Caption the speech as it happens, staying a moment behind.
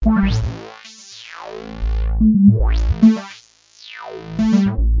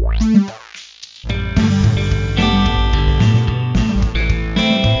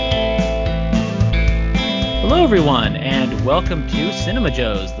Hello, everyone, and welcome to Cinema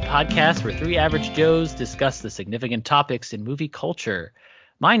Joes, the podcast where three average Joes discuss the significant topics in movie culture.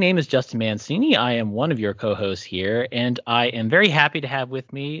 My name is Justin Mancini. I am one of your co-hosts here, and I am very happy to have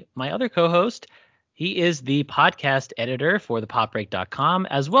with me my other co-host. He is the podcast editor for thepopbreak.com,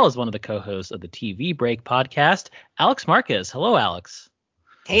 as well as one of the co-hosts of the TV Break podcast, Alex Marquez. Hello, Alex.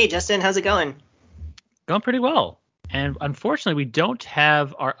 Hey, Justin, how's it going? Going pretty well. And unfortunately, we don't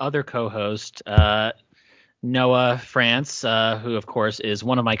have our other co-host, Noah France, who, of course, is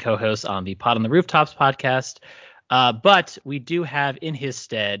one of my co-hosts on the Pod on the Rooftops podcast. But we do have in his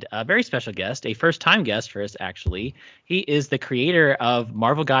stead a very special guest, a first-time guest for us, actually. He is the creator of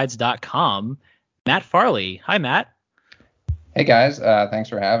MarvelGuides.com, Matt Farley. Hi, Matt. Hey, guys. Thanks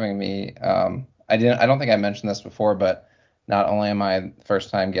for having me. I don't think I mentioned this before, but not only am I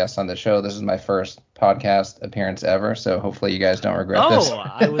first-time guest on the show, this is my first podcast appearance ever, so hopefully you guys don't regret this. Oh,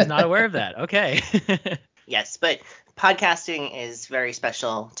 I was not aware of that. Okay. Yes, but podcasting is very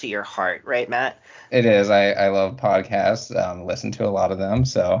special to your heart, right, Matt? It is. I love podcasts, listen to a lot of them,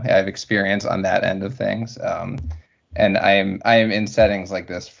 so I have experience on that end of things. And I am in settings like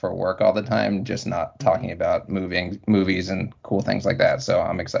this for work all the time, just not talking about movies and cool things like that. So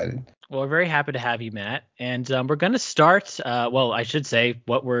I'm excited. Well, we're very happy to have you, Matt. And we're going to start, I should say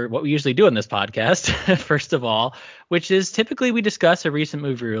what we usually do in this podcast, first of all, which is typically we discuss a recent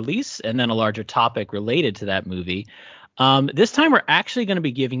movie release and then a larger topic related to that movie. This time we're actually going to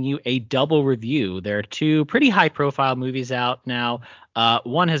be giving you a double review. There are two pretty high-profile movies out now.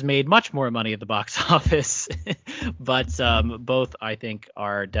 One has made much more money at the box office, but both, I think,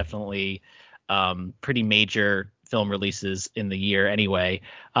 are definitely pretty major film releases in the year anyway.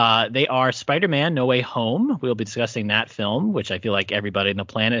 They are Spider-Man No Way Home. We'll be discussing that film, which I feel like everybody on the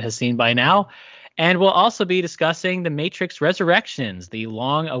planet has seen by now. And we'll also be discussing The Matrix Resurrections, the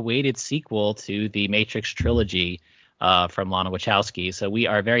long-awaited sequel to the Matrix trilogy from Lana Wachowski. So we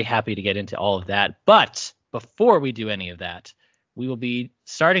are very happy to get into all of that. But before we do any of that, we will be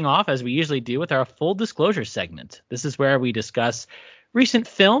starting off, as we usually do, with our full disclosure segment. This is where we discuss recent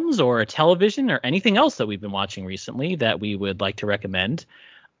films or television or anything else that we've been watching recently that we would like to recommend.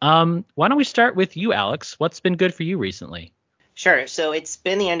 Why don't we start with you, Alex? What's been good for you recently? Sure. So it's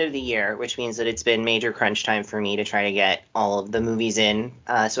been the end of the year, which means that it's been major crunch time for me to try to get all of the movies in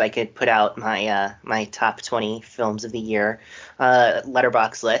so I could put out my top 20 films of the year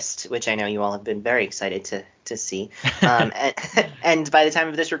letterbox list, which I know you all have been very excited to see. And by the time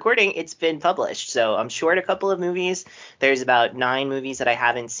of this recording, it's been published. So I'm short a couple of movies. There's about 9 movies that I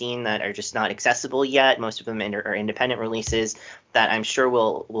haven't seen that are just not accessible yet. Most of them are independent releases that I'm sure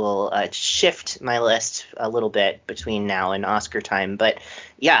will shift my list a little bit between now and Oscar time. But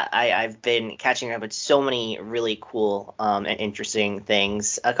yeah, I've been catching up with so many really cool and interesting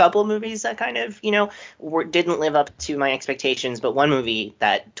things. A couple of movies that kind of, didn't live up to my expectations, but one movie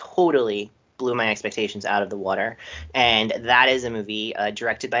that totally blew my expectations out of the water, and that is a movie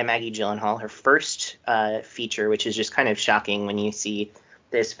directed by Maggie Gyllenhaal, her first feature, which is just kind of shocking when you see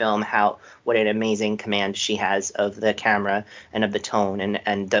this film, what an amazing command she has of the camera and of the tone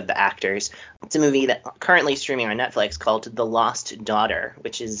and of the actors. It's a movie that currently streaming on Netflix called The Lost Daughter,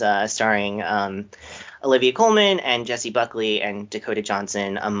 which is starring Olivia Colman and Jessie Buckley and Dakota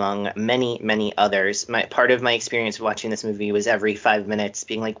Johnson, among many, many others. Part of my experience watching this movie was every 5 minutes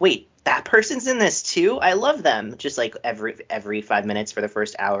being like, wait, that person's in this too? I love them. Just like every 5 minutes for the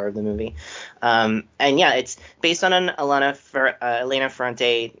first hour of the movie. And yeah, it's based on an Elena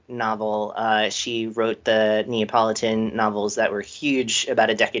Ferrante novel. She wrote the Neapolitan novels that were huge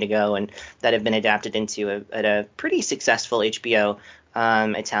about a decade ago and that have been adapted into a pretty successful HBO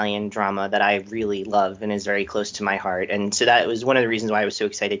Italian drama that I really love and is very close to my heart. And so that was one of the reasons why I was so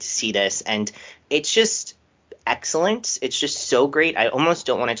excited to see this. And it's just excellent. It's just so great. I almost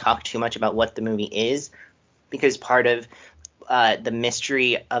don't want to talk too much about what the movie is, because part of the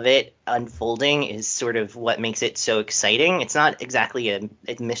mystery of it unfolding is sort of what makes it so exciting. It's not exactly a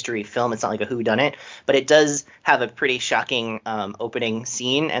mystery film. It's not like a whodunit, but it does have a pretty shocking opening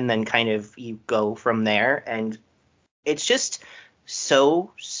scene, and then kind of you go from there. And it's just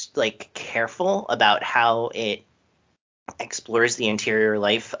so like careful about how it explores the interior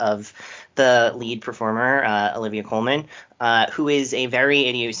life of the lead performer, Olivia Colman, who is a very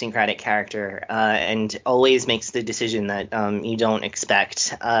idiosyncratic character and always makes the decision that you don't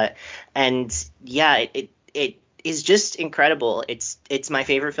expect. And yeah, is just incredible. It's my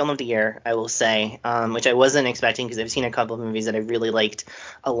favorite film of the year, I will say, which I wasn't expecting because I've seen a couple of movies that I really liked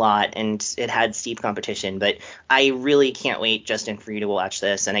a lot, and it had steep competition. But I really can't wait, Justin, for you to watch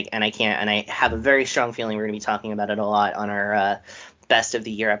this, and I have a very strong feeling we're going to be talking about it a lot on our best of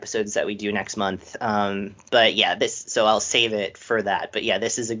the year episodes that we do next month. But yeah, so I'll save it for that. But yeah,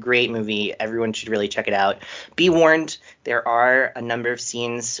 this is a great movie. Everyone should really check it out. Be warned, there are a number of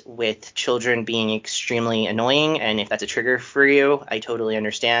scenes with children being extremely annoying, and if that's a trigger for you, I totally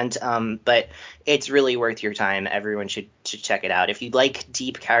understand. But it's really worth your time. Everyone should check it out. If you like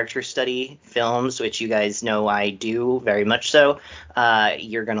deep character study films, which you guys know I do very much so,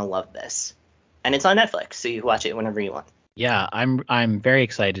 you're gonna love this. And it's on Netflix, so you can watch it whenever you want. Yeah, I'm very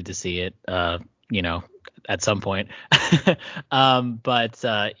excited to see it. At some point.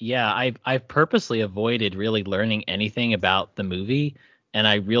 Yeah, I've purposely avoided really learning anything about the movie, and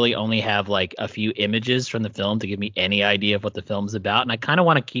I really only have like a few images from the film to give me any idea of what the film's about, and I kind of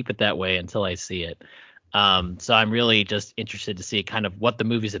want to keep it that way until I see it. So I'm really just interested to see kind of what the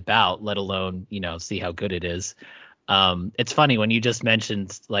movie's about, let alone, see how good it is. It's funny when you just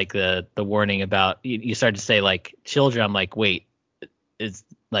mentioned like the warning about you started to say like children. I'm like, wait, is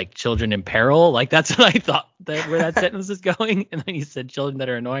like children in peril? Like that's what I thought where that sentence is going. And then you said children that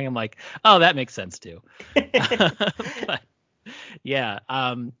are annoying. I'm like, oh, that makes sense too. But yeah,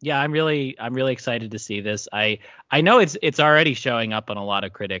 I'm really excited to see this. I know it's already showing up on a lot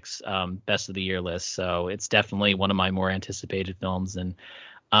of critics' best of the year lists, so it's definitely one of my more anticipated films. And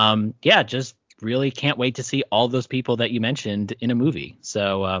just really can't wait to see all those people that you mentioned in a movie.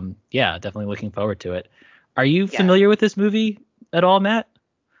 So definitely looking forward to it. Are you familiar with this movie at all, Matt?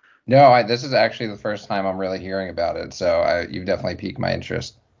 No, this is actually the first time I'm really hearing about it, so you've definitely piqued my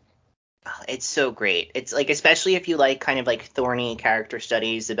interest. It's so great. It's like, especially if you like kind of like thorny character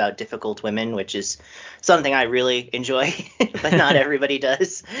studies about difficult women, which is something I really enjoy, but not everybody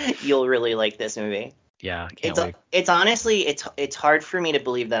does. You'll really like this movie. Yeah, can't wait. It's honestly, it's hard for me to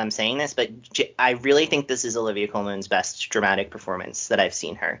believe that I'm saying this, but I really think this is Olivia Colman's best dramatic performance that I've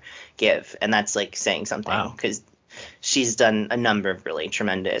seen her give, and that's like saying something because she's done a number of really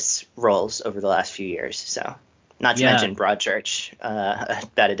tremendous roles over the last few years. So, not to mention Broadchurch,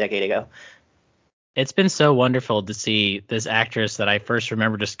 about a decade ago. It's been so wonderful to see this actress that I first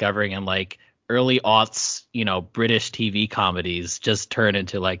remember discovering in like early aughts, British TV comedies just turn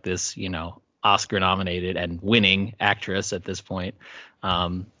into like this, Oscar nominated and winning actress at this point.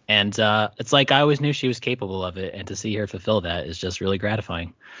 It's like I always knew she was capable of it, and to see her fulfill that is just really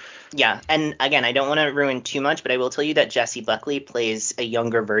gratifying. Yeah, and again, I don't want to ruin too much, but I will tell you that Jessie Buckley plays a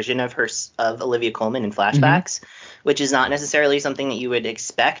younger version of Olivia Colman in flashbacks, which is not necessarily something that you would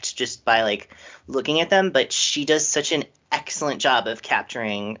expect just by like looking at them, but she does such an excellent job of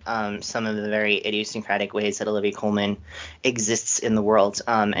capturing some of the very idiosyncratic ways that Olivia Colman exists in the world,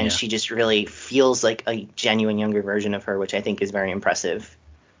 she just really feels like a genuine younger version of her, which I think is very impressive.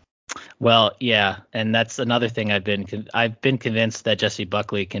 Well, yeah, and that's another thing I've been convinced that Jessie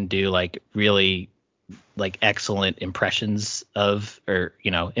Buckley can do like really like excellent impressions of, or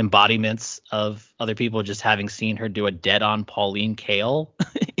embodiments of other people, just having seen her do a dead-on Pauline Kael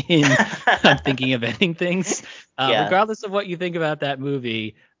in I'm Thinking of Ending Things. Regardless of what you think about that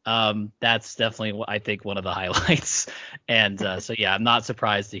movie, that's definitely, I think, one of the highlights. And I'm not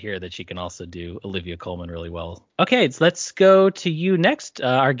surprised to hear that she can also do Olivia Colman really well. Okay, so let's go to you next,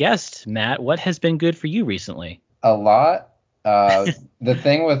 our guest, Matt. What has been good for you recently? A lot. The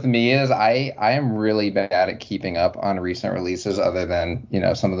thing with me is I am really bad at keeping up on recent releases, other than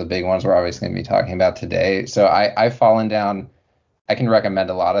some of the big ones we're obviously going to be talking about today. So I've fallen down. I can recommend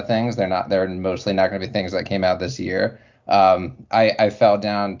a lot of things. They're mostly not going to be things that came out this year. I fell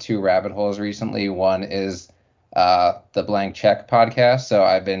down 2 rabbit holes recently. One is the Blank Check podcast. So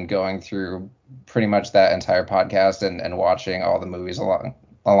I've been going through pretty much that entire podcast and watching all the movies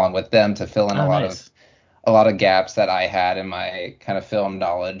along with them to fill in a lot of gaps that I had in my kind of film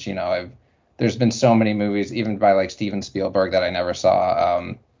knowledge. There's been so many movies, even by like Steven Spielberg, that I never saw.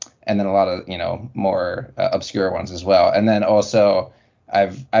 And then a lot of more obscure ones as well. And then also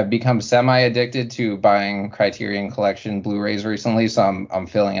I've become semi-addicted to buying Criterion Collection Blu-rays recently, so I'm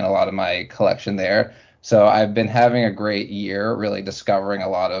filling in a lot of my collection there. So I've been having a great year, really discovering a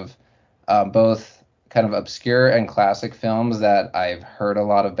lot of both kind of obscure and classic films that I've heard a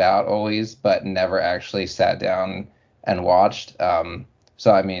lot about always, but never actually sat down and watched.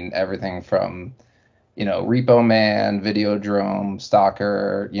 So I mean, everything from Repo Man, Videodrome,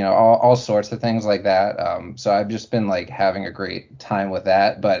 Stalker, all sorts of things like that. So I've just been like having a great time with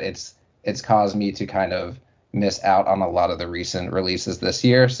that, but it's caused me to kind of miss out on a lot of the recent releases this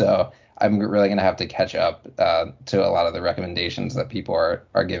year. So I'm really gonna have to catch up to a lot of the recommendations that people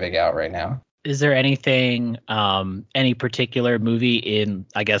are giving out right now. Is there anything, any particular movie in,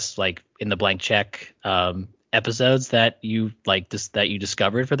 I guess, like in the blank check episodes that you like that you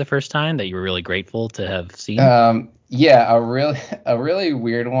discovered for the first time that you were really grateful to have seen? Yeah, a really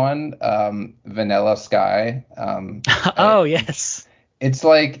weird one, Vanilla Sky. Oh, yes. It's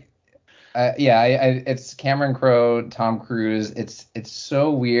like, it's Cameron Crowe, Tom Cruise. It's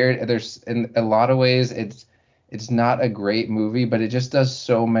so weird. There's in a lot of ways it's not a great movie, but it just does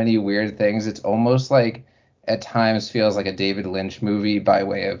so many weird things. It's almost like at times feels like a David Lynch movie by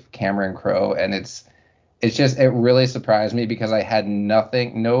way of Cameron Crowe, and it really surprised me because I had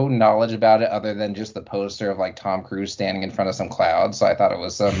no knowledge about it other than just the poster of like Tom Cruise standing in front of some clouds. So I thought it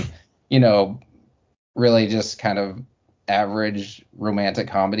was some, really just kind of average romantic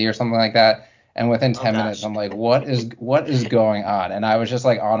comedy or something like that. And within 10 minutes, I'm like, what is going on? And I was just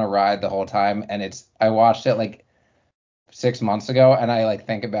like on a ride the whole time. And I watched it like 6 months ago, and I like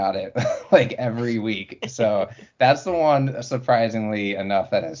think about it like every week. So that's the one, surprisingly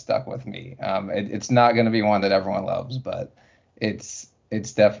enough, that has stuck with me. It's not going to be one that everyone loves, but it's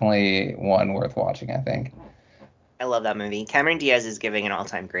definitely one worth watching, I think. I love that movie. Cameron Diaz is giving an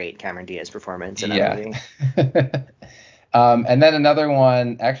all-time great Cameron Diaz performance in that movie. And then another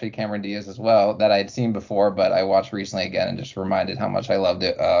one, actually Cameron Diaz as well, that I'd seen before, but I watched recently again and just reminded how much I loved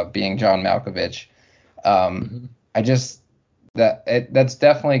it, being John Malkovich. That's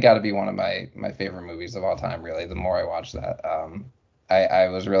definitely got to be one of my favorite movies of all time, really. The more I watch that, I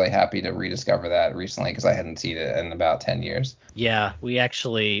was really happy to rediscover that recently because I hadn't seen it in about 10 years. Yeah, we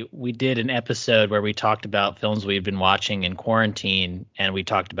did an episode where we talked about films we've been watching in quarantine, and we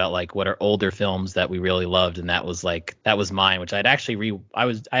talked about like what are older films that we really loved, and that was mine, which I'd actually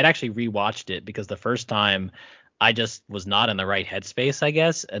rewatched it because the first time I just was not in the right headspace, I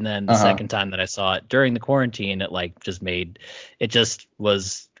guess, and then the second time that I saw it during the quarantine, it like was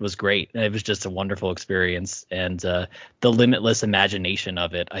great. It was just a wonderful experience, and the limitless imagination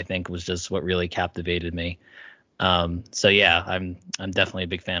of it, I think, was just what really captivated me. So yeah, I'm definitely a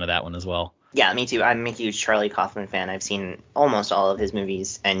big fan of that one as well. Yeah, me too. I'm a huge Charlie Kaufman fan. I've seen almost all of his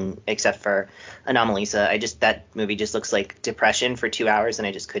movies, and except for Anomalisa, that movie just looks like depression for 2 hours, and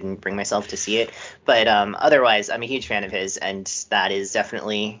I just couldn't bring myself to see it. But otherwise, I'm a huge fan of his, and that is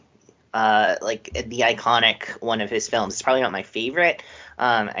definitely like the iconic one of his films. It's probably not my favorite.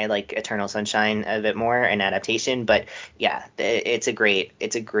 I like Eternal Sunshine a bit more, an adaptation, but yeah, it's a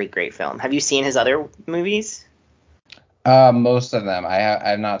great film. Have you seen his other movies? Most of them.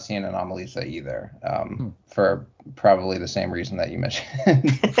 I've not seen Anomalisa either. For probably the same reason that you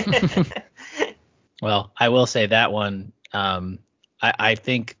mentioned. Well, I will say that one. I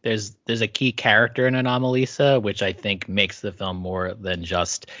think there's a key character in Anomalisa, which I think makes the film more than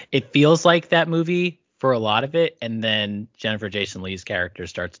just. It feels like that movie for a lot of it, and then Jennifer Jason Leigh's character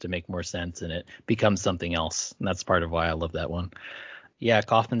starts to make more sense, and it becomes something else. And that's part of why I love that one. Yeah,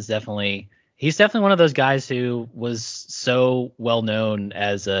 He's definitely one of those guys who was so well known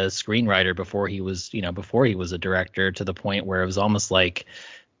as a screenwriter before he was a director, to the point where it was almost like,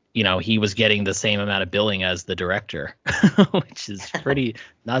 he was getting the same amount of billing as the director, which is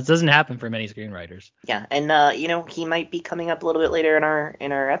that doesn't happen for many screenwriters. Yeah, and he might be coming up a little bit later in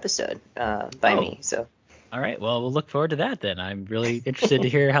our episode by me. So. All right, well, we'll look forward to that then. I'm really interested to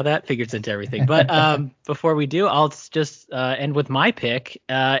hear how that figures into everything. But before we do, I'll just end with my pick.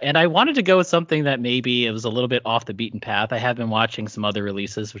 And I wanted to go with something that maybe it was a little bit off the beaten path. I have been watching some other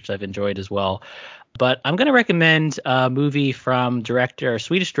releases, which I've enjoyed as well. But I'm going to recommend a movie from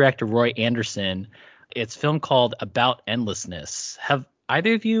Swedish director Roy Andersson. It's a film called About Endlessness. Have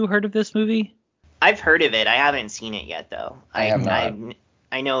either of you heard of this movie? I've heard of it. I haven't seen it yet, though. I have not.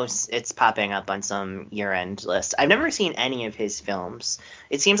 I know it's popping up on some year-end list. I've never seen any of his films.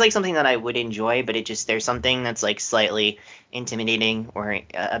 It seems like something that I would enjoy, but there's something that's like slightly intimidating or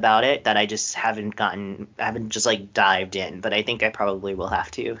about it that I just haven't just like dived in. But I think I probably will have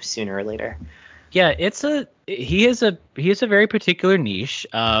to sooner or later. Yeah, he is a very particular niche,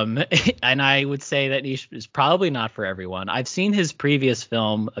 and I would say that niche is probably not for everyone. I've seen his previous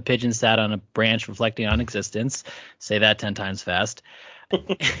film, A Pigeon Sat on a Branch Reflecting on Existence. Say that 10 times fast.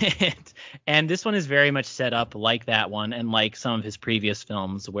 And this one is very much set up like that one, and like some of his previous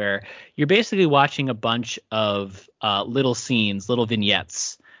films, where you're basically watching a bunch of little scenes, little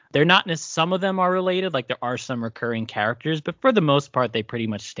vignettes. They're not some of them are related, like there are some recurring characters, but for the most part, they pretty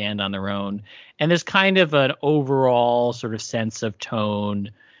much stand on their own. And there's kind of an overall sort of sense of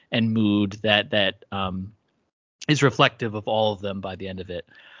tone and mood that is reflective of all of them by the end of it.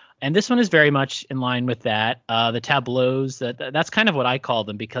 And this one is very much in line with that. The tableaus, that's kind of what I call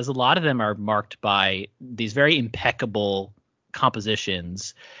them, because a lot of them are marked by these very impeccable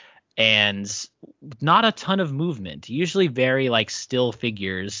compositions and not a ton of movement, usually very like still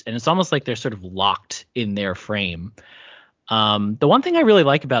figures. And it's almost like they're sort of locked in their frame. The one thing I really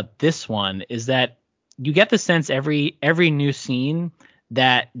like about this one is that you get the sense every new scene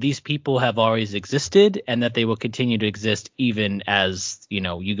that these people have always existed and that they will continue to exist even as,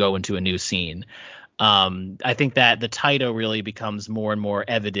 you go into a new scene. I think that the title really becomes more and more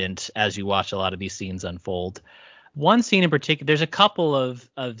evident as you watch a lot of these scenes unfold. One scene in particular, there's a couple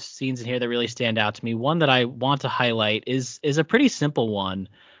of scenes in here that really stand out to me. One that I want to highlight is a pretty simple one.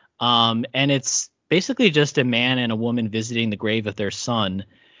 And it's basically just a man and a woman visiting the grave of their son.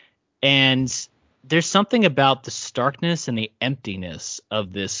 And there's something about the starkness and the emptiness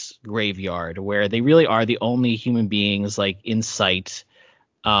of this graveyard where they really are the only human beings like in sight.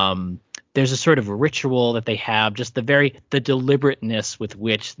 There's a sort of ritual that they have, just the deliberateness with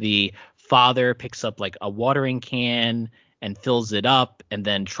which the father picks up like a watering can and fills it up and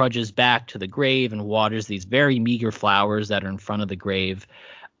then trudges back to the grave and waters these very meager flowers that are in front of the grave.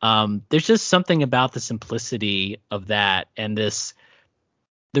 There's just something about the simplicity of that and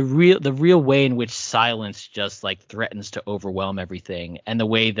the real way in which silence just like threatens to overwhelm everything, and the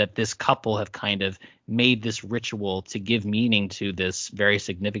way that this couple have kind of made this ritual to give meaning to this very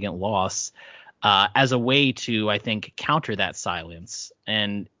significant loss as a way to, I think, counter that silence.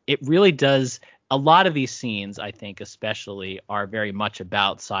 And it really does. A lot of these scenes, I think, especially, are very much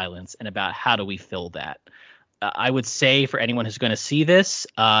about silence and about how do we fill that. I would say for anyone who's going to see this,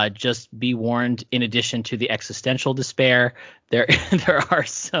 just be warned. In addition to the existential despair, there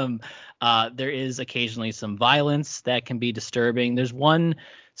is occasionally some violence that can be disturbing. There's one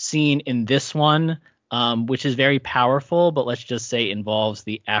scene in this one which is very powerful, but let's just say involves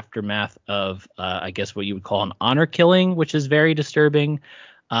the aftermath of, I guess, what you would call an honor killing, which is very disturbing.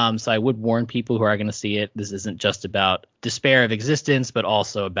 So I would warn people who are going to see it. This isn't just about despair of existence, but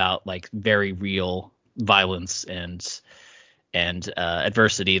also about like very real violence and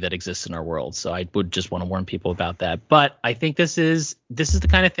adversity that exists in our world. So I would just want to warn people about that. But I think this is the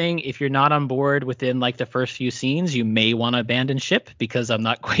kind of thing, if you're not on board within like the first few scenes, you may want to abandon ship, because I'm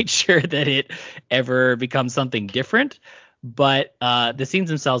not quite sure that it ever becomes something different. But the scenes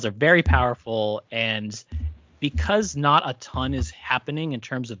themselves are very powerful, and because not a ton is happening in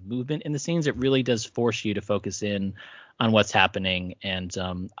terms of movement in the scenes, it really does force you to focus in on what's happening. And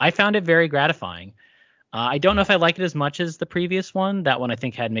I found it very gratifying. I don't know if I like it as much as the previous one. That one I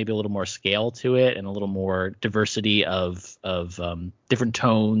think had maybe a little more scale to it and a little more diversity of different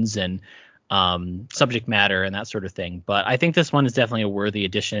tones and subject matter and that sort of thing. But I think this one is definitely a worthy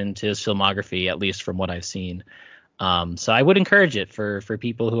addition to his filmography, at least from what I've seen. So I would encourage it for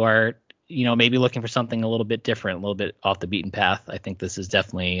people who are, maybe looking for something a little bit different, a little bit off the beaten path. I think this is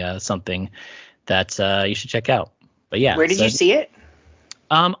definitely something that you should check out. But yeah. Where did you see it?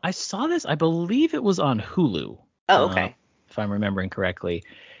 I saw this, I believe it was on Hulu. Oh, okay. If I'm remembering correctly.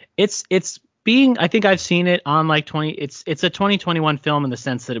 I think I've seen it on like it's a 2021 film in the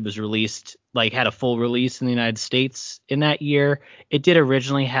sense that it was released, like had a full release in the United States in that year. It did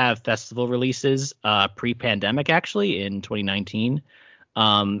originally have festival releases pre-pandemic, actually, in 2019.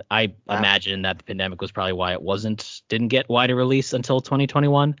 I imagine that the pandemic was probably why it didn't get wider release until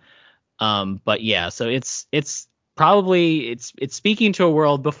 2021. But yeah, so it's probably it's speaking to a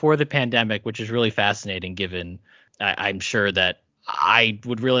world before the pandemic, which is really fascinating, given I'm sure that I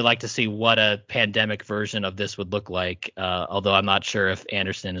would really like to see what a pandemic version of this would look like. Although I'm not sure if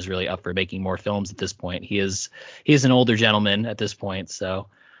Anderson is really up for making more films at this point. He is an older gentleman at this point. So,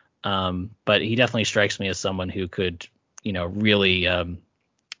 but he definitely strikes me as someone who could, really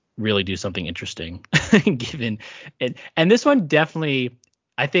do something interesting given it. And this one definitely,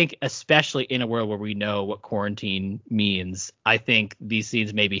 I think, especially in a world where we know what quarantine means, I think these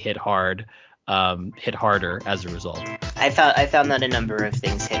scenes maybe hit harder as a result. I found that a number of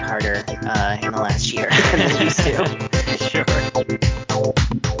things hit harder in the last year than they used to. Sure.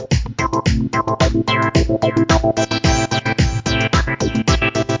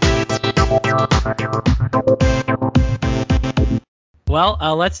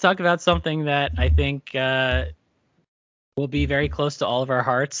 Well, let's talk about something that I think will be very close to all of our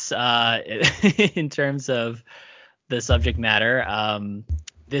hearts in terms of the subject matter.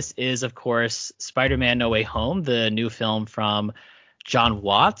 This is, of course, Spider-Man: No Way Home, the new film from Jon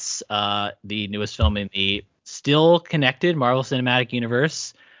Watts, the newest film in the still connected Marvel Cinematic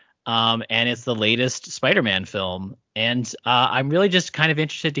Universe, and it's the latest Spider-Man film. And I'm really just kind of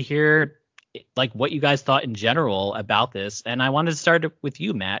interested to hear like what you guys thought in general about this. And I wanted to start with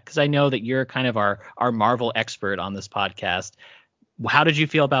you, Matt, because I know that you're kind of our Marvel expert on this podcast. How did you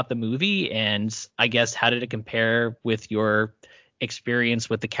feel about the movie? And I guess how did it compare with your experience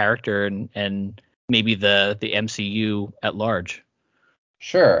with the character and maybe the MCU at large?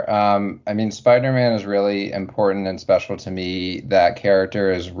 Sure. I mean, Spider-Man is really important and special to me. That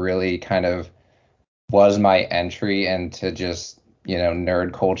character is really kind of was my entry into just,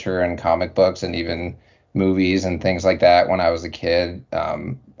 nerd culture and comic books and even movies and things like that when I was a kid.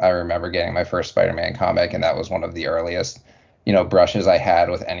 I remember getting my first Spider-Man comic, and that was one of the earliest, brushes I had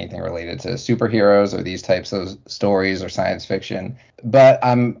with anything related to superheroes or these types of stories or science fiction. But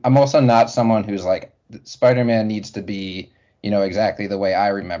I'm also not someone who's like, Spider-Man needs to be, exactly the way I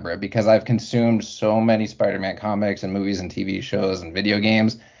remember it, because I've consumed so many Spider-Man comics and movies and TV shows and video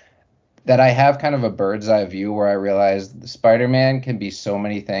games that I have kind of a bird's eye view where I realize Spider-Man can be so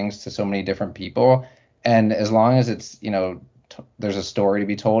many things to so many different people. And as long as it's, there's a story to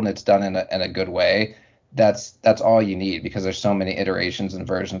be told and it's done in a good way, that's all you need, because there's so many iterations and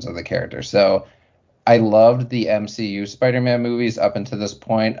versions of the character. So I loved the MCU Spider-Man movies up until this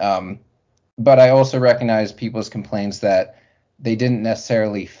point. But I also recognize people's complaints that they didn't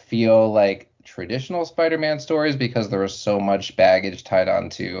necessarily feel like traditional Spider-Man stories because there was so much baggage tied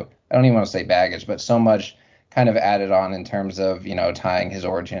on to, I don't even want to say baggage, but so much kind of added on in terms of, tying his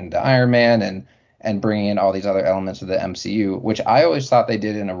origin to Iron Man and bringing in all these other elements of the MCU, which I always thought they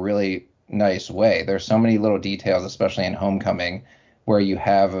did in a really nice way. There's so many little details, especially in Homecoming, where you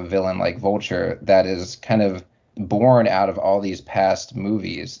have a villain like Vulture that is kind of born out of all these past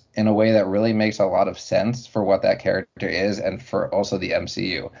movies in a way that really makes a lot of sense for what that character is and for also the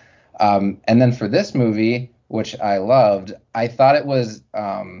MCU. And then for this movie, which I loved, I thought it was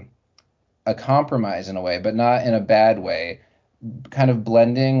a compromise in a way, but not in a bad way, kind of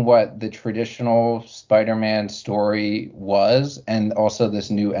blending what the traditional Spider-Man story was and also this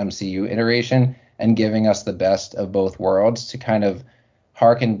new MCU iteration, and giving us the best of both worlds to kind of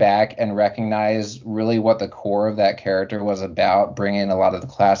harken back and recognize really what the core of that character was about, bring in a lot of the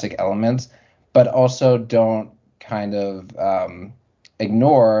classic elements, but also don't kind of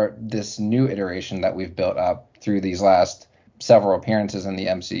ignore this new iteration that we've built up through these last several appearances in the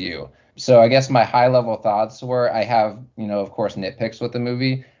MCU. So I guess my high level thoughts were, I have, of course, nitpicks with the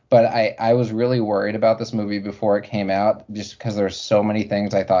movie, but I was really worried about this movie before it came out, just because there's so many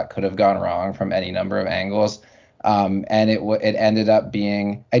things I thought could have gone wrong from any number of angles. And it ended up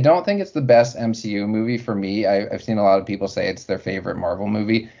being, I don't think it's the best MCU movie for me. I've seen a lot of people say it's their favorite Marvel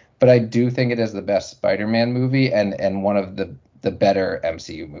movie, but I do think it is the best Spider-Man movie and one of the better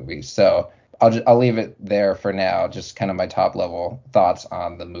MCU movies. So I'll leave it there for now. Just kind of my top level thoughts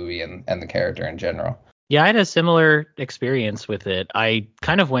on the movie and the character in general. Yeah, I had a similar experience with it. I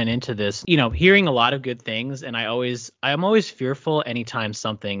kind of went into this, hearing a lot of good things, and I'm always fearful anytime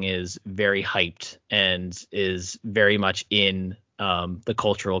something is very hyped and is very much in the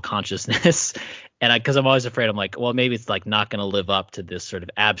cultural consciousness. And because I'm always afraid, I'm like, well, maybe it's like not going to live up to this sort of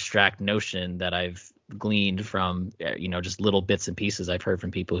abstract notion that I've gleaned from, just little bits and pieces I've heard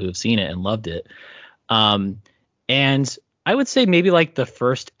from people who have seen it and loved it. And I would say maybe like the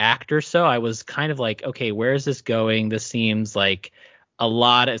first act or so, I was kind of like, okay, where is this going? This seems like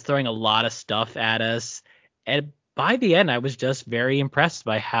it's throwing a lot of stuff at us. And by the end, I was just very impressed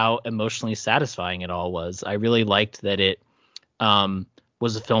by how emotionally satisfying it all was. I really liked that it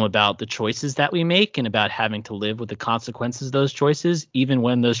was a film about the choices that we make and about having to live with the consequences of those choices, even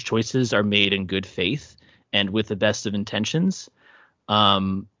when those choices are made in good faith and with the best of intentions.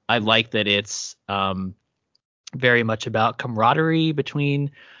 I like that it's very much about camaraderie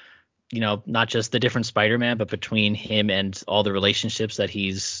between, not just the different Spider-Man, but between him and all the relationships that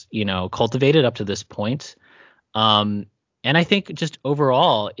he's, cultivated up to this point. And I think just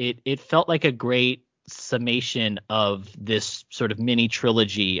overall, it felt like a great summation of this sort of mini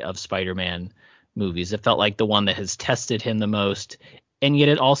trilogy of Spider-Man movies. It felt like the one that has tested him the most, and yet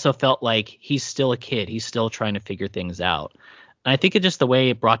it also felt like he's still a kid. He's still trying to figure things out. And I think it just the way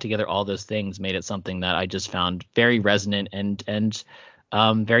it brought together all those things made it something that I just found very resonant and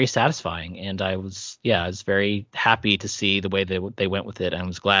very satisfying. And I was very happy to see the way they went with it. And I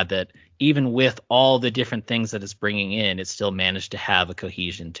was glad that even with all the different things that it's bringing in, it still managed to have a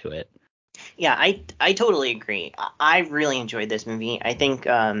cohesion to it. Yeah, I totally agree. I really enjoyed this movie. I think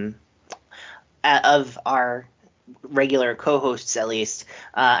of regular co-hosts at least,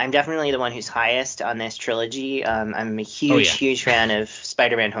 I'm definitely the one who's highest on this trilogy. I'm a huge fan of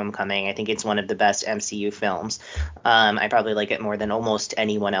Spider-Man Homecoming. I think it's one of the best MCU films. I probably like it more than almost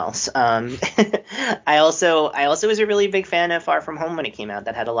anyone else. I also was a really big fan of Far From Home when it came out.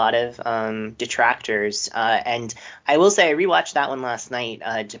 That had a lot of detractors, and I will say I rewatched that one last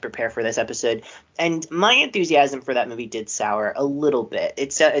night to prepare for this episode, and my enthusiasm for that movie did sour a little bit.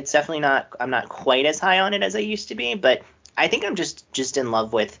 It's definitely not. I'm not quite as high on it as I used to be, but I think I'm just in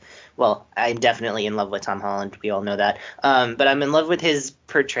love with. Well, I'm definitely in love with Tom Holland. We all know that. But I'm in love with his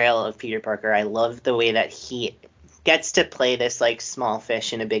portrayal of Peter Parker. I love the way that he gets to play this like small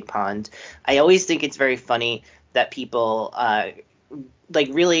fish in a big pond. I always think it's very funny that people like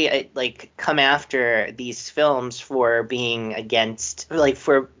really like come after these films for being against like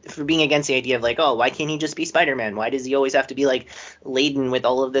for being against the idea of like, oh, why can't he just be Spider-Man? Why does he always have to be like laden with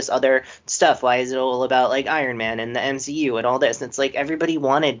all of this other stuff? Why is it all about like Iron Man and the MCU and all this? And it's like everybody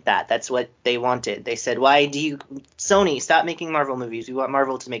wanted that. That's what they wanted. They said, why do you Sony stop making Marvel movies? We want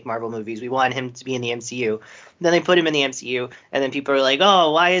Marvel to make Marvel movies. We want him to be in the MCU. Then they put him in the MCU, and then people are like,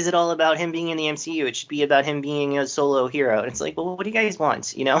 oh, why is it all about him being in the MCU? It should be about him being a solo hero. And it's like, well, what do you guys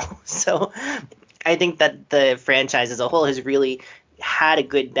want, you know? So I think that the franchise as a whole has really had a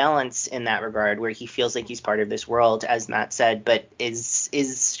good balance in that regard, where he feels like he's part of this world, as Matt said, but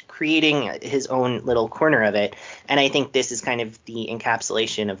is creating his own little corner of it. And I think this is kind of the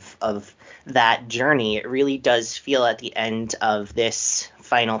encapsulation of that journey. It really does feel at the end of this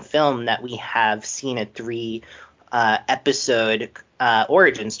final film that we have seen a 3 episode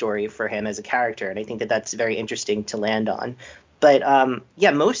origin story for him as a character, and I think that that's very interesting to land on. But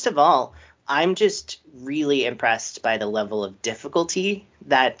yeah, most of all, I'm just really impressed by the level of difficulty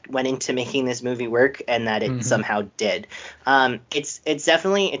that went into making this movie work, and that it somehow did. It's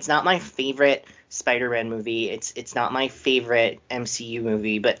definitely, it's not my favorite Spider-Man movie. It's not my favorite MCU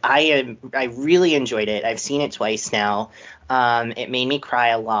movie, but I really enjoyed it. I've seen it twice now. It made me cry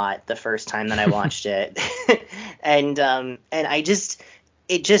a lot the first time that I watched it, and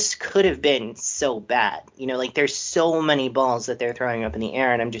it just could have been so bad. You know, like there's so many balls that they're throwing up in the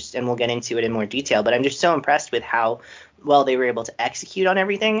air, and we'll get into it in more detail, but I'm just so impressed with how well they were able to execute on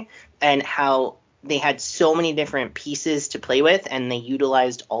everything, and how they had so many different pieces to play with, and they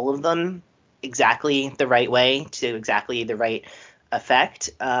utilized all of them exactly the right way to exactly the right effect.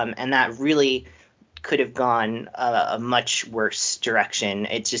 And that really could have gone a much worse direction.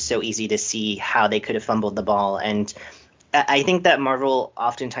 It's just so easy to see how they could have fumbled the ball. And I think that Marvel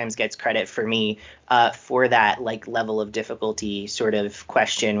oftentimes gets credit for me for that like level of difficulty sort of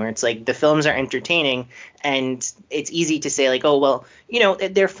question, where it's like the films are entertaining and it's easy to say like, oh, well, you know,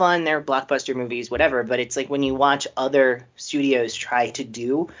 they're fun, they're blockbuster movies, whatever. But it's like when you watch other studios try to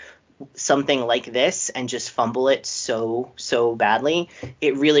do something like this and just fumble it so badly,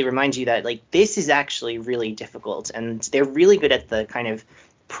 it really reminds you that like this is actually really difficult, and they're really good at the kind of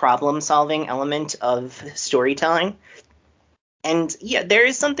problem solving element of storytelling. And yeah, there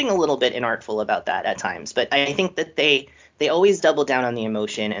is something a little bit inartful about that at times, but I think that they always double down on the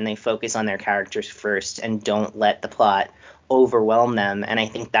emotion, and they focus on their characters first and don't let the plot overwhelm them. And I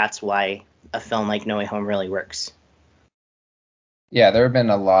think that's why a film like No Way Home really works. Yeah, there have been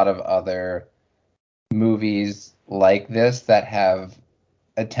a lot of other movies like this that have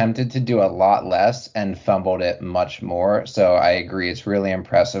attempted to do a lot less and fumbled it much more. So I agree, it's really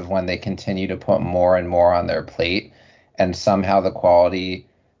impressive when they continue to put more and more on their plate, and somehow the quality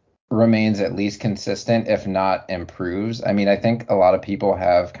remains at least consistent, if not improves. I mean, I think a lot of people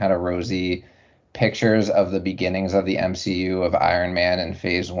have kind of rosy pictures of the beginnings of the MCU, of Iron Man in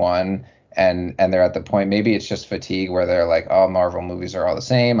Phase 1, and they're at the point, maybe it's just fatigue, where they're like, oh, Marvel movies are all the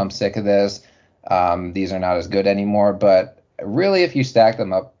same, I'm sick of this, these are not as good anymore. But really, if you stack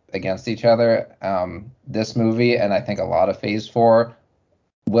them up against each other, this movie and I think a lot of Phase 4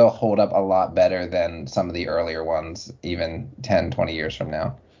 will hold up a lot better than some of the earlier ones, even 10, 20 years from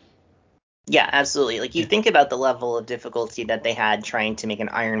now. Yeah, absolutely. Like you think about the level of difficulty that they had trying to make an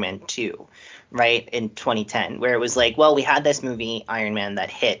Iron Man 2, right, in 2010, where it was like, well, we had this movie Iron Man that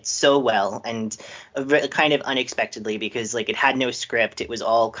hit so well, and kind of unexpectedly, because like it had no script. It was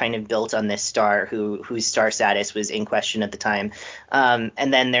all kind of built on this star whose star status was in question at the time. And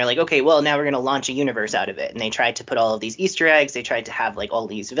then they're like, okay, well, now we're going to launch a universe out of it. And they tried to put all of these Easter eggs. They tried to have like all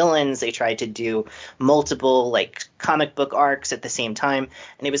these villains. They tried to do multiple like comic book arcs at the same time.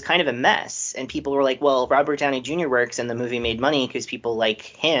 And it was kind of a mess. And people were like, well, Robert Downey Jr. works and the movie made money because people like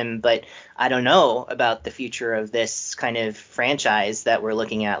him. But I don't know about the future of this kind of franchise that we're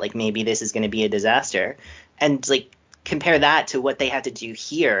looking at. Like maybe this is going to be a disaster. And like compare that to what they had to do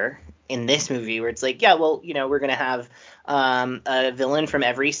here in this movie, where it's like, yeah, well, we're gonna have a villain from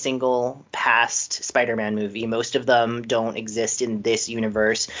every single past Spider-Man movie. Most of them don't exist in this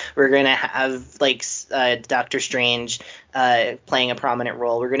universe. We're gonna have like Doctor Strange playing a prominent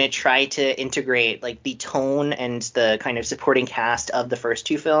role. We're gonna try to integrate like the tone and the kind of supporting cast of the first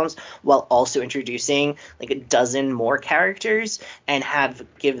two films, while also introducing like a dozen more characters and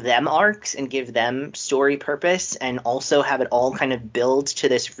give them arcs and give them story purpose, and also have it all kind of build to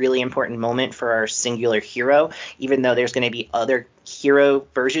this really important moment for our singular hero, even though there's going to be other hero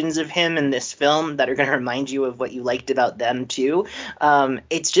versions of him in this film that are going to remind you of what you liked about them too.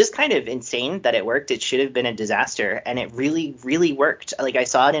 It's just kind of insane that it worked. It should have been a disaster, and it really, really worked. Like, I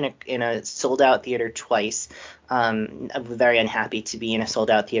saw it in a sold out theater twice. I'm very unhappy to be in a sold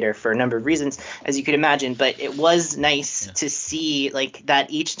out theater for a number of reasons, as you could imagine, but it was nice to see like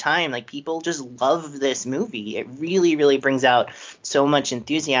that each time, like, people just love this movie. It really, really brings out so much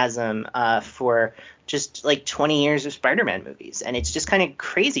enthusiasm for just like 20 years of Spider-Man movies. And it's just kind of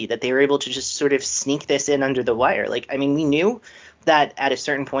crazy that they were able to just sort of sneak this in under the wire. Like, I mean, we knew that at a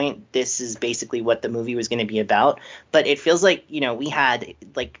certain point, this is basically what the movie was going to be about. But it feels like, we had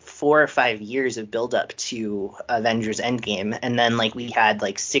like 4 or 5 years of buildup to Avengers Endgame. And then like we had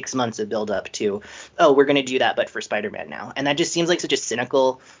like 6 months of buildup to, oh, we're going to do that, but for Spider-Man now. And that just seems like such a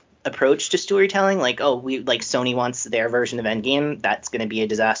cynical approach to storytelling. Like, oh, Sony wants their version of Endgame, that's going to be a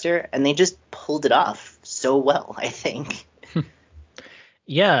disaster. And they just pulled it off so well, I think.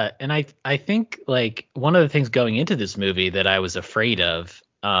 Yeah, and I think like one of the things going into this movie that I was afraid of,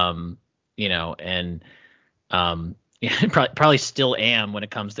 and probably still am when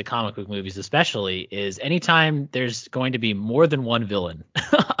it comes to comic book movies, especially, is anytime there's going to be more than one villain,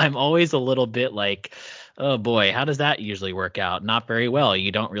 I'm always a little bit like, oh boy, how does that usually work out? Not very well.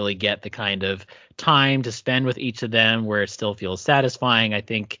 You don't really get the kind of time to spend with each of them where it still feels satisfying. I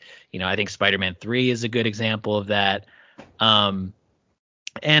think Spider-Man 3 is a good example of that.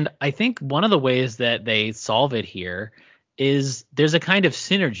 And I think one of the ways that they solve it here is there's a kind of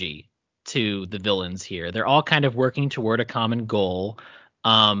synergy to the villains here. They're all kind of working toward a common goal.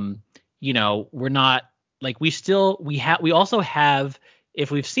 We're not like we also have,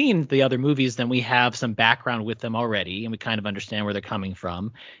 if we've seen the other movies, then we have some background with them already and we kind of understand where they're coming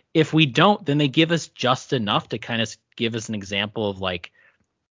from. If we don't, then they give us just enough to kind of give us an example of like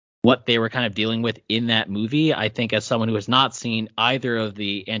what they were kind of dealing with in that movie. I think as someone who has not seen either of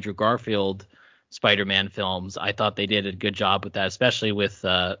the Andrew Garfield Spider-Man films, I thought they did a good job with that, especially with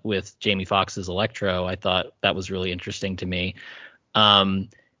Jamie Foxx's Electro. I thought that was really interesting to me. And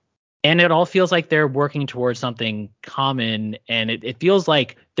it all feels like they're working towards something common, and it feels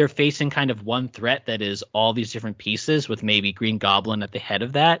like they're facing kind of one threat that is all these different pieces, with maybe Green Goblin at the head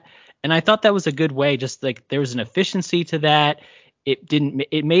of that. And I thought that was a good way, just like there was an efficiency to that.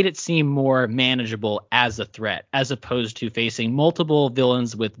 It made it seem more manageable as a threat, as opposed to facing multiple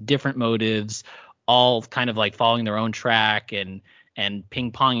villains with different motives, all kind of like following their own track and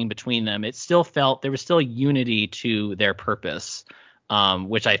ping-ponging between them. It still felt there was still unity to their purpose,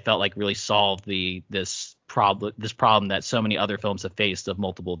 which I felt like really solved this problem that so many other films have faced of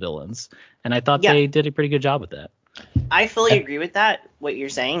multiple villains. And I thought they did a pretty good job with that. I fully agree with that, what you're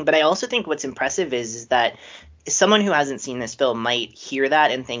saying, but I also think what's impressive is that someone who hasn't seen this film might hear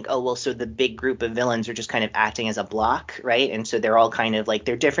that and think, oh, well, so the big group of villains are just kind of acting as a block, right? And so they're all kind of like,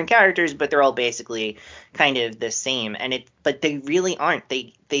 they're different characters, but they're all basically kind of the same. But they really aren't.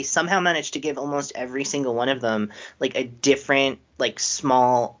 They somehow managed to give almost every single one of them like a different, like,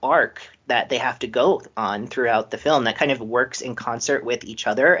 small arc that they have to go on throughout the film that kind of works in concert with each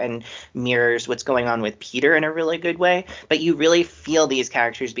other and mirrors what's going on with Peter in a really good way. But you really feel these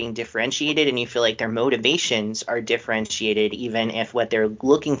characters being differentiated, and you feel like their motivations are differentiated, even if what they're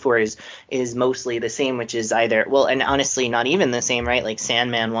looking for is mostly the same, which is either, well, and honestly not even the same, right? Like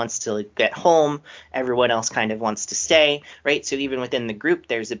Sandman wants to get home, everyone else kind of wants to stay, right? So even within the group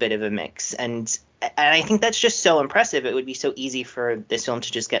there's a bit of a mix, and I think that's just so impressive. It would be so easy for this film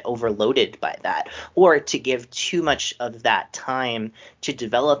to just get overloaded by that, or to give too much of that time to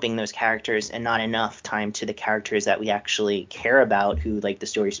developing those characters and not enough time to the characters that we actually care about, who like the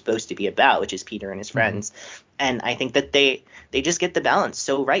story's supposed to be about, which is Peter and his friends. And I think that they just get the balance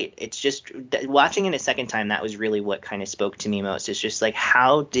so right. It's just watching it a second time, that was really what kind of spoke to me most. It's just like,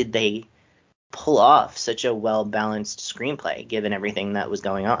 how did they pull off such a well-balanced screenplay given everything that was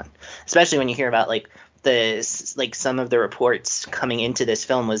going on, especially when you hear about like like some of the reports coming into this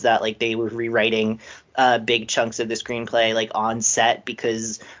film was that like they were rewriting big chunks of the screenplay like on set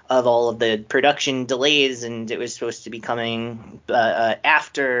because of all of the production delays, and it was supposed to be coming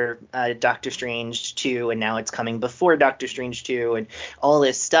after Doctor Strange 2, and now it's coming before Doctor Strange 2 and all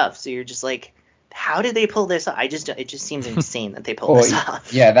this stuff. So you're just like, how did they pull this off? It just seems insane that they pulled this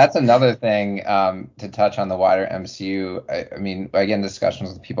off. Yeah, that's another thing to touch on the wider MCU. I mean, I get in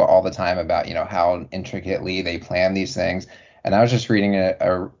discussions with people all the time about, how intricately they plan these things. And I was just reading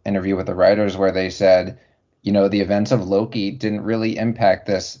a interview with the writers where they said, the events of Loki didn't really impact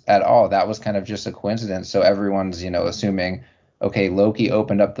this at all. That was kind of just a coincidence. So everyone's, assuming, okay, Loki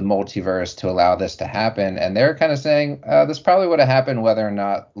opened up the multiverse to allow this to happen. And they're kind of saying this probably would have happened whether or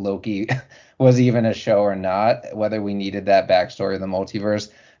not Loki was even a show or not, whether we needed that backstory of the multiverse.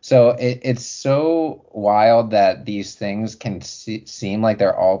 So it's so wild that these things can seem like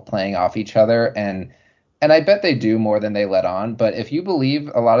they're all playing off each other. And I bet they do more than they let on. But if you believe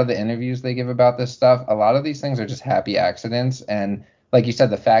a lot of the interviews they give about this stuff, a lot of these things are just happy accidents. And like you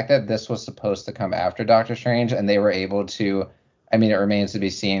said, the fact that this was supposed to come after Doctor Strange and they were able to, I mean, it remains to be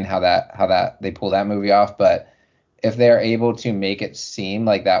seen how that they pull that movie off. But if they're able to make it seem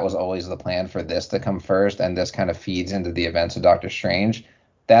like that was always the plan for this to come first, and this kind of feeds into the events of Doctor Strange,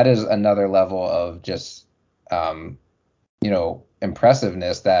 that is another level of just,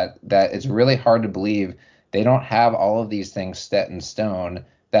 impressiveness that it's really hard to believe they don't have all of these things set in stone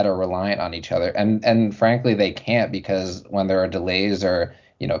that are reliant on each other. And frankly, they can't, because when there are delays or,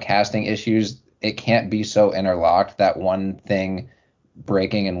 casting issues, it can't be so interlocked that one thing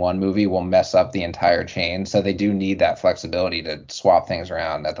breaking in one movie will mess up the entire chain. So they do need that flexibility to swap things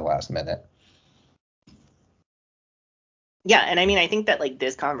around at the last minute. Yeah, and I mean, I think that like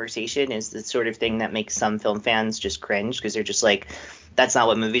this conversation is the sort of thing that makes some film fans just cringe, because they're just like, that's not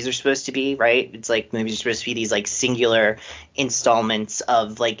what movies are supposed to be, right? It's like movies are supposed to be these like singular installments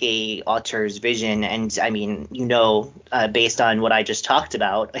of like a auteur's vision. And I mean, based on what I just talked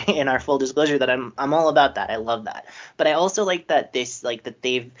about in our full disclosure, that I'm all about that. I love that. But I also like that that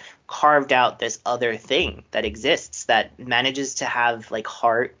they've carved out this other thing that exists that manages to have like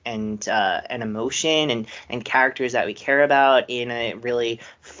heart and emotion and characters that we care about in a really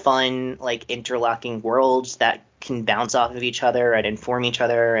fun like interlocking worlds that can bounce off of each other and inform each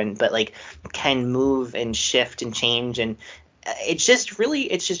other, but like can move and shift and change. And it's just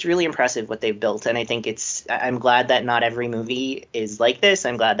really impressive what they've built. And I think I'm glad that not every movie is like this.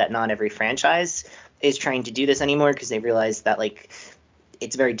 I'm glad that not every franchise is trying to do this anymore, because they realize that like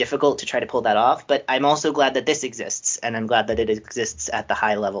it's very difficult to try to pull that off. But I'm also glad that this exists, and I'm glad that it exists at the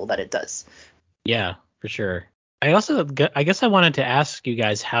high level that it does. Yeah, for sure. I guess I wanted to ask you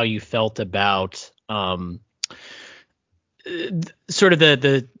guys how you felt about sort of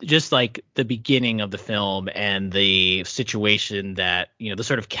the just like the beginning of the film and the situation that, the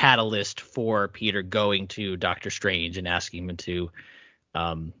sort of catalyst for Peter going to Doctor Strange and asking him to,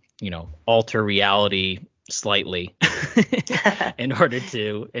 alter reality slightly in order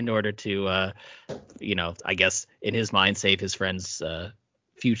to, I guess in his mind, save his friends'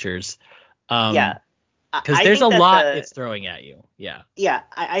 futures. Yeah. Because there's a lot it's throwing at you. Yeah. Yeah,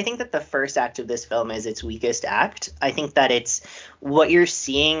 I think that the first act of this film is its weakest act. I think that it's what you're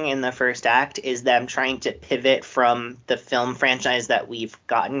seeing in the first act is them trying to pivot from the film franchise that we've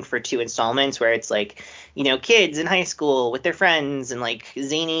gotten for 2 installments, where it's like, kids in high school with their friends and like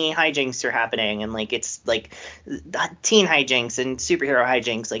zany hijinks are happening, and like it's like teen hijinks and superhero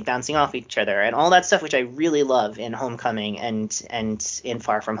hijinks like bouncing off each other and all that stuff, which I really love in Homecoming and in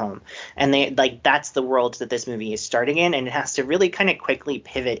Far From Home. And they like that's the world that this movie is starting in, and it has to really kind of quickly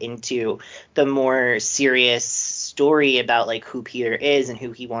pivot into the more serious story about like who Peter is and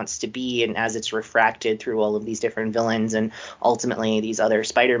who he wants to be, and as it's refracted through all of these different villains and ultimately these other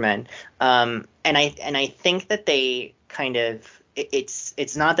Spider-Men. And I think that they kind of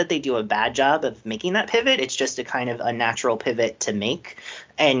it's not that they do a bad job of making that pivot. It's just a kind of a natural pivot to make.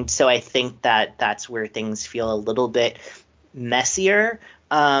 And so I think that that's where things feel a little bit messier.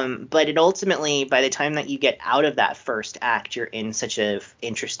 But it ultimately, by the time that you get out of that first act, you're in such a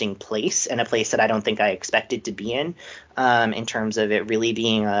interesting place, and a place that I don't think I expected to be in terms of it really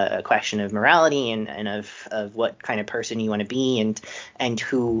being a question of morality and of what kind of person you want to be and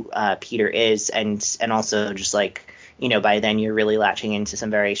who Peter is, and also just like, by then you're really latching into some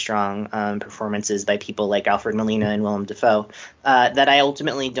very strong performances by people like Alfred Molina and Willem Dafoe, that I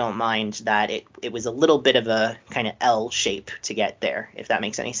ultimately don't mind that it was a little bit of a kind of L shape to get there, if that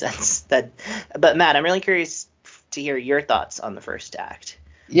makes any sense. But Matt, I'm really curious to hear your thoughts on the first act.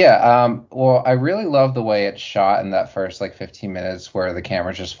 Yeah, well, I really love the way it's shot in that first like 15 minutes where the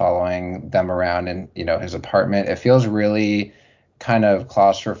camera's just following them around in, his apartment. It feels really kind of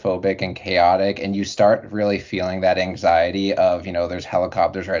claustrophobic and chaotic, and you start really feeling that anxiety of, there's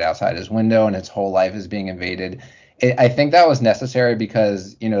helicopters right outside his window and his whole life is being invaded. I think that was necessary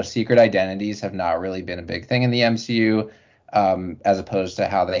because, secret identities have not really been a big thing in the MCU, as opposed to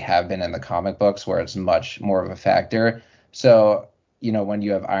how they have been in the comic books, where it's much more of a factor. So when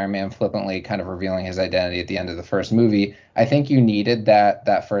you have Iron Man flippantly kind of revealing his identity at the end of the first movie, I think you needed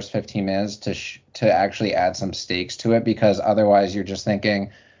that first 15 minutes to actually add some stakes to it, because otherwise you're just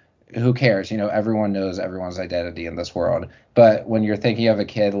thinking, who cares? Everyone knows everyone's identity in this world. But when you're thinking of a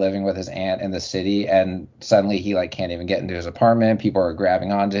kid living with his aunt in the city and suddenly he like can't even get into his apartment, people are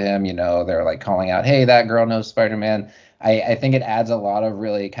grabbing onto him, they're like calling out, hey, that girl knows Spider-Man. I think it adds a lot of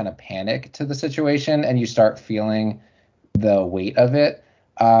really kind of panic to the situation, and you start feeling the weight of it.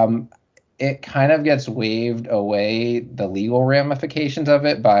 It kind of gets waved away, the legal ramifications of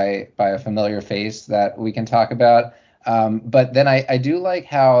it, by a familiar face that we can talk about. But then I do like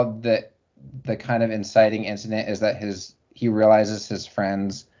how the kind of inciting incident is that he realizes his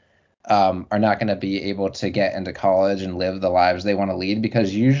friends are not going to be able to get into college and live the lives they want to lead,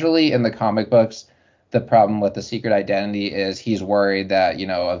 because usually in the comic books the problem with the secret identity is he's worried that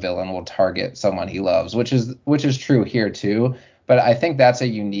a villain will target someone he loves, which is true here too. But I think that's a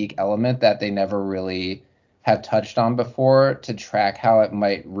unique element that they never really have touched on before, to track how it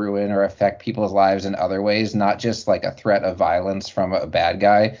might ruin or affect people's lives in other ways, not just like a threat of violence from a bad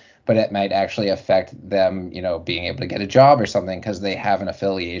guy, but it might actually affect them, being able to get a job or something because they have an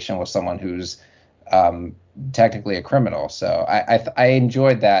affiliation with someone who's um, technically a criminal. So I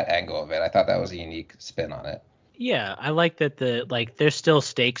enjoyed that angle of it. I thought that was a unique spin on it. Yeah, I like that there's still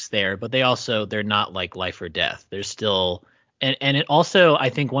stakes there, but they're not like life or death. There's still and it also, I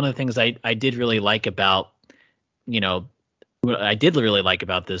think one of the things I did really like about, you know what I did really like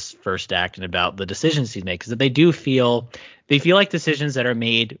about this first act and about the decisions he makes is that they feel like decisions that are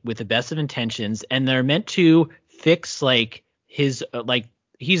made with the best of intentions, and they're meant to fix like his like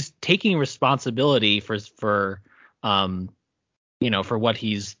he's taking responsibility for um for what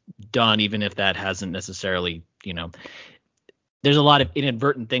he's done, even if that hasn't necessarily, there's a lot of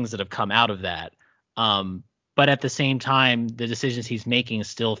inadvertent things that have come out of that. But at the same time, the decisions he's making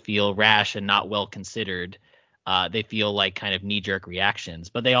still feel rash and not well considered. They feel like kind of knee-jerk reactions,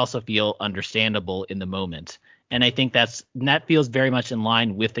 but they also feel understandable in the moment. And I think that feels very much in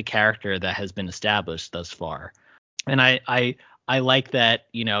line with the character that has been established thus far. And I like that,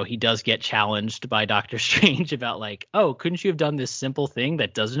 he does get challenged by Doctor Strange about like, oh, couldn't you have done this simple thing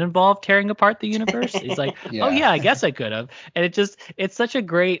that doesn't involve tearing apart the universe? He's like, oh Yeah. yeah, I guess I could have. And it's such a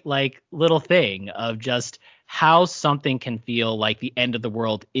great like little thing of just how something can feel like the end of the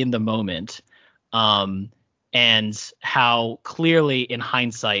world in the moment. And how clearly in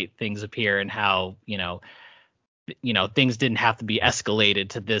hindsight things appear, and how, things didn't have to be escalated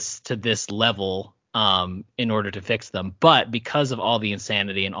to this level in order to fix them. But because of all the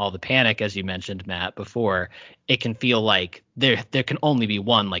insanity and all the panic, as you mentioned, Matt, before, it can feel like there can only be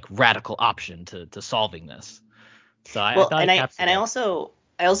one like radical option to solving this. So I Well, thought and it I captured and I that. also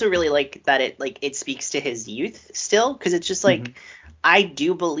I also really like that it speaks to his youth still, because it's just Hmm. like I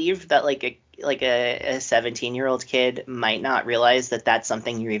do believe that a 17-year-old kid might not realize that that's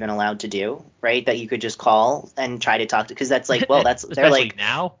something you're even allowed to do, right? That you could just call and try to talk to, because that's like, well, that's they're Especially like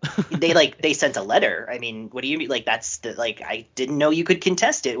now. they sent a letter. I mean, what do you mean? Like that's like I didn't know you could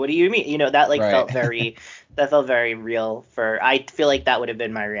contest it. What do you mean? That like Right. felt very real. I feel like that would have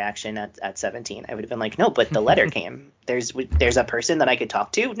been my reaction at 17. I would have been like, no, but the letter came. There's a person that I could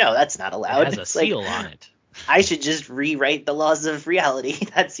talk to. No, that's not It allowed. has a It's like seal on it. I should just rewrite the laws of reality.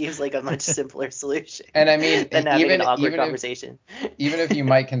 That seems like a much simpler solution And I mean, than having an even awkward even if conversation. even if you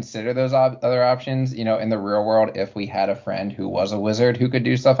might consider those other options, in the real world, if we had a friend who was a wizard who could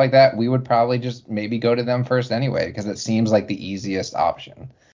do stuff like that, we would probably just maybe go to them first anyway, because it seems like the easiest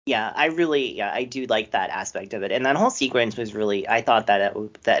option. Yeah, I do like that aspect of it, and that whole sequence was really. I thought that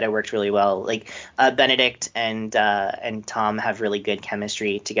it worked really well. Like Benedict and Tom have really good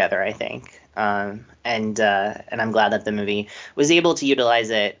chemistry together, I think. And I'm glad that the movie was able to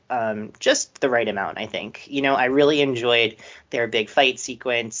utilize it just the right amount. I think. I really enjoyed their big fight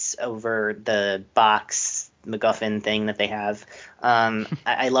sequence over the box MacGuffin thing that they have.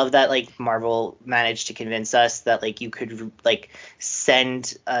 I love that like Marvel managed to convince us that like you could like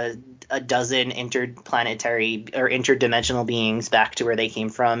send a dozen interplanetary or interdimensional beings back to where they came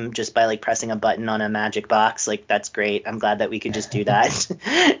from just by like pressing a button on a magic box. Like that's great. I'm glad that we could just do that.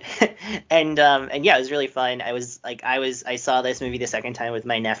 And yeah, it was really fun. I saw this movie the second time with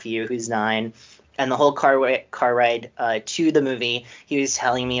my nephew who's 9. And the whole car ride to the movie, he was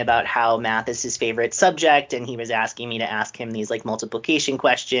telling me about how math is his favorite subject, and he was asking me to ask him these like multiplication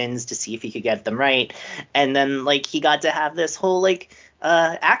questions to see if he could get them right. And then like he got to have this whole like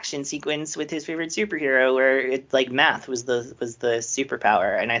action sequence with his favorite superhero where it like math was the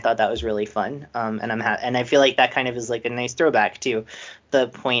superpower, and I thought that was really fun. And I feel like that kind of is like a nice throwback to the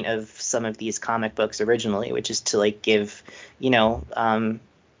point of some of these comic books originally, which is to like give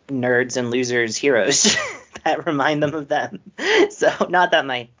nerds and losers heroes that remind them of them. So not that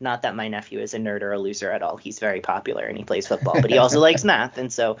my nephew is a nerd or a loser at all. He's very popular and he plays football, but he also likes math,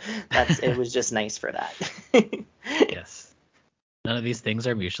 and so it was just nice for that. Yes. None of these things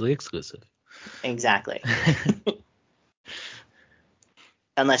are mutually exclusive. Exactly.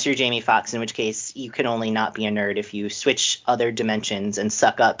 Unless you're Jamie Foxx, in which case you can only not be a nerd if you switch other dimensions and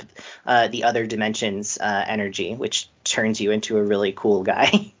suck up the other dimensions energy, which turns you into a really cool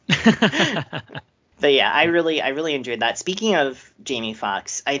guy. But yeah, I really enjoyed that. Speaking of Jamie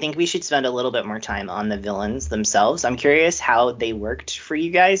Foxx, I think we should spend a little bit more time on the villains themselves. I'm curious how they worked for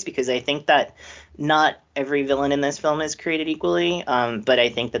you guys, because I think that not every villain in this film is created equally. But I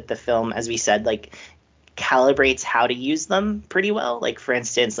think that the film, as we said, like calibrates how to use them pretty well. Like for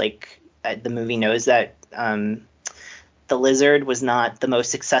instance, like the movie knows that the Lizard was not the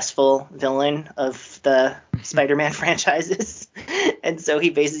most successful villain of the Spider-Man franchises. And so he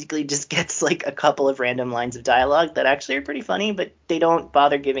basically just gets like a couple of random lines of dialogue that actually are pretty funny, but they don't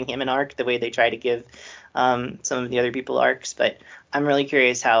bother giving him an arc the way they try to give some of the other people arcs. But I'm really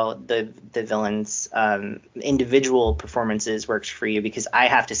curious how the villains' individual performances worked for you, because I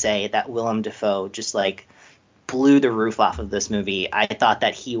have to say that Willem Dafoe just like blew the roof off of this movie. I thought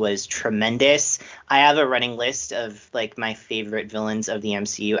that he was tremendous. I have a running list of like my favorite villains of the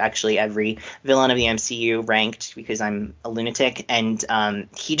MCU. Actually, every villain of the MCU ranked, because I'm a lunatic, and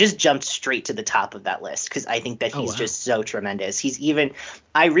he just jumped straight to the top of that list because I think that he's just so tremendous.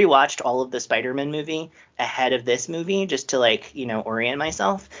 I rewatched all of the Spider-Man movie ahead of this movie just to like, orient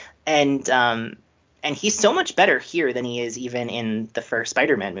myself. And he's so much better here than he is even in the first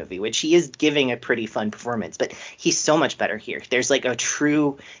Spider-Man movie, which he is giving a pretty fun performance, but he's so much better here. There's like a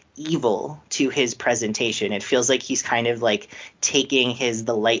true evil to his presentation. It feels like he's kind of like taking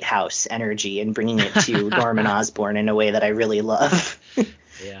the Lighthouse energy and bringing it to Norman Osborn in a way that I really love.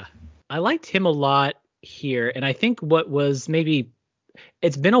 Yeah. I liked him a lot here. And I think what was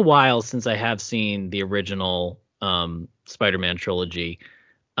it's been a while since I have seen the original Spider-Man trilogy.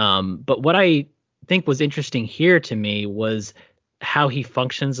 But what I think was interesting here to me was how he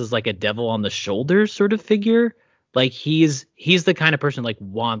functions as like a devil on the shoulder sort of figure. Like he's the kind of person like he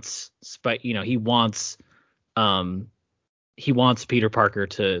wants Peter Parker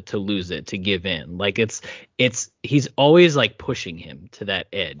to lose it, to give in. Like he's always like pushing him to that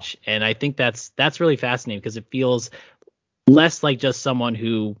edge. And I think that's really fascinating, because it feels less like just someone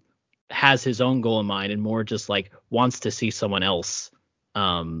who has his own goal in mind and more just like wants to see someone else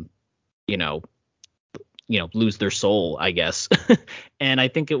lose their soul, I guess. And I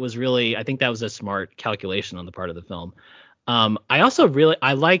think that was a smart calculation on the part of the film.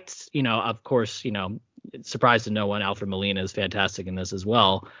 I liked, of course, surprised to no one, Alfred Molina is fantastic in this as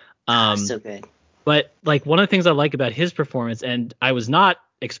well. So good. But like one of the things I like about his performance, and I was not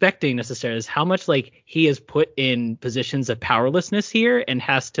expecting necessarily, is how much like he is put in positions of powerlessness here and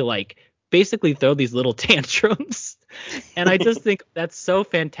has to like basically throw these little tantrums. And I just think that's so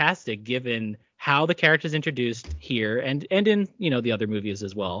fantastic given how the character's introduced here and in the other movies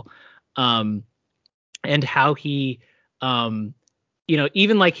as well. And how he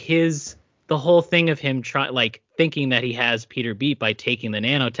even like the whole thing of him thinking that he has Peter beat by taking the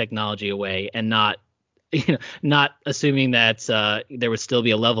nanotechnology away and not assuming that there would still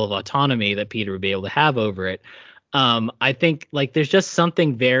be a level of autonomy that Peter would be able to have over it. I think like there's just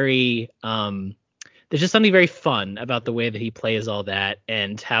something very fun about the way that he plays all that,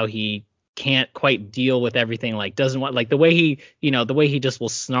 and how he can't quite deal with everything, like doesn't want, like the way he just will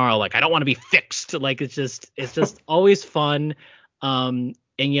snarl like, I don't want to be fixed. Like it's just always fun. And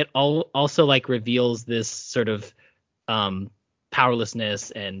yet also like reveals this sort of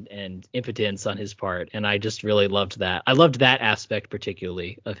powerlessness and impotence on his part. And I just really loved that. I loved that aspect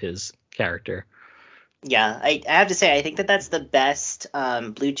particularly of his character. Yeah, I have to say, I think that that's the best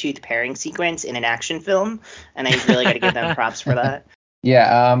Bluetooth pairing sequence in an action film, and I really got to give them props for that.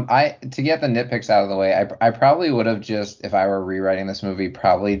 Yeah, I to get the nitpicks out of the way, I probably would have just, if I were rewriting this movie,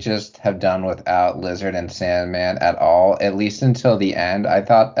 probably just have done without Lizard and Sandman at all, at least until the end. I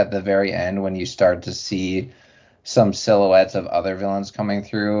thought at the very end when you start to see some silhouettes of other villains coming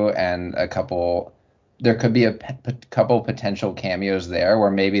through and there could be a couple potential cameos there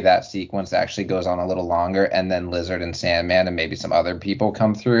where maybe that sequence actually goes on a little longer and then Lizard and Sandman and maybe some other people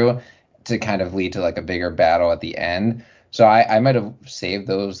come through to kind of lead to like a bigger battle at the end. So I might have saved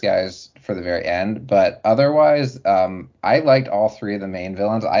those guys for the very end, but otherwise, I liked all three of the main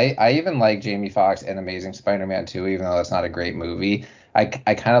villains. I even like Jamie Foxx in Amazing Spider-Man 2, even though that's not a great movie. I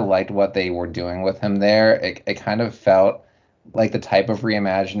kind of liked what they were doing with him there. It kind of felt like the type of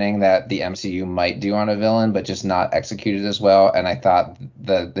reimagining that the MCU might do on a villain, but just not executed as well. And I thought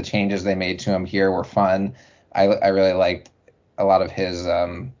the changes they made to him here were fun. I really liked a lot of his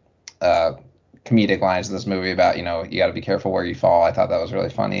uh, comedic lines in this movie about, you got to be careful where you fall. I thought that was really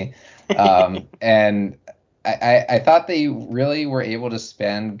funny. And I thought they really were able to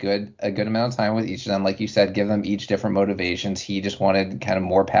spend a good amount of time with each of them. Like you said, give them each different motivations. He just wanted kind of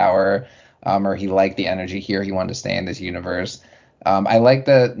more power, or he liked the energy here. He wanted to stay in this universe. I like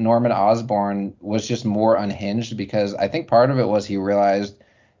that Norman Osborn was just more unhinged because I think part of it was he realized,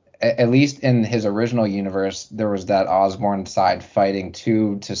 at least in his original universe, there was that Osborn side fighting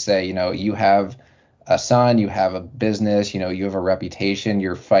too to say, you have a son, you have a business, you have a reputation,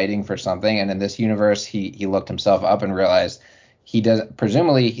 you're fighting for something. And in this universe, he looked himself up and realized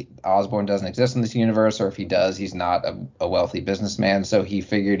Osborn doesn't exist in this universe, or if he does, he's not a wealthy businessman. So he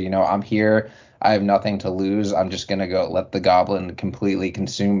figured, I'm here, I have nothing to lose. I'm just gonna go let the Goblin completely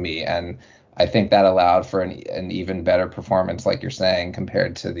consume me. And I think that allowed for an even better performance, like you're saying,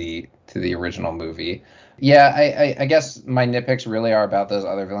 compared to the original movie. Yeah, I guess my nitpicks really are about those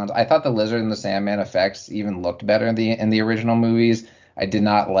other villains. I thought the Lizard and the Sandman effects even looked better in the original movies. I did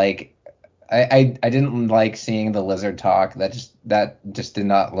not like I didn't like seeing the lizard talk. That just did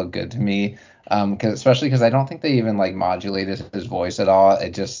not look good to me. Especially because I don't think they even like modulated his voice at all.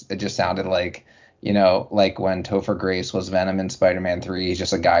 It just sounded like, like when Topher Grace was Venom in Spider-Man 3, he's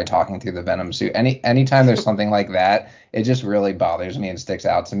just a guy talking through the Venom suit. Anytime there's something like that, it just really bothers me and sticks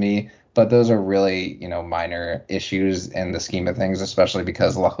out to me. But those are really, minor issues in the scheme of things, especially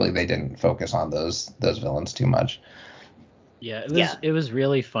because luckily they didn't focus on those villains too much. Yeah, Yeah. it was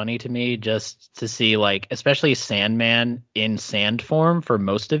really funny to me just to see like especially Sandman in sand form for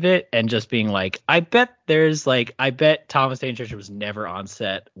most of it and just being like I bet Thomas Hayden Church was never on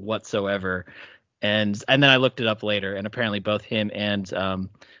set whatsoever. And then I looked it up later and apparently both him and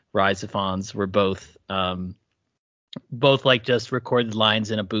Rise of Fonz were both like just recorded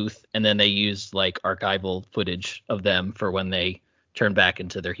lines in a booth and then they used like archival footage of them for when they turn back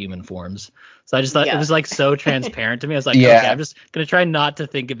into their human forms. So I just thought it Yeah. was like so transparent to me. I was like, okay, Yeah. I'm just gonna try not to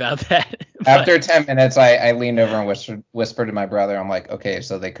think about that. After 10 minutes, I leaned over and whispered to my brother. I'm like, okay,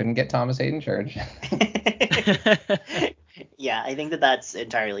 so they couldn't get Thomas Hayden Church. Yeah, I think that that's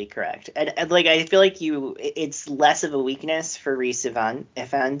entirely correct. And like I feel like it's less of a weakness for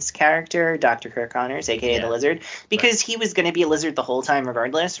Ifans character, Dr. Kirk Connors, aka the Yeah, Lizard, because he was going to be a lizard the whole time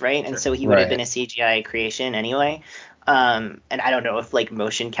regardless, right? And sure. so he would have been Right. a CGI creation anyway. And I don't know if like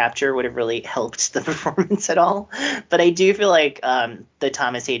motion capture would have really helped the performance at all, but I do feel like the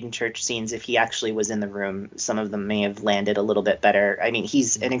Thomas Hayden Church scenes, if he actually was in the room, some of them may have landed a little bit better. I mean,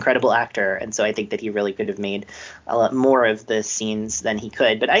 he's an incredible actor, and so I think that he really could have made a lot more of the scenes than he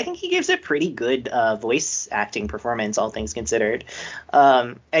could. But I think he gives a pretty good voice acting performance, all things considered.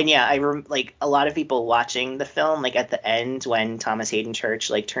 And yeah, like a lot of people watching the film, like at the end when Thomas Hayden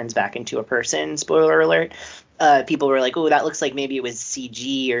Church like turns back into a person, spoiler alert, people were like, oh, that looks like maybe it was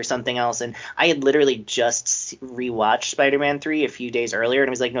CG or something else. And I had literally just rewatched Spider-Man 3 a few days earlier and I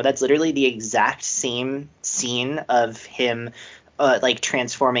was like, no, that's literally the exact same scene of him like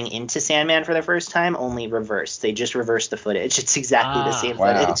transforming into Sandman for the first time, only reversed. They just reversed the footage. It's exactly the same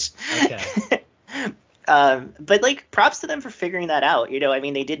Wow. footage. Okay. But like props to them for figuring that out. I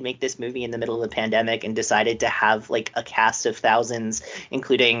mean, they did make this movie in the middle of the pandemic and decided to have like a cast of thousands,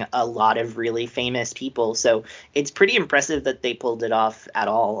 including a lot of really famous people. So it's pretty impressive that they pulled it off at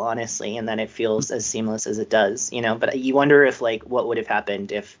all, honestly, and that it feels as seamless as it does, But you wonder if like what would have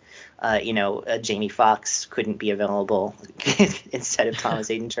happened if Jamie Foxx couldn't be available instead of Thomas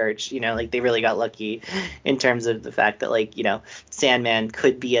Hayden Church. Like they really got lucky in terms of the fact that like, Sandman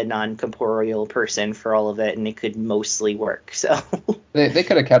could be a non-corporeal person for all of it, and it could mostly work. So They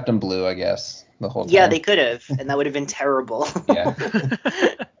could have kept him blue, I guess, the whole time. yeah, they could have, and that would have been terrible. Yeah.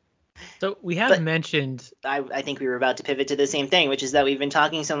 So we have But mentioned. I think we were about to pivot to the same thing, which is that we've been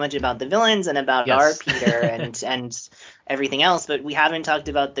talking so much about the villains and about our Yes. Peter and everything else, but we haven't talked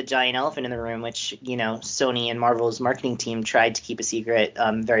about the giant elephant in the room, which, Sony and Marvel's marketing team tried to keep a secret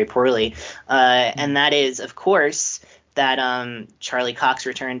very poorly. And that is, of course, that Charlie Cox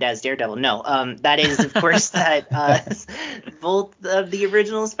returned as Daredevil. No, that is, of course, that both of the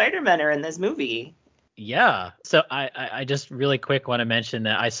original Spider-Men are in this movie. Yeah. So I just really quick want to mention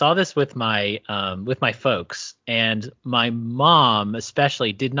that I saw this with my folks, and my mom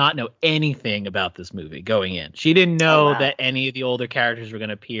especially did not know anything about this movie going in. She didn't Oh, know wow. that any of the older characters were going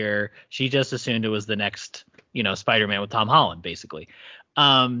to appear. She just assumed it was the next, Spider-Man with Tom Holland, basically.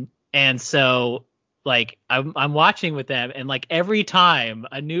 And so like I'm watching with them, and like every time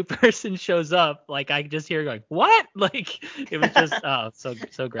a new person shows up, like I just hear going, what? Like it was just so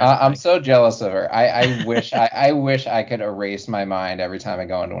I'm gratifying. so jealous of her. I wish I wish I could erase my mind every time I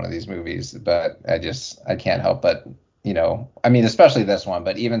go into one of these movies, but I can't help but, I mean, especially this one,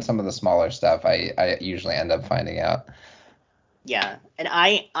 but even some of the smaller stuff I usually end up finding out. Yeah, and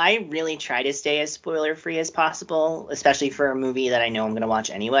I really try to stay as spoiler free as possible, especially for a movie that I know I'm going to watch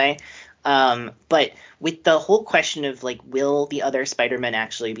anyway. But with the whole question of like, will the other Spider-Man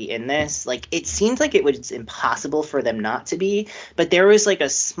actually be in this? Like, it seems like it was impossible for them not to be, but there was like a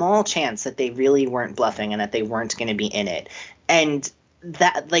small chance that they really weren't bluffing and that they weren't going to be in it. And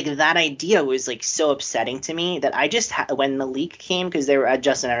that idea was like so upsetting to me that I just when the leak came, because there were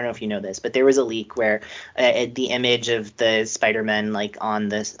Justin, I don't know if you know this, but there was a leak where the image of the Spider-Man like on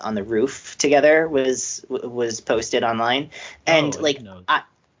the roof together was posted online, and Oh, I like didn't know.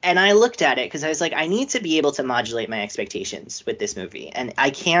 I looked at it because I was like, I need to be able to modulate my expectations with this movie, and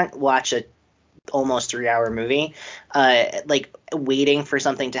I can't watch a almost 3-hour movie like waiting for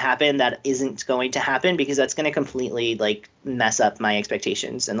something to happen that isn't going to happen, because that's going to completely like mess up my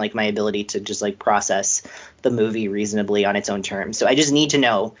expectations and like my ability to just like process the movie reasonably on its own terms. So I just need to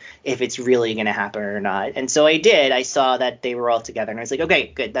know if it's really going to happen or not. And so I saw that they were all together, and I was like, okay,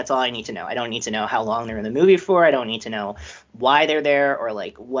 good, that's all I need to know. I don't need to know how long they're in the movie for. I don't need to know why they're there or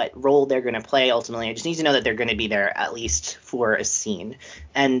like what role they're going to play ultimately. I just need to know that they're going to be there at least for a scene.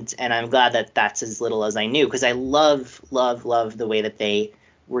 And I'm glad that that's as little as I knew, because I love the way that they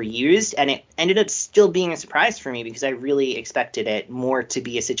were used, and it ended up still being a surprise for me because I really expected it more to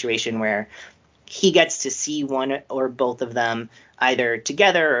be a situation where he gets to see one or both of them either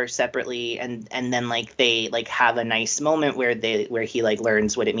together or separately, and then like they like have a nice moment where he like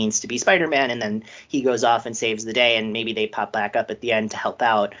learns what it means to be Spider-Man, and then he goes off and saves the day, and maybe they pop back up at the end to help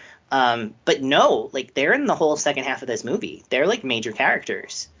out. But no, like they're in the whole second half of this movie. They're like major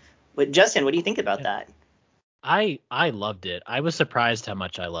characters. But Justin, what do you think about Yeah. that? I loved it. I was surprised how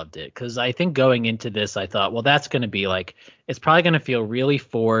much I loved it, because I think going into this, I thought, well, that's going to be like, it's probably going to feel really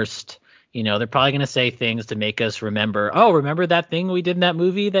forced. They're probably going to say things to make us remember, oh, remember that thing we did in that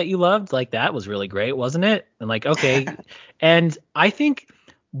movie that you loved? Like, that was really great, wasn't it? And like, okay. And I think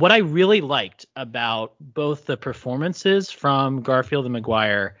what I really liked about both the performances from Garfield and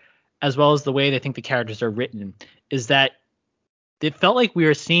Maguire, as well as the way they think the characters are written, is that it felt like we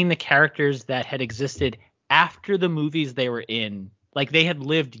were seeing the characters that had existed after the movies they were in. Like they had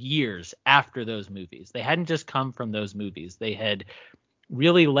lived years after those movies. They hadn't just come from those movies. They had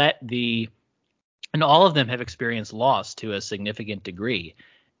really and all of them have experienced loss to a significant degree,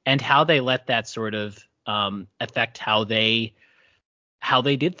 and how they let that sort of affect how they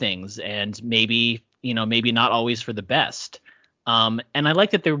did things, and maybe not always for the best. And I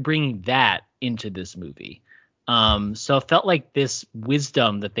like that they were bringing that into this movie. So it felt like this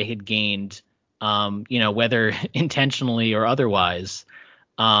wisdom that they had gained, whether intentionally or otherwise.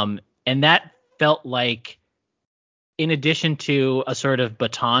 And that felt like, in addition to a sort of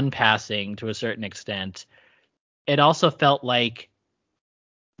baton passing to a certain extent, it also felt like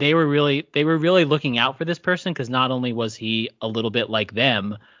they were really looking out for this person, because not only was he a little bit like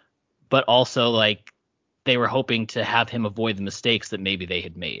them, but also like they were hoping to have him avoid the mistakes that maybe they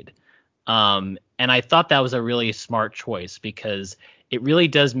had made. And I thought that was a really smart choice, because it really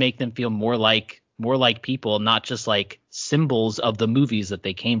does make them feel more like people, not just like symbols of the movies that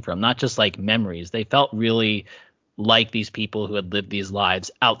they came from, not just like memories. They felt really like these people who had lived these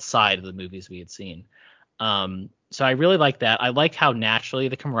lives outside of the movies we had seen. So I really like that. I like how naturally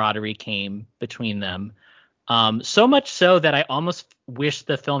the camaraderie came between them. So much so that I almost wish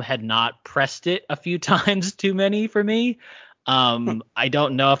the film had not pressed it a few times too many for me. I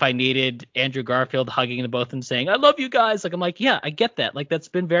don't know if I needed Andrew Garfield hugging the both and saying, "I love you guys." Like, I'm like, yeah, I get that. Like, that's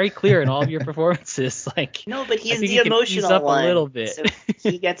been very clear in all of your performances. Like, No, but I he's think the you can ease emotional up a one, little bit. so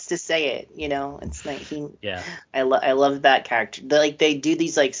he gets to say it. It's like Yeah. I love that character. They do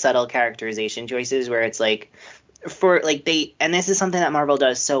these like subtle characterization choices where it's like for like and this is something that Marvel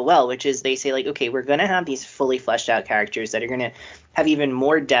does so well, which is they say like, okay, we're gonna have these fully fleshed out characters that are gonna have even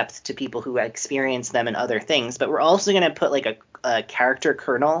more depth to people who experience them and other things, but we're also gonna put like a character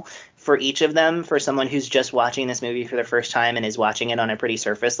kernel for each of them for someone who's just watching this movie for the first time and is watching it on a pretty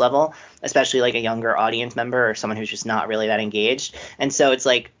surface level, especially like a younger audience member or someone who's just not really that engaged. And so it's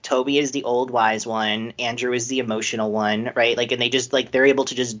like Toby is the old wise one, Andrew is the emotional one, right? Like, and they just like they're able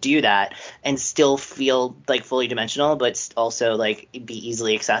to just do that and still feel like fully dimensional, but also like be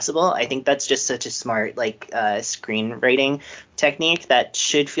easily accessible. I think that's just such a smart like screenwriting technique that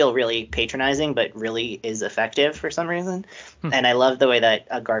should feel really patronizing, but really is effective for some reason. And I love the way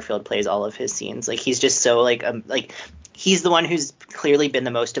that Garfield plays all of his scenes. Like he's just so like he's the one who's clearly been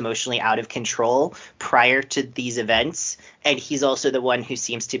the most emotionally out of control prior to these events, and he's also the one who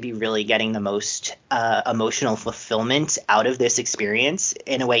seems to be really getting the most emotional fulfillment out of this experience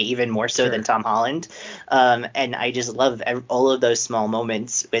in a way even more so than Tom Holland. And I just love all of those small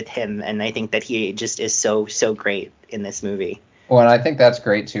moments with him, and I think that he just is so great in this movie. Well, and I think that's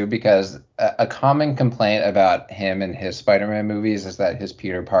great too, because a common complaint about him and his Spider-Man movies is that his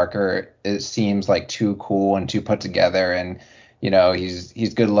Peter Parker, it seems like too cool and too put together, and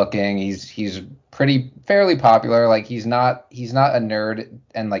he's good looking, he's pretty fairly popular, like he's not a nerd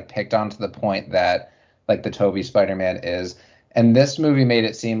and like picked on to the point that like the Tobey Spider-Man is. And this movie made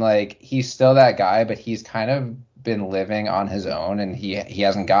it seem like he's still that guy, but he's kind of been living on his own, and he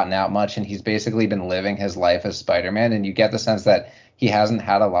hasn't gotten out much, and he's basically been living his life as Spider-Man, and you get the sense that he hasn't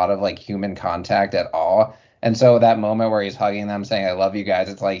had a lot of like human contact at all. And so that moment where he's hugging them saying I love you guys,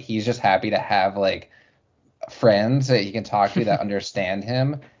 it's like he's just happy to have like friends that he can talk to that understand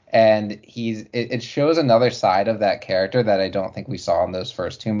him. And it shows another side of that character that I don't think we saw in those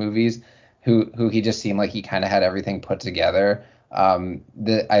first two movies, who he just seemed like he kind of had everything put together.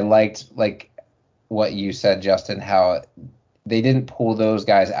 I liked like what you said, Justin, how they didn't pull those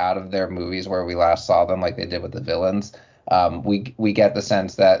guys out of their movies where we last saw them like they did with the villains. We get the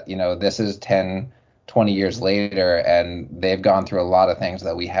sense that, this is 10, 20 years later, and they've gone through a lot of things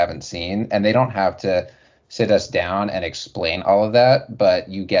that we haven't seen, and they don't have to sit us down and explain all of that, but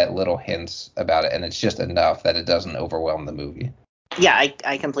you get little hints about it, and it's just enough that it doesn't overwhelm the movie. Yeah,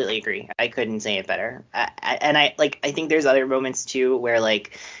 I completely agree. I couldn't say it better. I think there's other moments too where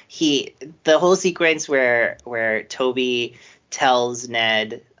like the whole sequence where Toby tells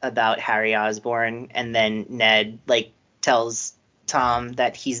Ned about Harry Osborn, and then Ned like tells Tom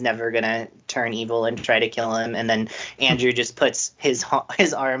that he's never gonna turn evil and try to kill him, and then Andrew just puts his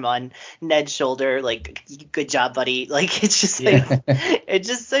arm on Ned's shoulder like, good job, buddy. Like it's just like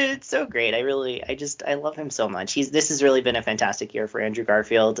it's so great. I love him so much. This has really been a fantastic year for Andrew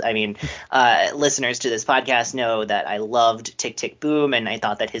Garfield. I mean, listeners to this podcast know that I loved Tick Tick Boom, and I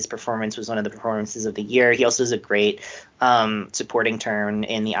thought that his performance was one of the performances of the year. He also does a great supporting turn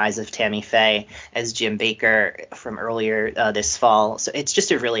in The Eyes of Tammy Faye as Jim Baker from earlier this fall. So it's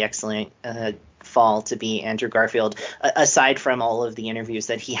just a really excellent fall to be Andrew Garfield, aside from all of the interviews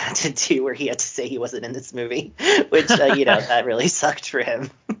that he had to do where he had to say he wasn't in this movie, which, that really sucked for him.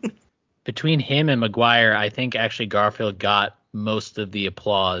 Between him and Maguire, I think actually Garfield got most of the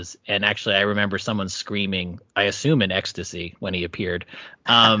applause. And actually, I remember someone screaming, I assume in ecstasy, when he appeared.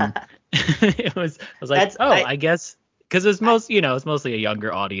 I was like, I guess. Because it's mostly a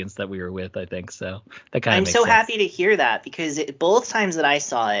younger audience that we were with, I think. So that kind of makes sense. I'm so happy to hear that, because both times that I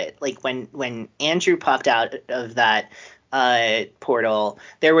saw it, like when Andrew popped out of that portal,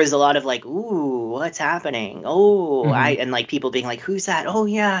 there was a lot of like, ooh, what's happening? Oh, and like people being like, who's that? Oh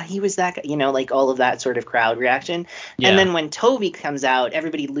yeah, he was that guy. Like all of that sort of crowd reaction. Yeah. And then when Toby comes out,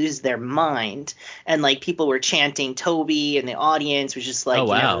 everybody loses their mind, and like people were chanting Toby, and the audience was just like,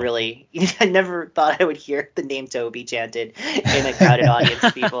 I never thought I would hear the name Toby chanted in a crowded audience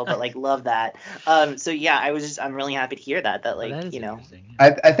of people, but like love that. So yeah, I'm really happy to hear that like,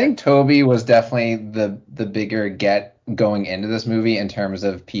 I think Toby was definitely the bigger get going into this movie in terms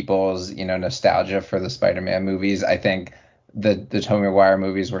of people's nostalgia for the Spider-Man movies. I think the Tobey Maguire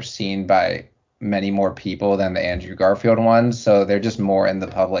movies were seen by many more people than the Andrew Garfield ones, so they're just more in the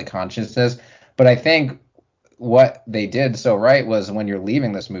public consciousness. But I think what they did so right was when you're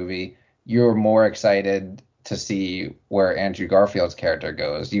leaving this movie, you're more excited to see where Andrew Garfield's character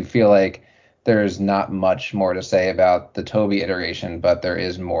goes. You feel like there's not much more to say about the Toby iteration, but there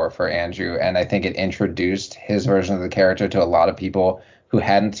is more for Andrew. And I think it introduced his version of the character to a lot of people who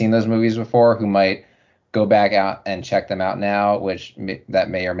hadn't seen those movies before, who might go back out and check them out now, which that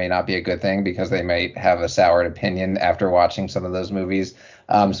may or may not be a good thing because they might have a soured opinion after watching some of those movies.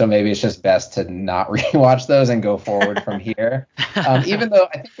 So maybe it's just best to not rewatch those and go forward from here. Even though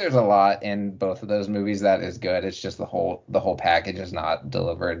I think there's a lot in both of those movies that is good, it's just the whole package is not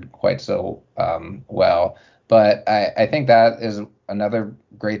delivered quite so well. But I think that is another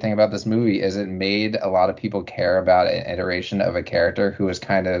great thing about this movie is it made a lot of people care about an iteration of a character who is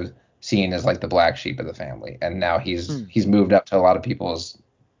kind of seen as like the black sheep of the family, and now he's moved up to a lot of people's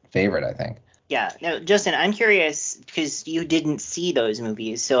favorite, I think. Yeah, no, Justin, I'm curious because you didn't see those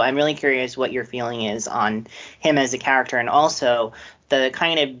movies, so I'm really curious what your feeling is on him as a character, and also the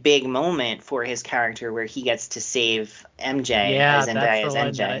kind of big moment for his character where he gets to save MJ, Yeah, Zendaya as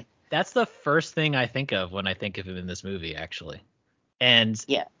MJ. That's the first thing I think of when I think of him in this movie, actually. And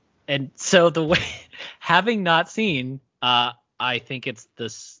Yeah, and so the way having not seen, I think it's the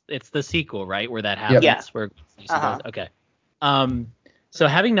sequel, right, where that happens, yeah. where okay. So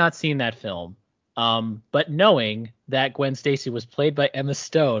having not seen that film, but knowing that Gwen Stacy was played by Emma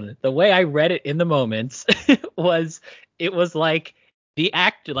Stone, the way I read it in the moments it was like the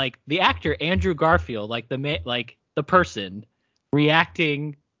actor Andrew Garfield, like the person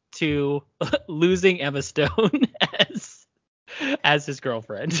reacting to losing Emma Stone as his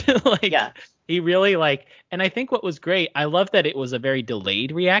girlfriend. Like, yeah, he really and I think what was great, I love that it was a very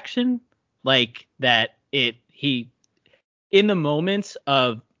delayed reaction, like that he in the moments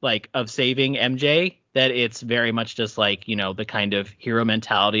of saving MJ, that it's very much just like, the kind of hero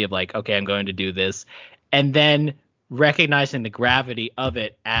mentality of like, okay, I'm going to do this. And then recognizing the gravity of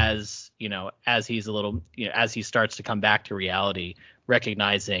it as, as he's a little, as he starts to come back to reality,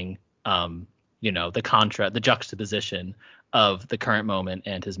 recognizing, the juxtaposition of the current moment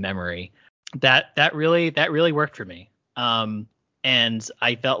and his memory. That really worked for me. And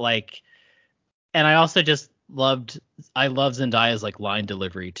I felt like, and I also just I love Zendaya's line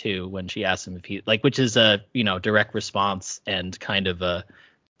delivery too, when she asks him if he which is a, direct response and kind of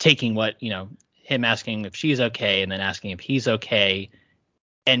taking what, him asking if she's okay and then asking if he's okay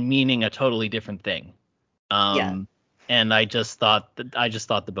and meaning a totally different thing. yeah. And I just thought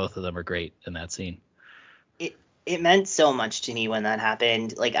the both of them are great in that scene. It meant so much to me when that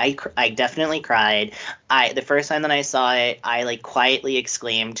happened. Like, I definitely cried. The first time that I saw it, I quietly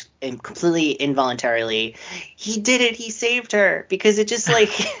exclaimed, and completely involuntarily, "He did it! He saved her!" Because it just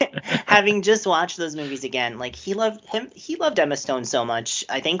having just watched those movies again, he loved Emma Stone so much.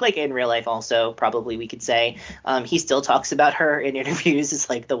 I think in real life also, probably we could say, he still talks about her in interviews as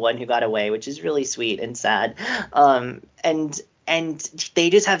the one who got away, which is really sweet and sad. And they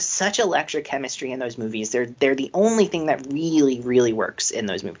just have such electric chemistry in those movies. They're the only thing that really, really works in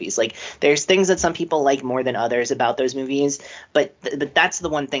those movies. There's things that some people like more than others about those movies, but that's the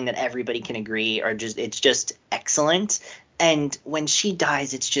one thing that everybody can agree it's just excellent. And when she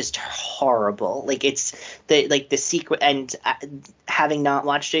dies, it's just horrible. It's the sequence. And having not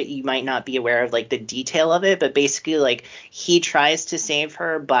watched it, you might not be aware of the detail of it. But basically, he tries to save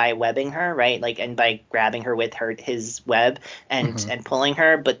her by webbing her, right? And by grabbing her with his web and pulling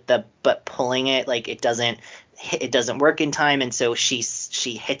her. But pulling it, it doesn't work in time, and so she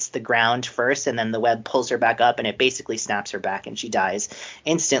hits the ground first, and then the web pulls her back up, and it basically snaps her back, and she dies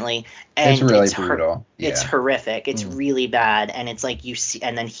instantly. And it's really brutal. It's horrific. It's really bad, and it's you see,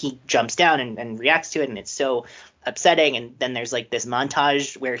 and then he jumps down and reacts to it, and it's so upsetting. And then there's this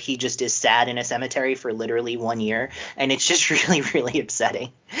montage where he just is sad in a cemetery for literally 1 year, and it's just really, really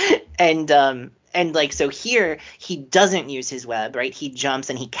upsetting. And so here he doesn't use his web, right? He jumps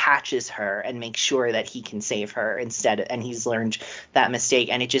and he catches her and makes sure that he can save her instead. And he's learned that mistake.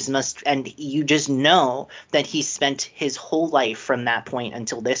 And you just know that he spent his whole life from that point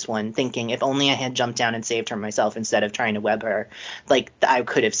until this one thinking, if only I had jumped down and saved her myself instead of trying to web her, I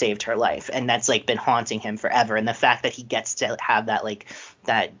could have saved her life. And that's been haunting him forever. And the fact that he gets to have that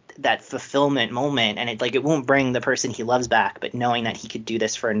that fulfillment moment, and it won't bring the person he loves back, but knowing that he could do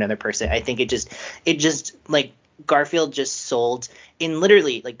this for another person, I think it just Garfield just sold in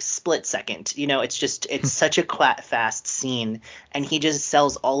literally split second. It's such a fast scene, and he just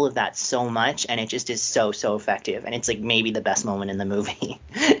sells all of that so much, and it just is so effective, and it's maybe the best moment in the movie.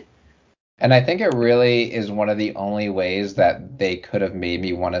 And I think it really is one of the only ways that they could have made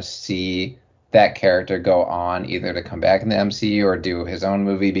me want to see that character go on, either to come back in the MCU or do his own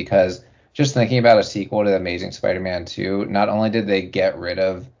movie, because just thinking about a sequel to The Amazing Spider-Man 2, not only did they get rid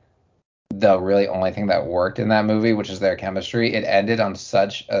of the really only thing that worked in that movie, which is their chemistry, it ended on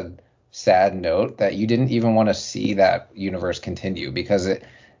such a sad note that you didn't even want to see that universe continue because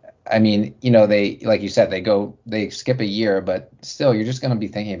I mean, you know, they, like you said, they skip a year, but still, you're just going to be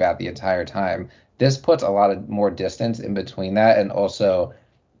thinking about the entire time. This puts a lot of more distance in between that, and also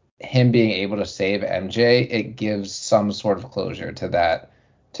him being able to save MJ, it gives some sort of closure to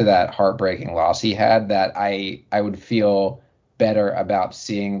that heartbreaking loss he had. That I would feel better about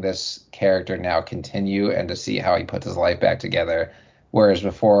seeing this character now continue and to see how he puts his life back together. Whereas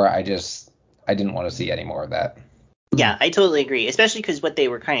before, I didn't want to see any more of that. Yeah, I totally agree. Especially because what they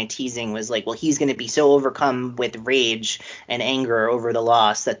were kind of teasing was like, well, he's going to be so overcome with rage and anger over the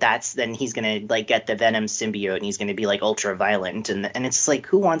loss then he's going to like get the Venom symbiote and he's going to be like ultra violent. And it's like,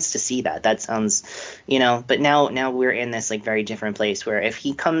 who wants to see that? That sounds, But now we're in this like very different place where if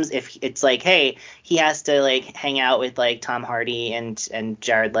it's like, hey, he has to like hang out with like Tom Hardy and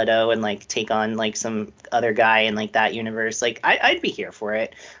Jared Leto and like take on like some other guy in like that universe, like I'd be here for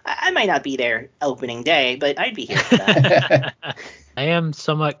it. I might not be there opening day, but I'd be here for that. I am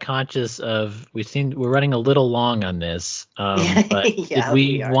somewhat conscious of we're running a little long on this. But Yeah, did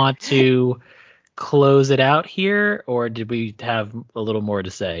we are. want to close it out here, or did we have a little more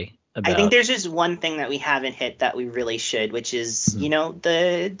to say about? I think there's just one thing that we haven't hit that we really should, which is, the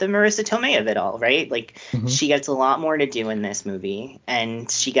Marissa Tomei of it all, right? Like, she gets a lot more to do in this movie, and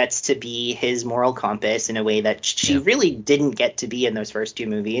she gets to be his moral compass in a way that she really didn't get to be in those first two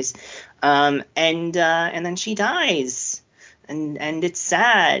movies. And then she dies. And it's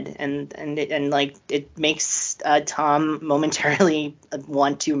sad, and like it makes Tom momentarily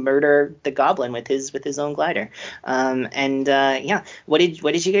want to murder the Goblin with his own glider. What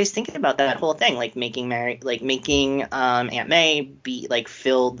did you guys think about that whole thing? Like making Aunt May be like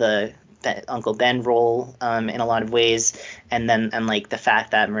fill that Uncle Ben role in a lot of ways, and like the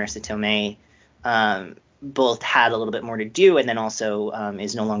fact that Marissa Tomei both had a little bit more to do, and then also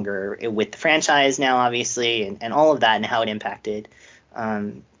is no longer with the franchise now, obviously, and all of that, and how it impacted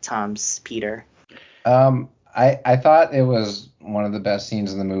Tom's Peter. I thought it was one of the best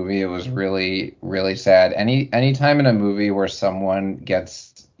scenes in the movie. It was really, really sad. Any time in a movie where someone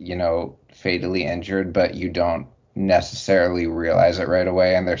gets, fatally injured, but you don't necessarily realize it right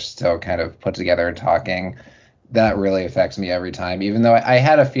away, and they're still kind of put together and talking, that really affects me every time. Even though I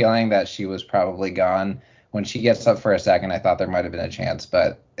had a feeling that she was probably gone. When she gets up for a second, I thought there might have been a chance,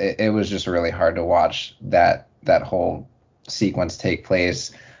 but it was just really hard to watch that whole sequence take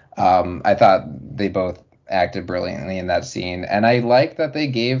place. I thought they both acted brilliantly in that scene, and I like that they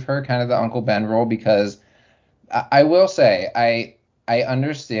gave her kind of the Uncle Ben role, because I will say I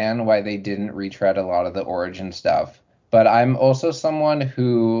understand why they didn't retread a lot of the origin stuff, but I'm also someone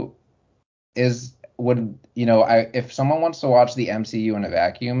who if someone wants to watch the MCU in a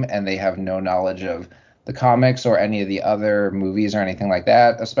vacuum and they have no knowledge of the comics or any of the other movies or anything like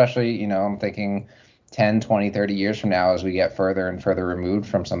that, especially, I'm thinking 10, 20, 30 years from now as we get further and further removed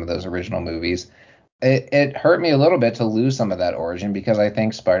from some of those original movies, it hurt me a little bit to lose some of that origin, because I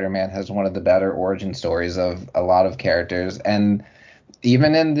think Spider-Man has one of the better origin stories of a lot of characters. And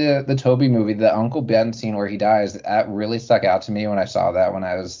even in the Tobey movie, the Uncle Ben scene where he dies, that really stuck out to me when I saw that when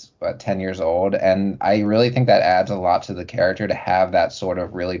I was 10 years old. And I really think that adds a lot to the character to have that sort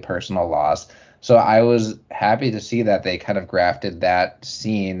of really personal loss. So I was happy to see that they kind of grafted that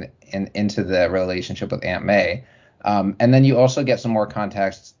scene into the relationship with Aunt May. And then you also get some more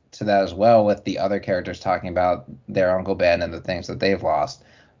context to that as well, with the other characters talking about their Uncle Ben and the things that they've lost.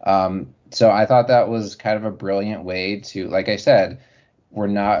 So I thought that was kind of a brilliant way to, like I said, we're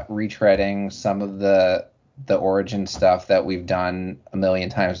not retreading some of the origin stuff that we've done a million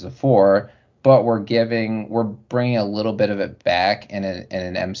times before, but we're bringing a little bit of it back in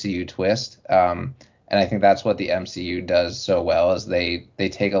an MCU twist. And I think that's what the MCU does so well, is they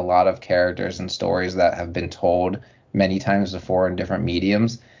take a lot of characters and stories that have been told many times before in different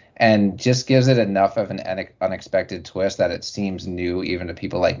mediums, and just gives it enough of an unexpected twist that it seems new even to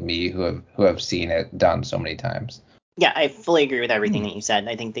people like me who have seen it done so many times. Yeah, I fully agree with everything that you said.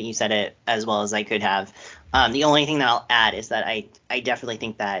 I think that you said it as well as I could have. The only thing that I'll add is that I definitely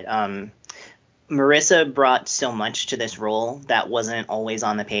think that Marissa brought so much to this role that wasn't always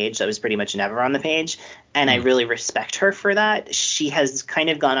on the page. That was pretty much never on the page. And I really respect her for that. She has kind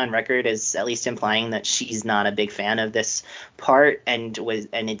of gone on record as at least implying that she's not a big fan of this part, and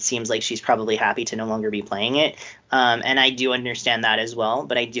it seems like she's probably happy to no longer be playing it. And I do understand that as well,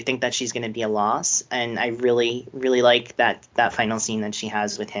 but I do think that she's going to be a loss. And I really, really like that final scene that she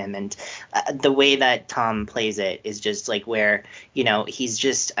has with him. And the way that Tom plays it is just like where, he's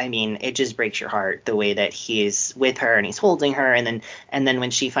just, it just breaks your heart the way that he is with her and he's holding her. And then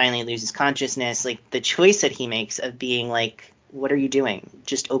when she finally loses consciousness, like the choice that he makes of being like what are you doing?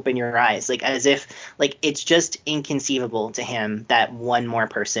 Just open your eyes. Like, as if, like, it's just inconceivable to him that one more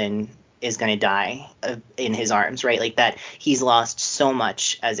person is going to die in his arms, right? Like, that he's lost so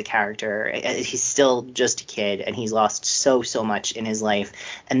much as a character. He's still just a kid, and he's lost so much in his life.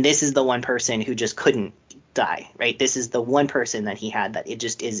 And this is the one person who just couldn't die, right? This is the one person that he had that it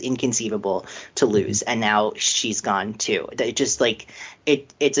just is inconceivable to lose, and now she's gone too. It just, like,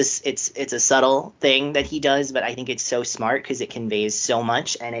 it's a subtle thing that he does, but I think it's so smart because it conveys so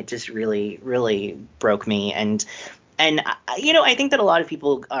much, and it just really broke me. And I think that a lot of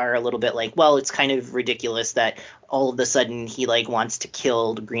people are a little bit like, well, it's kind of ridiculous that all of a sudden he, like, wants to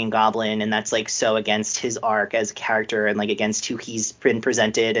kill the Green Goblin, and that's, like, so against his arc as a character and, like, against who he's been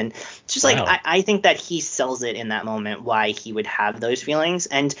presented. And it's just, Wow. like, I think that he sells it in that moment why he would have those feelings.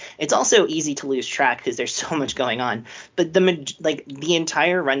 And it's also easy to lose track because there's so much going on. But the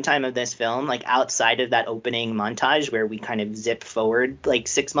entire runtime of this film, like, outside of that opening montage where we kind of zip forward like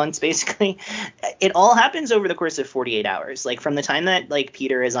 6 months basically, it all happens over the course of 48 hours. Like, from the time that, like,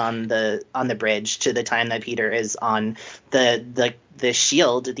 Peter is on the bridge to the time that Peter is on the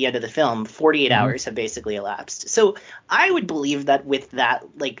shield at the end of the film, 48 hours have basically elapsed. So I would believe that with that,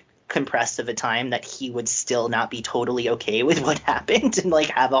 like, compressed of a time, that he would still not be totally okay with what happened and, like,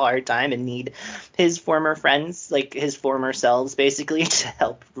 have a hard time and need his former friends, like his former selves basically, to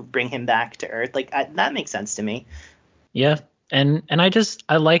help bring him back to Earth. Like, that makes sense to me. Yeah. And I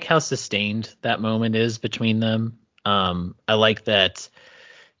like how sustained that moment is between them. I like that,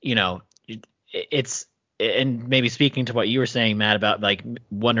 it's, and maybe speaking to what you were saying, Matt, about, like,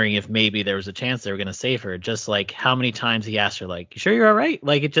 wondering if maybe there was a chance they were going to save her, just like how many times he asked her, like, you sure you're all right?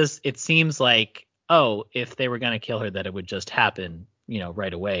 Like, it seems like, oh, if they were going to kill her, that it would just happen,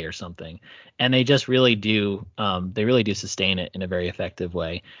 right away or something. And they just really do, sustain it in a very effective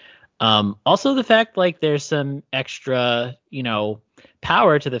way. Also the fact, like, there's some extra,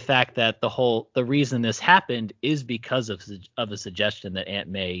 power to the fact that the reason this happened is because of a suggestion that Aunt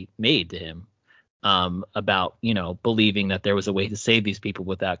May made to him, about, believing that there was a way to save these people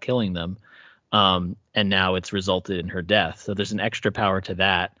without killing them. And now it's resulted in her death. So there's an extra power to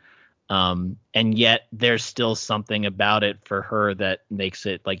that. And yet there's still something about it for her that makes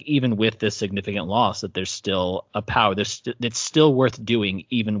it, like, even with this significant loss, that there's still a power. It's still worth doing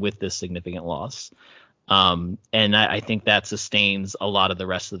even with this significant loss. And I think that sustains a lot of the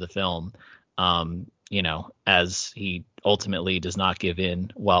rest of the film. As he ultimately does not give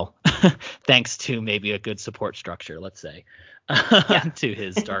in. Well, thanks to maybe a good support structure, let's say, to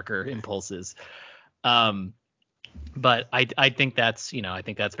his darker impulses. But I think that's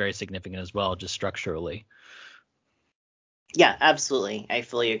very significant as well, just structurally. Yeah, absolutely. I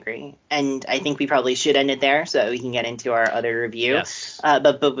fully agree. And I think we probably should end it there so that we can get into our other review. Yes.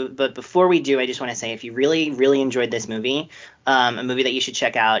 But before we do, I just want to say, if you really, really enjoyed this movie, a movie that you should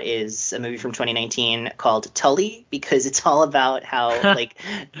check out is a movie from 2019 called Tully, because it's all about how like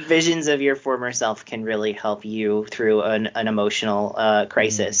visions of your former self can really help you through an emotional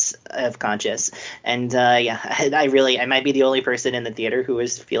crisis of conscience. And I might be the only person in the theater who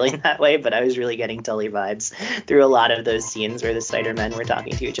was feeling that way, but I was really getting Tully vibes through a lot of those scenes where the Spider-Men were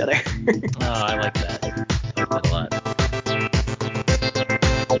talking to each other. Oh, I like that. I like that a lot.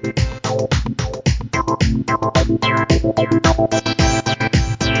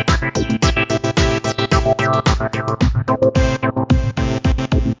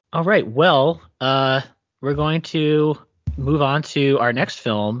 All right. Well, we're going to move on to our next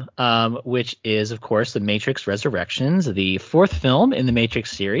film, which is, of course, The Matrix Resurrections, the fourth film in the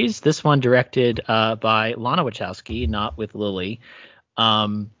Matrix series. This one directed by Lana Wachowski, not with Lily.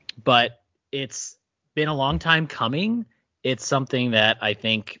 But it's been a long time coming. It's something that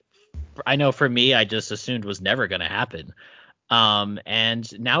I know for me, I just assumed was never going to happen.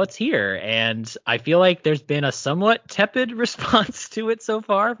 And now it's here, and I feel like there's been a somewhat tepid response to it so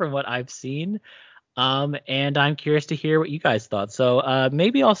far from what I've seen. And I'm curious to hear what you guys thought. So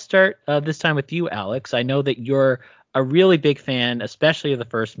maybe I'll start this time with you, Alex. I know that you're a really big fan, especially of the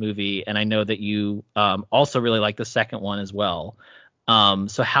first movie, and I know that you also really like the second one as well.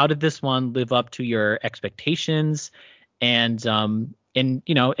 So how did this one live up to your expectations? And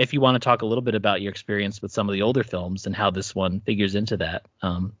if you want to talk a little bit about your experience with some of the older films and how this one figures into that,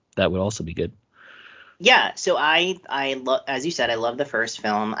 that would also be good. Yeah, so as you said, I love the first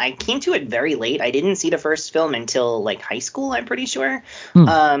film. I came to it very late. I didn't see the first film until like high school, I'm pretty sure.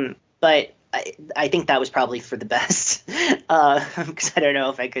 But I think that was probably for the best. because I don't know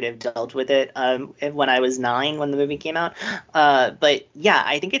if I could have dealt with it when I was 9 when the movie came out. But yeah,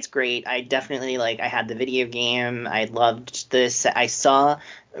 I think it's great. I definitely I had the video game. I loved this. I saw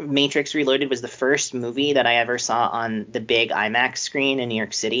Matrix Reloaded was the first movie that I ever saw on the big IMAX screen in New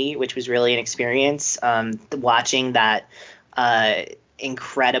York City, which was really an experience. Watching that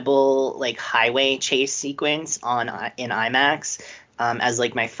incredible highway chase sequence in IMAX as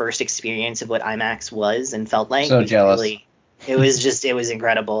my first experience of what IMAX was and felt like. So jealous. It was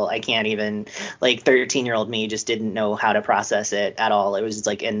incredible. I can't even 13-year-old me just didn't know how to process it at all. It was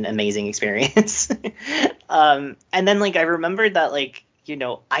an amazing experience. And then I remembered that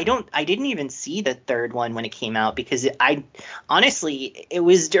I didn't even see the third one when it came out because honestly it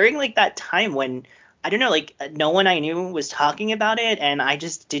was during that time when I don't know no one I knew was talking about it, and I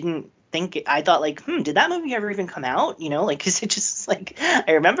just didn't think I thought did that movie ever even come out, because it just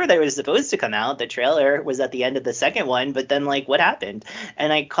I remember that it was supposed to come out. The trailer was at the end of the second one, but then what happened?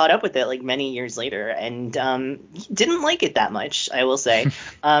 And I caught up with it many years later, and didn't like it that much, I will say.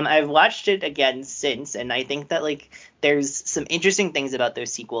 I've watched it again since, and I think that there's some interesting things about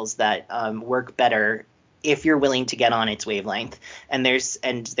those sequels that work better if you're willing to get on its wavelength. And there's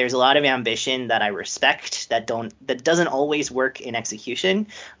a lot of ambition that I respect that doesn't always work in execution.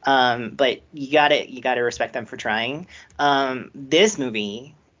 But you gotta respect them for trying. This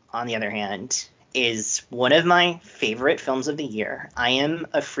movie, on the other hand, is one of my favorite films of the year. I am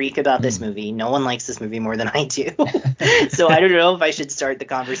a freak about this movie. No one likes this movie more than I do. So I don't know if I should start the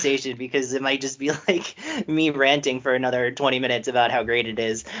conversation because it might just be me ranting for another 20 minutes about how great it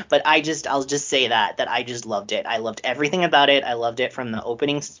is. But I'll just say that I just loved it. I loved everything about it. I loved it from the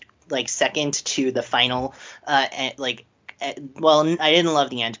opening second to the final well, I didn't love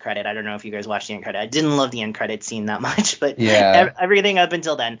the end credit. I don't know if you guys watched the end credit. I didn't love the end credit scene that much, but yeah, everything up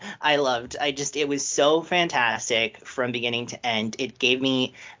until then I loved. It was so fantastic from beginning to end. It gave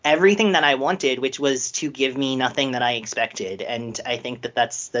me everything that I wanted, which was to give me nothing that I expected. And I think that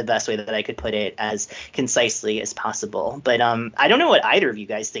that's the best way that I could put it, as concisely as possible. But I don't know what either of you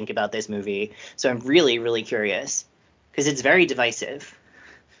guys think about this movie, so I'm really, really curious because it's very divisive.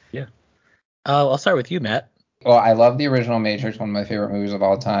 Yeah. I'll start with you, Matt. Well, I love the original Matrix, one of my favorite movies of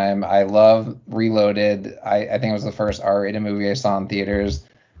all time. I love Reloaded. I think it was the first R-rated movie I saw in theaters.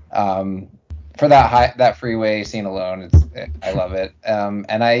 For that freeway scene alone, I love it.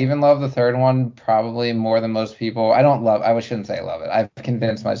 And I even love the third one probably more than most people. I shouldn't say I love it. I've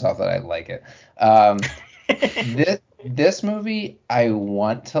convinced myself that I like it. This movie I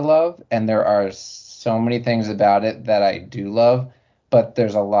want to love, and there are so many things about it that I do love, but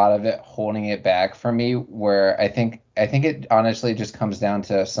there's a lot of it holding it back for me, where I think it honestly just comes down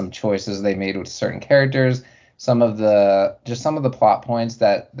to some choices they made with certain characters, some of the plot points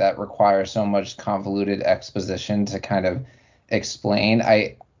that require so much convoluted exposition to kind of explain.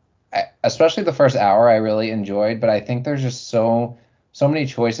 I especially the first hour I really enjoyed, but I think there's just so many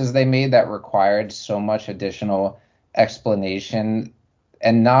choices they made that required so much additional explanation,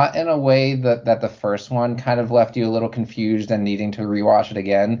 and not in a way that the first one kind of left you a little confused and needing to rewatch it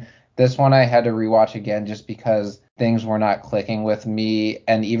again. This one I had to rewatch again just because things were not clicking with me,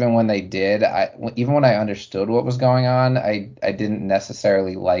 and even when they did, even when I understood what was going on, I didn't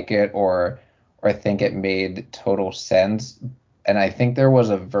necessarily like it or think it made total sense. And I think there was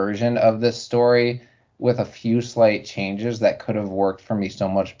a version of this story with a few slight changes that could have worked for me so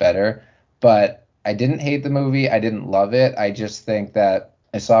much better. But I didn't hate the movie. I didn't love it. I just think that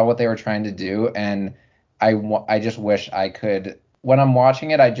I saw what they were trying to do, and I just wish I could. When I'm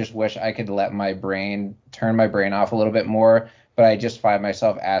watching it, I just wish I could turn my brain off a little bit more. But I just find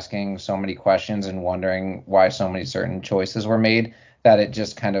myself asking so many questions and wondering why so many certain choices were made that it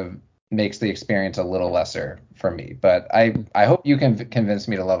just kind of makes the experience a little lesser for me. But I hope you can convince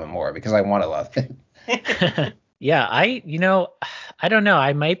me to love it more, because I want to love it. Yeah, I don't know.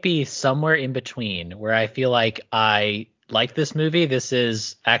 I might be somewhere in between where I feel like I like this movie. This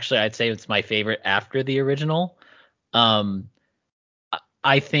is actually, I'd say it's my favorite after the original. Um,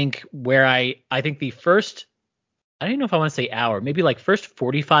 I think I think the first, I don't know if I want to say hour, maybe first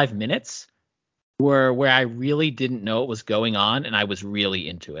 45 minutes were where I really didn't know what was going on, and I was really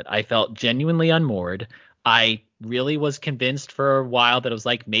into it. I felt genuinely unmoored. I really was convinced for a while that it was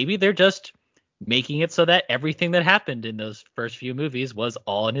maybe they're just making it so that everything that happened in those first few movies was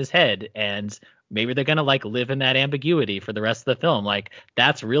all in his head, and maybe they're gonna live in that ambiguity for the rest of the film.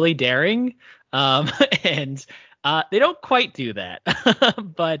 That's really daring. And they don't quite do that.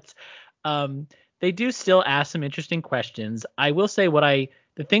 But they do still ask some interesting questions. I will say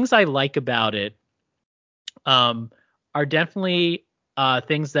the things I like about it are definitely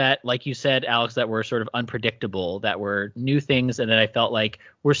things that, like you said, Alex, that were sort of unpredictable, that were new things, and that I felt like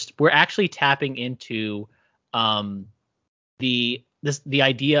we're actually tapping into the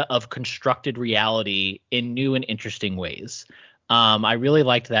idea of constructed reality in new and interesting ways. I really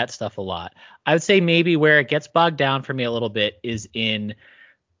liked that stuff a lot. I would say maybe where it gets bogged down for me a little bit is in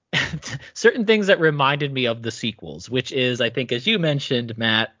certain things that reminded me of the sequels, which is, I think, as you mentioned,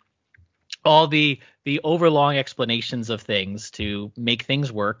 Matt, all the overlong explanations of things to make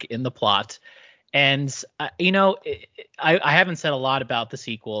things work in the plot. And I haven't said a lot about the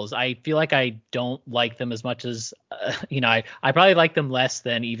sequels. I feel like I don't like them as much as I probably like them less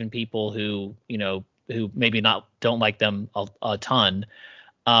than even people who maybe don't like them a ton.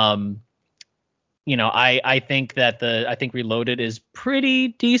 I think that I think Reloaded is pretty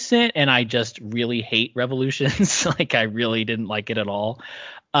decent, and I just really hate Revolutions. Like, I really didn't like it at all.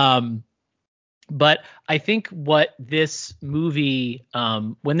 But I think what this movie,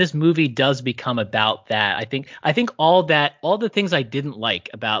 when this movie does become about that, I think all the things I didn't like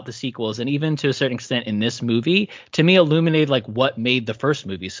about the sequels, and even to a certain extent in this movie, to me illuminated like what made the first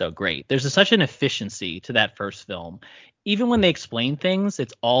movie so great. There's such an efficiency to that first film. Even when they explain things,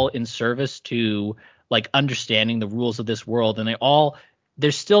 it's all in service to like understanding the rules of this world, and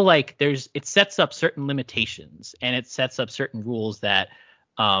there's still like it sets up certain limitations, and it sets up certain rules that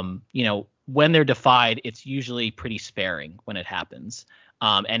when they're defied, it's usually pretty sparing when it happens.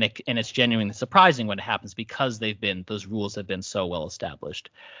 And it's genuinely surprising when it happens, because those rules have been so well established.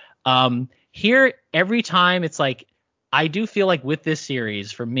 Here, every time, it's like, I do feel like with this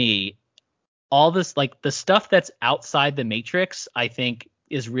series, for me, all this, like, the stuff that's outside the Matrix, I think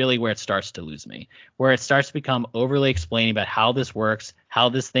is really where it starts to lose me, where it starts to become overly explaining about how this works, how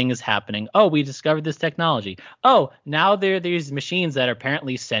this thing is happening. Oh, we discovered this technology. Oh, now there are these machines that are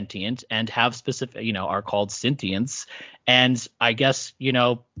apparently sentient and have specific, are called sentience. And I guess,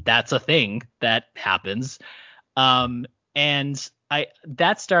 that's a thing that happens. And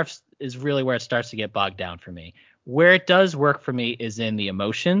that stuff is really where it starts to get bogged down for me. Where it does work for me is in the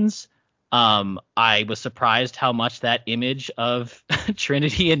emotions. I was surprised how much that image of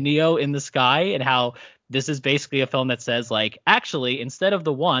Trinity and Neo in the sky, and how this is basically a film that says, like, actually, instead of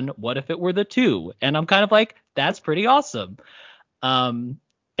the one, what if it were the two? And I'm kind of like, that's pretty awesome. And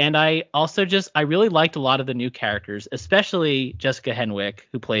I also I really liked a lot of the new characters, especially Jessica Henwick,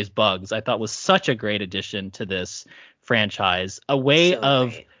 who plays Bugs. I thought was such a great addition to this franchise. A way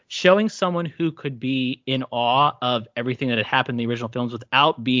of showing someone who could be in awe of everything that had happened in the original films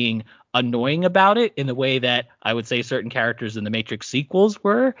without being annoying about it in the way that I would say certain characters in the Matrix sequels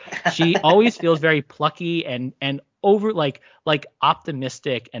were. She always feels very plucky and over like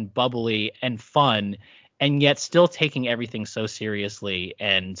optimistic and bubbly and fun, and yet still taking everything so seriously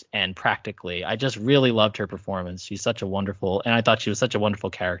and practically. I just really loved her performance. And I thought she was such a wonderful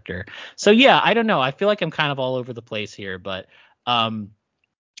character. So yeah, I don't know. I feel like I'm kind of all over the place here, but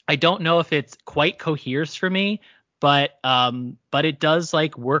I don't know if it's quite coheres for me, but it does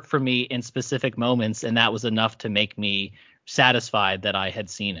like work for me in specific moments, and that was enough to make me satisfied that I had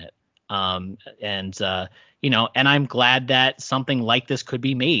seen it. And I'm glad that something like this could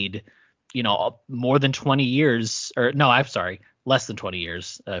be made, more than 20 years, or no, I'm sorry, less than 20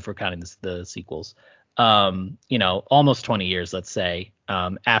 years if we're counting the sequels. Almost 20 years, let's say,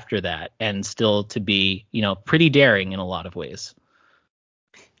 after that, and still to be, pretty daring in a lot of ways.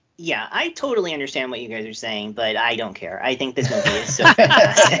 Yeah, I totally understand what you guys are saying, but I don't care. I think this movie is so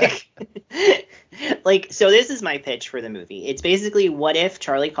fantastic. So this is my pitch for the movie. It's basically, what if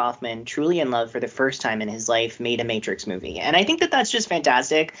Charlie Kaufman, truly in love for the first time in his life, made a Matrix movie? And I think that that's just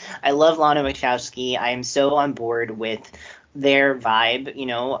fantastic. I love Lana Wachowski. I am so on board with their vibe.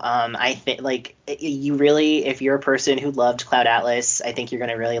 I think, like, you really, if you're a person who loved Cloud Atlas, I think you're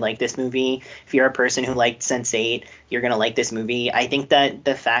going to really like this movie. If you're a person who liked Sense8, you're going to like this movie. I think that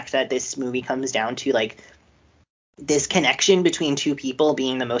the fact that this movie comes down to, like, this connection between two people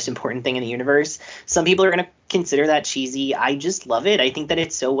being the most important thing in the universe, some people are going to consider that cheesy. I just love it. I think that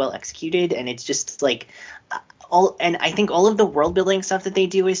it's so well executed, and it's just like and I think all of the world building stuff that they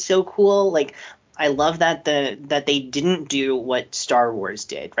do is so cool. Like, I love that they didn't do what Star Wars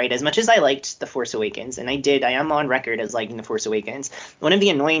did, right? As much as I liked The Force Awakens, and I am on record as liking The Force Awakens, one of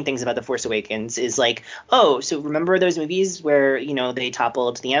the annoying things about The Force Awakens is like, oh, so remember those movies where, they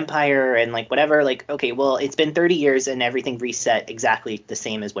toppled the Empire and like whatever? Like, okay, well, it's been 30 years and everything reset exactly the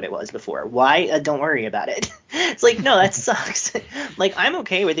same as what it was before. Why? Don't worry about it. It's like, no, that sucks. Like, I'm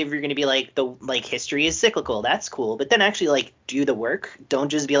okay with if you're going to be like, history is cyclical. That's cool. But then actually, like, do the work. Don't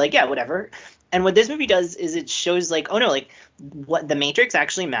just be like, yeah, whatever. And what this movie does is it shows, like, oh no, like, what the Matrix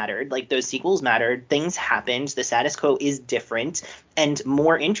actually mattered. Like, those sequels mattered. Things happened. The status quo is different. and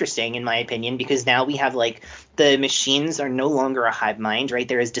more interesting, in my opinion, because now we have like the machines are no longer a hive mind, right?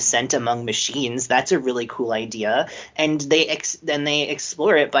 There is dissent among machines. That's a really cool idea, and then they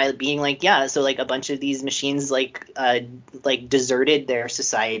explore it by being like, yeah, so like a bunch of these machines like deserted their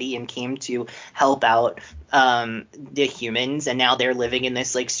society and came to help out the humans, and now they're living in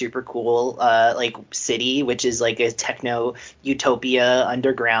this like super cool like city, which is like a techno utopia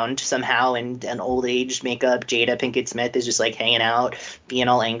underground somehow, and an old age makeup Jada Pinkett Smith is just like hanging out being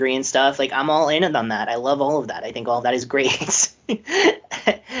all angry and stuff. Like, I'm all in on that. I love all of that. I think all of that is great.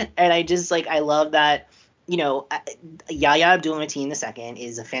 And I love that, you know, Yahya Abdul-Mateen II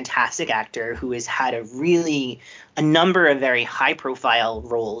is a fantastic actor who has had a number of very high profile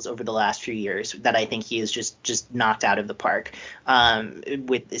roles over the last few years that I think he is just knocked out of the park,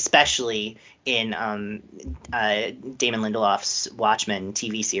 with especially in Damon Lindelof's Watchmen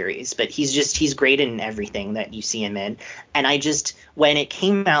TV series. But he's great in everything that you see him in. And when it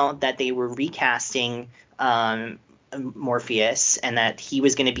came out that they were recasting Morpheus and that he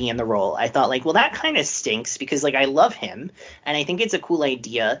was going to be in the role, I thought like, well, that kind of stinks, because like I love him and I think it's a cool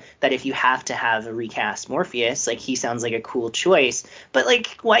idea that if you have to have a recast Morpheus, like he sounds like a cool choice, but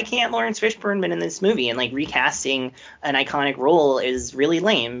like why can't Lawrence Fishburne been in this movie? And like recasting an iconic role is really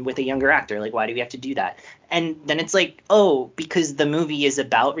lame with a younger actor. Like, why do we have to do that? And then it's like, oh, because the movie is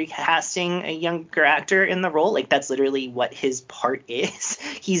about recasting a younger actor in the role. Like, that's literally what his part is.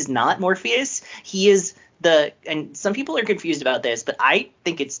 He's not Morpheus. He is and some people are confused about this, but I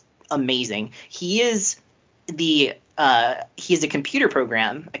think it's amazing. He is a computer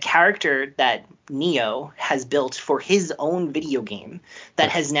program, a character that Neo has built for his own video game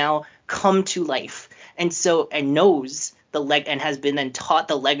that has now come to life, and knows and has been then taught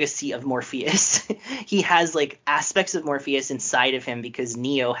the legacy of Morpheus. He has like aspects of Morpheus inside of him because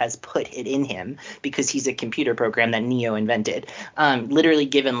Neo has put it in him, because he's a computer program that Neo invented, literally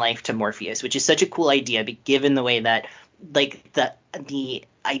given life to Morpheus, which is such a cool idea, but given the way that like the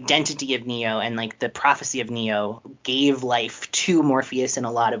identity of Neo and like the prophecy of Neo gave life to Morpheus in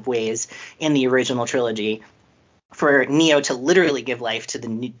a lot of ways in the original trilogy, for Neo to literally give life to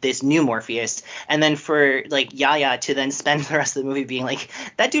this new Morpheus, and then for like Yahya to then spend the rest of the movie being like,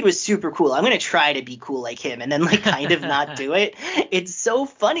 that dude was super cool, I'm gonna try to be cool like him, and then like kind of not do it. It's so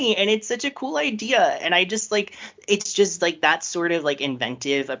funny and it's such a cool idea, and I just like, it's just like that sort of like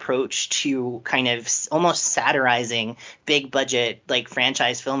inventive approach to kind of almost satirizing big budget like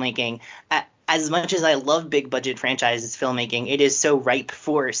franchise filmmaking. As much as I love big budget franchises filmmaking, it is so ripe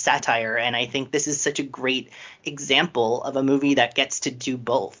for satire, and I think this is such a great example of a movie that gets to do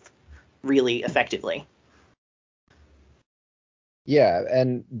both really effectively. Yeah,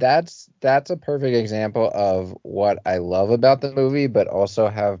 and that's a perfect example of what I love about the movie, but also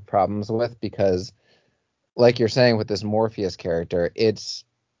have problems with, because like you're saying with this Morpheus character, it's,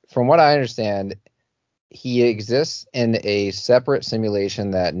 from what I understand, he exists in a separate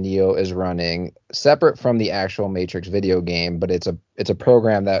simulation that Neo is running, separate from the actual Matrix video game, but it's a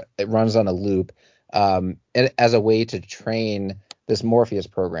program that it runs on a loop, as a way to train this Morpheus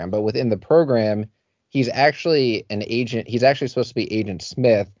program. But within the program, he's actually an agent. He's actually supposed to be Agent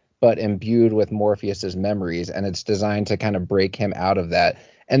Smith, but imbued with Morpheus's memories, and it's designed to kind of break him out of that.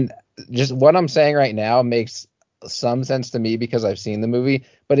 And just what I'm saying right now makes some sense to me because I've seen the movie,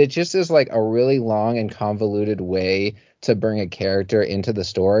 but it just is like a really long and convoluted way to bring a character into the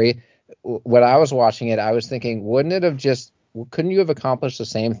story. When I was watching it, I was thinking, couldn't you have accomplished the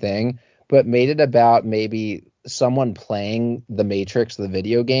same thing, but made it about maybe someone playing the Matrix, the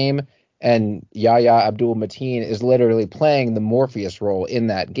video game, and Yahya Abdul-Mateen is literally playing the Morpheus role in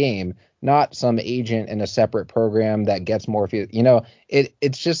that game, not some agent in a separate program that gets Morpheus. You know,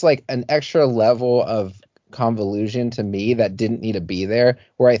 it's just like an extra level of convolution to me that didn't need to be there,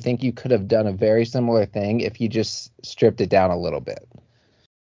 where I think you could have done a very similar thing if you just stripped it down a little bit.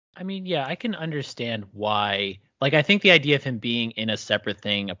 I mean, yeah, I can understand why. Like, I think the idea of him being in a separate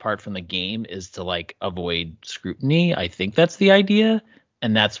thing apart from the game is to like avoid scrutiny. I think that's the idea,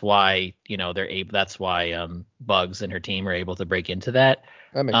 and that's why, you know, that's why Bugs and her team are able to break into that.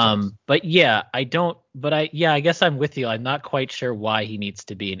 That makes sense. But yeah, I guess I'm with you. I'm not quite sure why he needs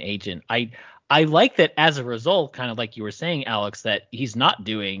to be an agent. I like that as a result, kind of like you were saying, Alex, that he's not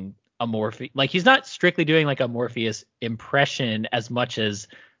doing a Morpheus, like he's not strictly doing like a Morpheus impression as much as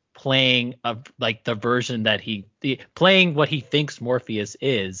playing like the version that playing what he thinks Morpheus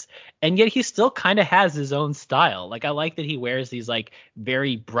is, and yet he still kind of has his own style. Like, I like that he wears these like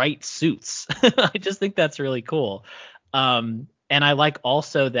very bright suits. I just think that's really cool. And I like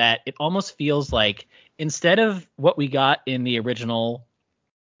also that it almost feels like, instead of what we got in the original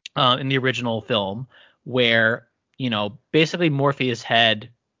film, where, basically Morpheus had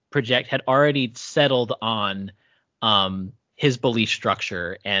already settled on his belief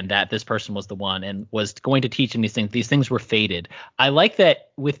structure, and that this person was the one and was going to teach him these things. These things were fated. I like that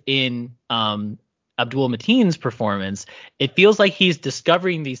within Abdul Mateen's performance, it feels like he's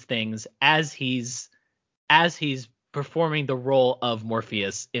discovering these things as he's performing the role of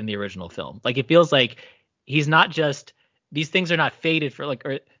Morpheus in the original film. Like, it feels like he's not just, these things are not fated for, like,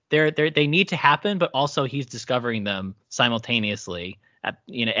 or they need to happen, but also he's discovering them simultaneously.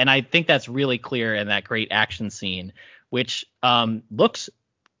 And I think that's really clear in that great action scene, which looks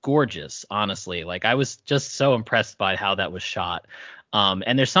gorgeous, honestly. Like, I was just so impressed by how that was shot.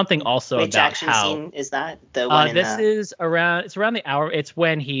 And there's something also Which about action how scene is that? The one in this is around, it's around the hour. It's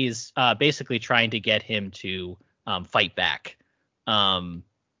when he's basically trying to get him to fight back.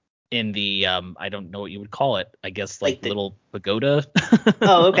 In the I don't know what you would call it. I guess like little pagoda.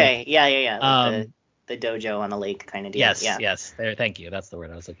 Oh, okay. Yeah. Like Um, the dojo on a lake kind of deal. Yes, Yeah. yes. There, thank you. That's the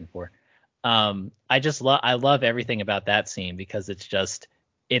word I was looking for. I love everything about that scene, because it's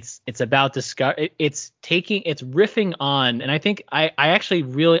about it's riffing on, and I think I actually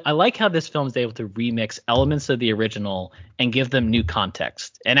really, I like how this film is able to remix elements of the original and give them new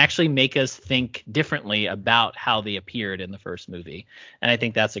context and actually make us think differently about how they appeared in the first movie. And I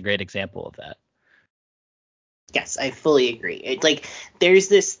think that's a great example of that. Yes, I fully agree. It, like, there's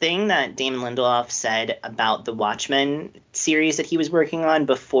this thing that Damon Lindelof said about the Watchmen series that he was working on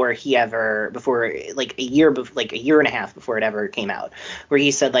before like a year and a half before it ever came out, where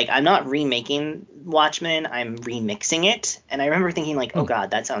he said, like, I'm not remaking Watchmen, I'm remixing it. And I remember thinking, like, oh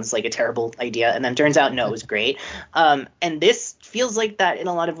God, that sounds like a terrible idea. And then turns out, no, it was great. And this feels like that in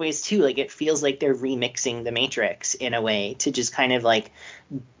a lot of ways too. Like, it feels like they're remixing The Matrix in a way to just kind of like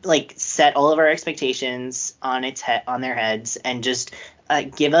set all of our expectations on their heads and just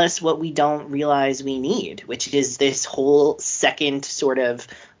give us what we don't realize we need, which is this whole second sort of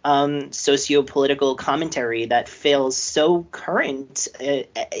socio-political commentary that feels so current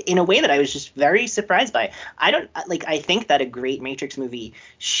in a way that I was just very surprised by. I think that a great Matrix movie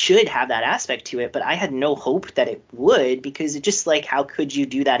should have that aspect to it, but I had no hope that it would, because it just, like, how could you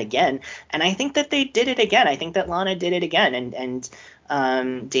do that again? And I think that they did it again. I think that Lana did it again, and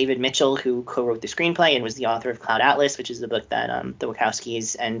David Mitchell, who co-wrote the screenplay and was the author of Cloud Atlas, which is the book that the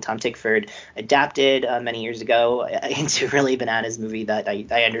Wachowskis and Tom Tickford adapted many years ago into a really bananas movie that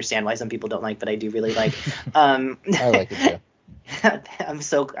I understand why some people don't like, but I do really like. I like it too. I'm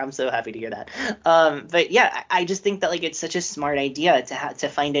so happy to hear that. But yeah, I just think that, like, it's such a smart idea to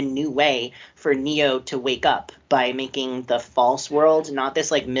find a new way for Neo to wake up by making the false world not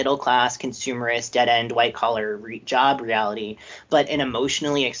this, like, middle class consumerist dead end white collar job reality, but an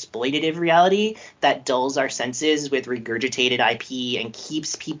emotionally exploitative reality that dulls our senses with regurgitated IP and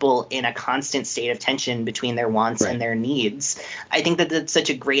keeps people in a constant state of tension between their wants and their needs. I think that that's such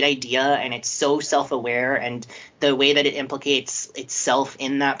a great idea, and it's so self-aware, and the way that it implicates itself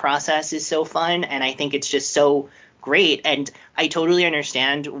in that process is so fun, and I think it's just so great. And I totally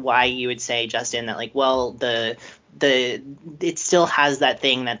understand why you would say, Justin, that, like, well, it still has that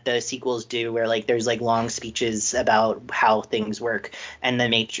thing that the sequels do, where, like, there's, like, long speeches about how things work, and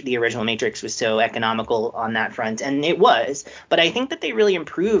the original Matrix was so economical on that front, and it was. But I think that they really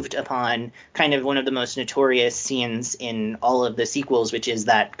improved upon kind of one of the most notorious scenes in all of the sequels, which is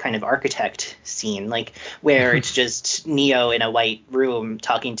that kind of architect scene, like, where it's just Neo in a white room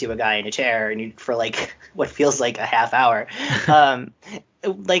talking to a guy in a chair, and for, like, what feels like a half hour.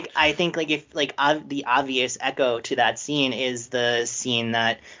 Like, I think, like, if, like, the obvious echo to that scene is the scene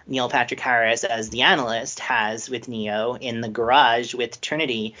that Neil Patrick Harris as the analyst has with Neo in the garage with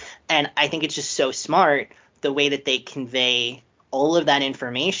Trinity. And I think it's just so smart the way that they convey all of that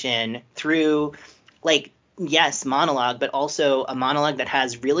information through, like, yes, monologue, but also a monologue that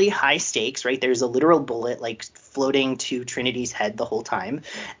has really high stakes, right? There's a literal bullet, like, floating to Trinity's head the whole time.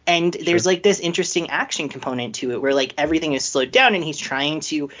 And there's, like, this interesting action component to it where, like, everything is slowed down and he's trying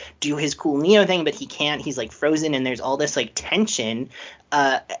to do his cool Neo thing, but he can't. He's, like, frozen, and there's all this, like, tension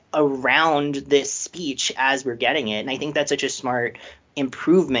around this speech as we're getting it. And I think that's such a smart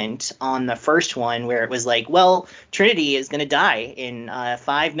improvement on the first one, where it was like, well, Trinity is going to die in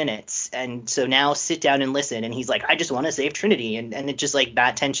 5 minutes, and so now sit down and listen. And he's like, I just want to save Trinity, and it just, like,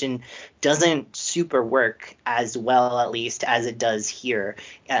 that tension doesn't super work as well, at least, as it does here.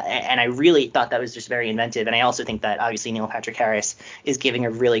 And I really thought that was just very inventive. And I also think that obviously Neil Patrick Harris is giving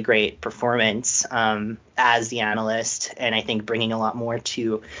a really great performance as the analyst, and I think bringing a lot more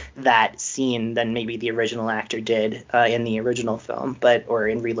to that scene than maybe the original actor did in the original film, or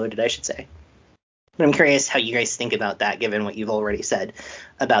in Reloaded, I should say. But I'm curious how you guys think about that, given what you've already said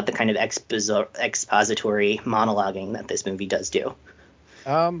about the kind of expository monologuing that this movie does do.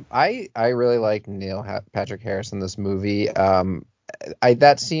 I really like Patrick Harris in this movie.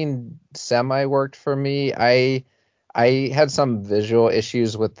 That scene semi worked for me. I had some visual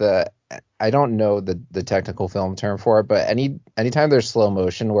issues with I don't know the technical film term for it, but anytime there's slow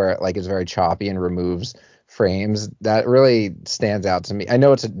motion where it, like, it's very choppy and removes frames, that really stands out to me. I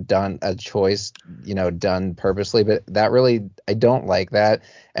know it's a choice, done purposely, but that really, I don't like that.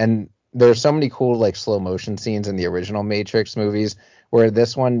 And there's so many cool, like, slow motion scenes in the original Matrix movies, where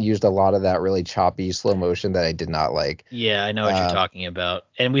this one used a lot of that really choppy slow motion that I did not like. Yeah, I know what you're talking about,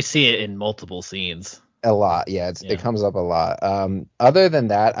 and we see it in multiple scenes. A lot, yeah. It comes up a lot. Other than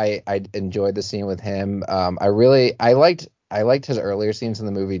that, I enjoyed the scene with him. I liked his earlier scenes in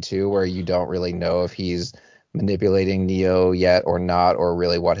the movie too, where you don't really know if he's manipulating Neo yet or not, or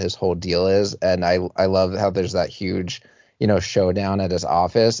really what his whole deal is. And I love how there's that huge, showdown at his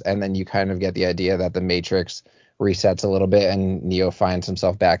office, and then you kind of get the idea that the Matrix resets a little bit, and Neo finds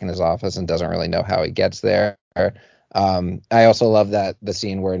himself back in his office and doesn't really know how he gets there. I also love that the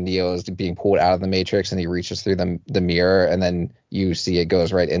scene where Neo is being pulled out of the Matrix and he reaches through the mirror, and then you see it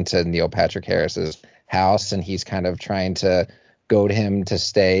goes right into Neil Patrick Harris's house, and he's kind of trying to goad him to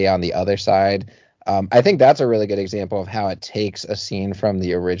stay on the other side. I think that's a really good example of how it takes a scene from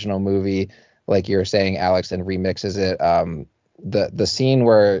the original movie, like you were saying, Alex, and remixes it. The scene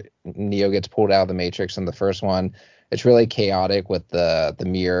where Neo gets pulled out of the Matrix in the first one, it's really chaotic with the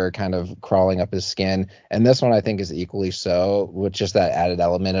mirror kind of crawling up his skin. And this one I think is equally so, with just that added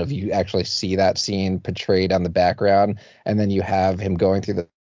element of you actually see that scene portrayed on the background, and then you have him going through the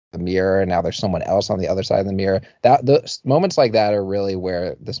mirror, and now there's someone else on the other side of the mirror. That the moments like that are really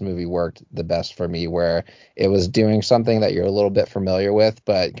where this movie worked the best for me, where it was doing something that you're a little bit familiar with,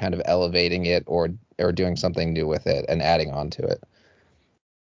 but kind of elevating it or doing something new with it and adding on to it.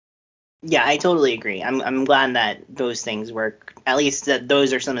 Yeah, I totally agree. I'm glad that those things work. At least that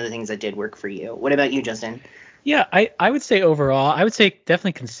those are some of the things that did work for you. What about you, Justin? Yeah, I would say overall, I would say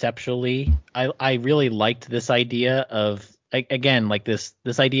definitely conceptually, I really liked this idea of, again, like this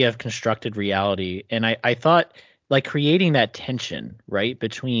idea of constructed reality. And I thought, like, creating that tension, right,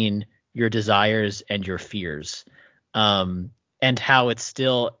 between your desires and your fears, and how it's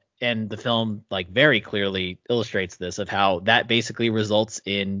still, and the film, like, very clearly illustrates this, of how that basically results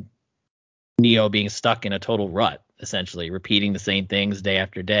in Neo being stuck in a total rut, essentially repeating the same things day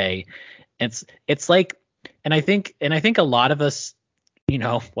after day. It's like, and I think a lot of us,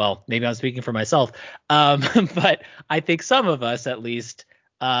 well, maybe I'm speaking for myself, but I think some of us at least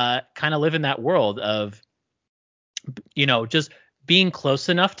kind of live in that world of, just being close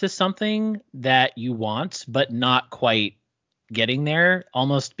enough to something that you want, but not quite getting there,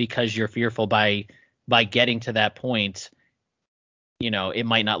 almost because you're fearful by getting to that point. It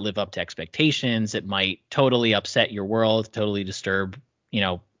might not live up to expectations. It might totally upset your world, totally disturb,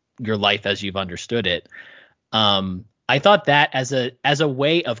 your life as you've understood it. I thought that as a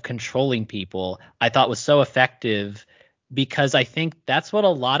way of controlling people, I thought was so effective, because I think that's what a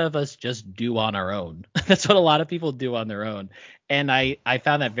lot of us just do on our own. That's what a lot of people do on their own. And I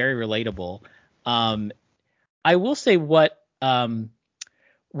found that very relatable. I will say what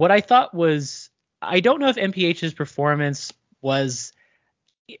I thought was, I don't know if MPH's performance was,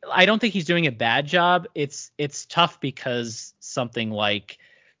 I don't think he's doing a bad job. It's tough because something like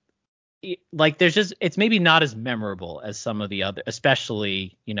there's just, it's maybe not as memorable as some of the other,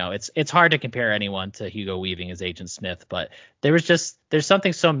 especially, it's hard to compare anyone to Hugo Weaving as Agent Smith, but there's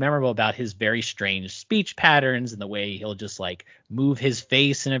something so memorable about his very strange speech patterns and the way he'll just, like, move his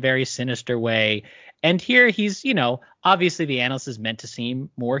face in a very sinister way. And here he's, obviously the analyst is meant to seem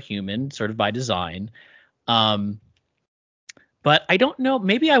more human, sort of by design. But I don't know,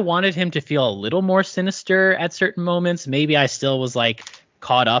 maybe I wanted him to feel a little more sinister at certain moments. Maybe I still was, like,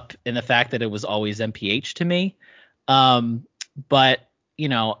 caught up in the fact that it was always MPH to me. But,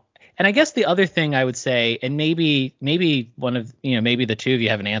 and I guess the other thing I would say, and maybe one of, maybe the two of you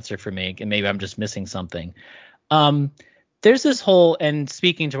have an answer for me, and maybe I'm just missing something. There's this whole, and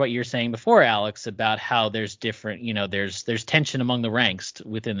speaking to what you're saying before, Alex, about how there's different, there's tension among the ranks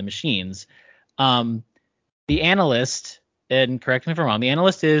within the machines. The analyst, and correct me if I'm wrong, the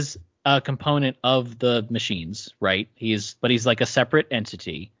analyst is a component of the machines, right? He's like a separate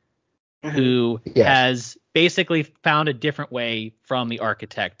entity who has basically found a different way from the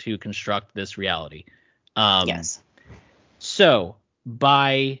architect to construct this reality. Yes. So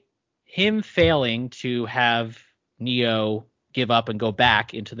by him failing to have Neo give up and go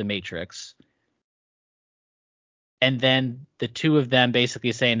back into the Matrix, and then the two of them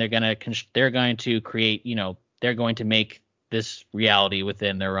basically saying they're going to create, they're going to make this reality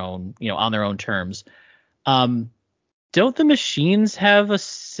within their own, on their own terms. Don't the machines have a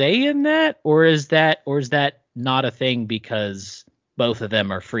say in that, or is that not a thing because both of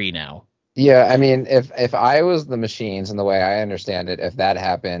them are free now? Yeah, I mean, if I was the machines, and the way I understand it, if that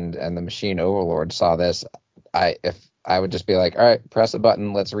happened and the machine overlord saw this, I would just be like, all right, press a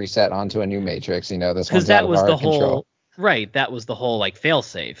button, let's reset onto a new matrix. This one's out of our control. Right, that was the whole like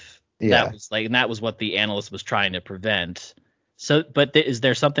failsafe. Yeah. That was what the analyst was trying to prevent. So, but is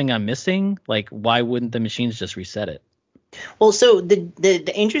there something I'm missing? Like, why wouldn't the machines just reset it? Well, so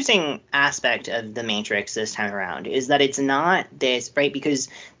the interesting aspect of the Matrix this time around is that it's not this, right? Because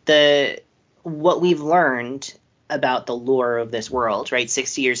what we've learned about the lore of this world, right?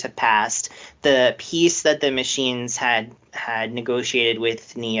 60 years have passed. The peace that the machines had negotiated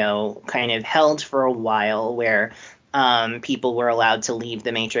with Neo kind of held for a while, where people were allowed to leave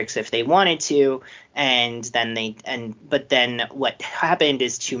the Matrix if they wanted to, but then what happened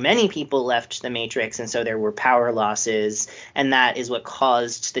is too many people left the Matrix, and so there were power losses, and that is what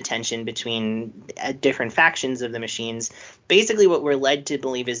caused the tension between different factions of the machines. Basically, what we're led to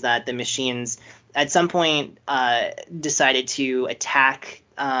believe is that the machines at some point decided to attack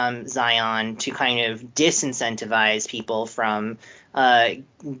Zion to kind of disincentivize people from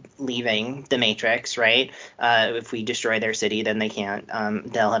leaving the Matrix, right? If we destroy their city, then they can't,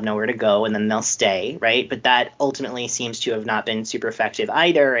 they'll have nowhere to go, and then they'll stay, right? But that ultimately seems to have not been super effective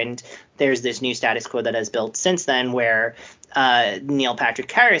either, and there's this new status quo that has built since then where Neil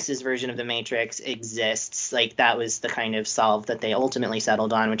Patrick Harris's version of the Matrix exists. Like, that was the kind of solve that they ultimately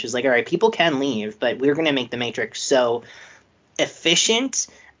settled on, which is like, all right, people can leave, but we're going to make the Matrix so efficient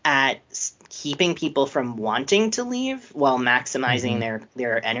at keeping people from wanting to leave while maximizing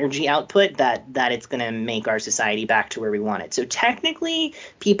their energy output that it's going to make our society back to where we want it. So technically,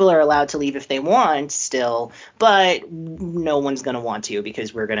 people are allowed to leave if they want still, but no one's going to want to,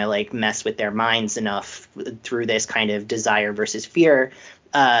 because we're going to like mess with their minds enough through this kind of desire versus fear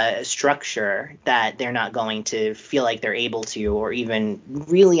structure that they're not going to feel like they're able to, or even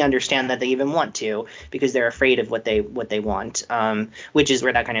really understand that they even want to, because they're afraid of what they want, which is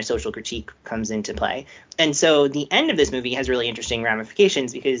where that kind of social critique comes into play. And so the end of this movie has really interesting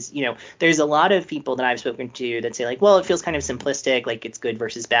ramifications, because there's a lot of people that I've spoken to that say like, well, it feels kind of simplistic, like it's good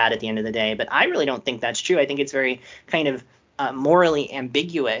versus bad at the end of the day, but I really don't think that's true. I think it's very kind of morally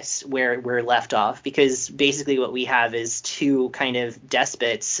ambiguous where we're left off, because basically what we have is two kind of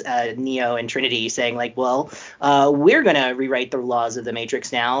despots, Neo and Trinity, saying like, well, we're going to rewrite the laws of the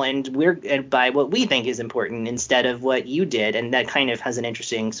Matrix now, and we're by what we think is important instead of what you did. And that kind of has an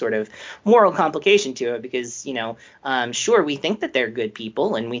interesting sort of moral complication to it, because sure, we think that they're good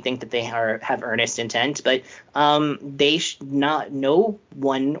people and we think that they have earnest intent, but no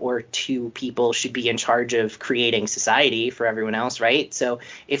one or two people should be in charge of creating society for everyone else, right? So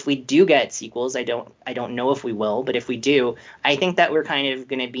if we do get sequels, I don't know if we will, but if we do, I think that we're kind of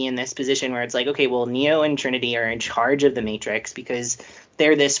going to be in this position where it's like, okay, well, Neo and Trinity are in charge of the Matrix because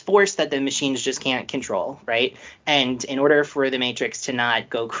they're this force that the machines just can't control, right? And in order for the Matrix to not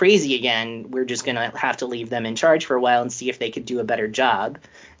go crazy again, we're just going to have to leave them in charge for a while and see if they could do a better job.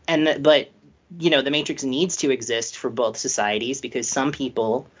 But the Matrix needs to exist for both societies, because some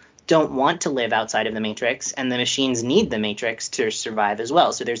people don't want to live outside of the Matrix, and the machines need the Matrix to survive as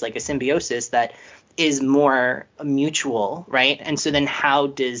well. So there's like a symbiosis that is more mutual, right? And so then how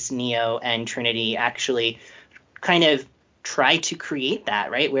does Neo and Trinity actually kind of try to create that,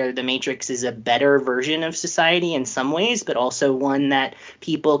 right? Where the Matrix is a better version of society in some ways, but also one that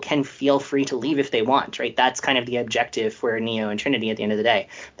people can feel free to leave if they want, right? That's kind of the objective for Neo and Trinity at the end of the day.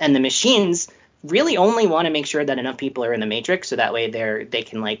 And the machines really only want to make sure that enough people are in the Matrix so that way they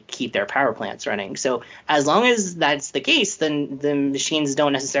can like keep their power plants running. So as long as that's the case, then the machines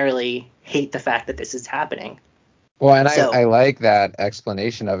don't necessarily hate the fact that this is happening. Well, and I like that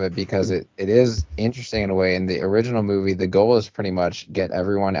explanation of it, because it is interesting in a way. In the original movie, the goal is pretty much get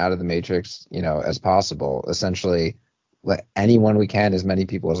everyone out of the Matrix, as possible. Essentially, let anyone we can, as many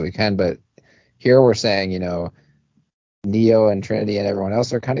people as we can. But here we're saying, Neo and Trinity and everyone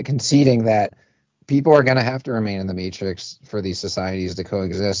else are kind of conceding that people are going to have to remain in the Matrix for these societies to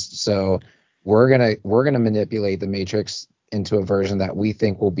coexist. So we're gonna manipulate the Matrix into a version that we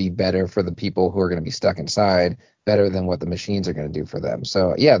think will be better for the people who are going to be stuck inside, better than what the machines are going to do for them.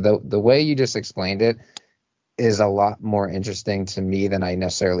 So yeah, the way you just explained it is a lot more interesting to me than I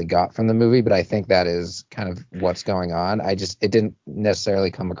necessarily got from the movie, but I think that is kind of what's going on. It didn't necessarily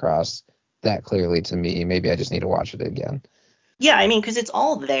come across that clearly to me. Maybe I just need to watch it again. Yeah, I mean, because it's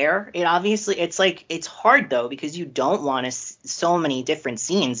all there. It obviously, it's like, it's hard though, because you don't want so many different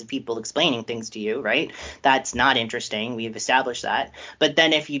scenes of people explaining things to you, right? That's not interesting. We've established that. But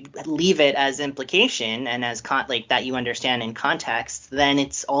then if you leave it as implication and as like that you understand in context, then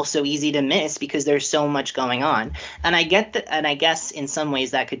it's also easy to miss because there's so much going on. And I get that, and I guess in some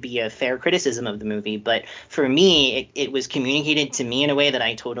ways that could be a fair criticism of the movie. But for me, it was communicated to me in a way that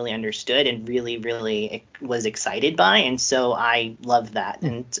I totally understood and really, really was excited by. And so I love that,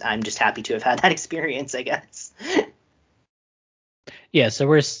 and I'm just happy to have had that experience, I guess. Yeah, so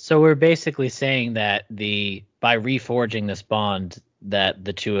we're basically saying that by reforging this bond, that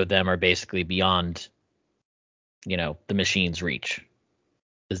the two of them are basically beyond, the machine's reach.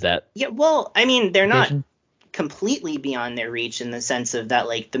 Is that Yeah, well, I mean, they're not implication? completely beyond their reach in the sense of that,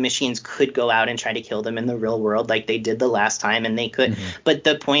 like, the machines could go out and try to kill them in the real world like they did the last time, and they could. Mhm. But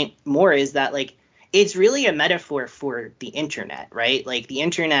the point more is that, like, it's really a metaphor for the internet, right? Like, the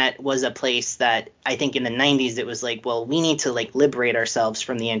internet was a place that I think in the 90s it was like, well, we need to, like, liberate ourselves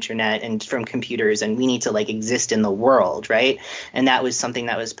from the internet and from computers, and we need to, like, exist in the world, right? And that was something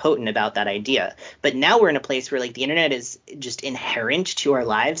that was potent about that idea. But now we're in a place where, like, the internet is just inherent to our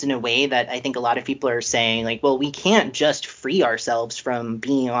lives in a way that I think a lot of people are saying, like, well, we can't just free ourselves from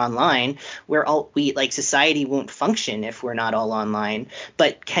being online. Like, society won't function if we're not all online.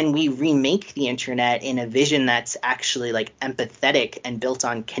 But can we remake the internet in a vision that's actually, like, empathetic and built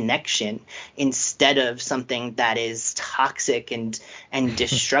on connection instead of something that is toxic and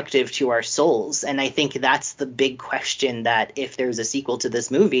destructive to our souls? And I think that's the big question that if there's a sequel to this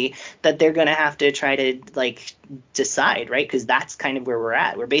movie, that they're going to have to try to, like, decide, right? Because that's kind of where we're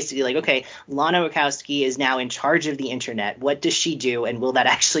at. We're basically like, okay, Lana Wachowski is now in charge of the internet. What does she do, and will that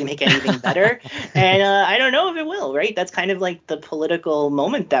actually make anything better? And I don't know if it will, right? That's kind of like the political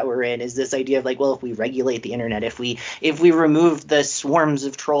moment that we're in, is this idea of, like, well, if we regulate the internet, if we remove the swarms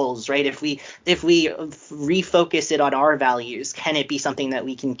of trolls, right? If we refocus it on our values, can it be something that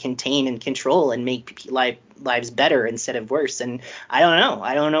we can contain and control and make lives better instead of worse? And I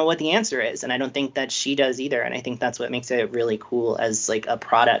don't know what the answer is, and I don't think that she does either. And I think that's what makes it really cool as, like, a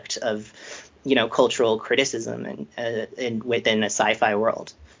product of, cultural criticism and within a sci-fi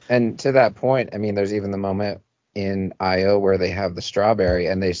world. And to that point, I mean, there's even the moment in IO where they have the strawberry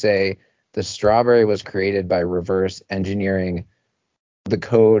and they say the strawberry was created by reverse engineering the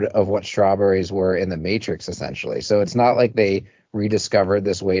code of what strawberries were in the Matrix, essentially. So it's not like they rediscovered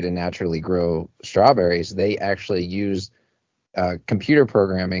this way to naturally grow strawberries. They actually used computer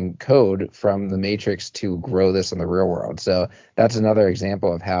programming code from the Matrix to grow this in the real world. So that's another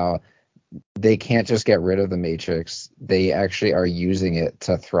example of how they can't just get rid of the Matrix. They actually are using it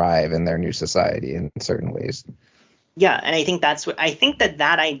to thrive in their new society in certain ways. Yeah, and I think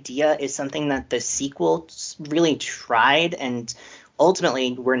that idea is something that the sequel really tried, and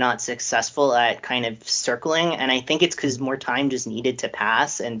ultimately were not successful at kind of circling. And I think it's because more time just needed to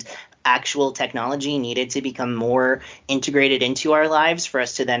pass, and actual technology needed to become more integrated into our lives for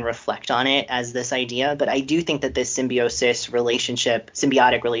us to then reflect on it as this idea. But I do think that this symbiotic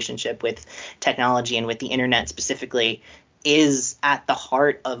relationship with technology and with the internet specifically is at the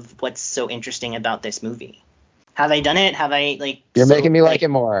heart of what's so interesting about this movie. Have I done it? Have I, like... You're making me like it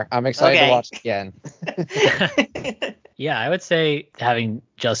more. I'm excited to watch it again. Yeah, I would say, having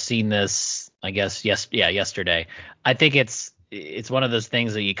just seen this, I guess, yesterday, I think it's one of those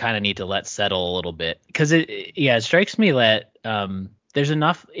things that you kind of need to let settle a little bit, because it strikes me that there's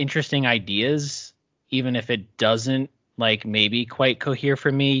enough interesting ideas, even if it doesn't, like, maybe quite cohere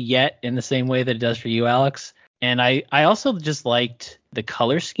for me yet in the same way that it does for you, Alex. And I also just liked the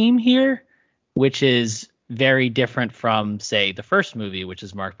color scheme here, which is very different from, say, the first movie, which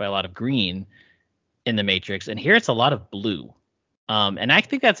is marked by a lot of green in the Matrix, and here it's a lot of blue. And I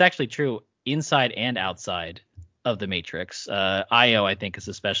think that's actually true inside and outside of the Matrix. IO, I think, is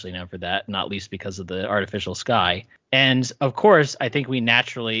especially known for that, not least because of the artificial sky. And of course, I think we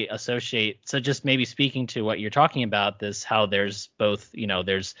naturally associate. So just maybe speaking to what you're talking about, this, how there's both,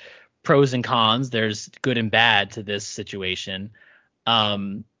 there's pros and cons, there's good and bad to this situation.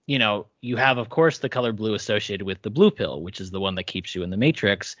 You have, of course, the color blue associated with the blue pill, which is the one that keeps you in the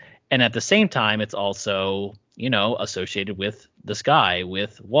Matrix. And at the same time, it's also, associated with the sky,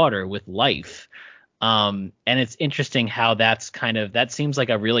 with water, with life. And it's interesting how that seems like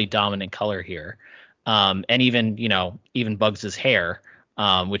a really dominant color here. And even Bugs's hair,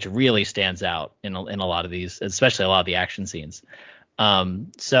 which really stands out in a lot of these, especially a lot of the action scenes.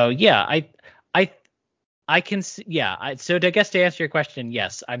 So yeah, I can see, yeah. So I guess to answer your question,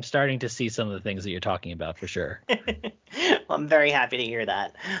 yes, I'm starting to see some of the things that you're talking about for sure. Well, I'm very happy to hear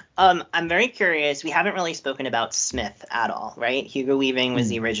that. I'm very curious. We haven't really spoken about Smith at all, right? Hugo Weaving was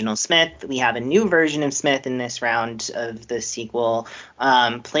the original Smith. We have a new version of Smith in this round of the sequel,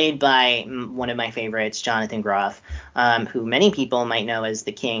 played by one of my favorites, Jonathan Groff, who many people might know as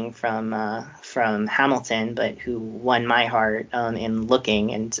the King from Hamilton, but who won my heart in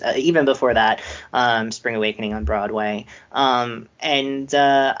Looking, and even before that, Spring Awakening on Broadway. And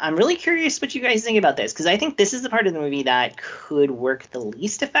I'm really curious what you guys think about this, because I think this is the part of the movie that could work the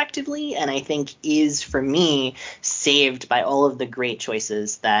least effectively, and I think is, for me, saved by all of the great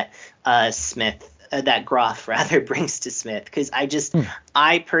choices that that Groff rather brings to Smith, because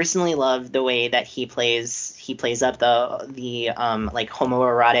I personally love the way that he plays up the like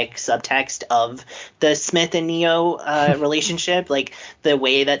homoerotic subtext of the Smith and Neo relationship. Like the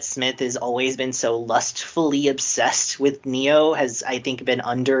way that Smith has always been so lustfully obsessed with Neo has, I think, been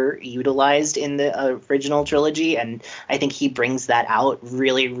underutilized in the original trilogy, and I think he brings that out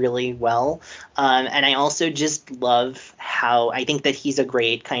really, really well. And I also just love how I think that he's a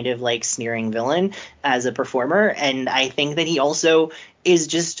great kind of like sneering villain as a performer, and I think that he also is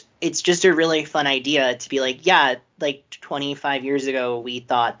just, it's just a really fun idea to be like, yeah, like 25 years ago we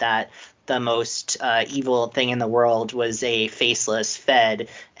thought that the most evil thing in the world was a faceless Fed,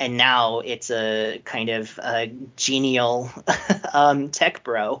 and now it's a kind of genial tech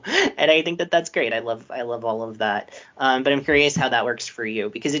bro, and I think that that's great. I love all of that. But I'm curious how that works for you,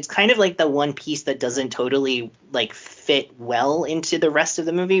 because it's kind of like the one piece that doesn't totally like fit well into the rest of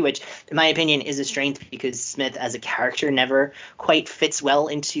the movie, which in my opinion is a strength, because Smith as a character never quite fits well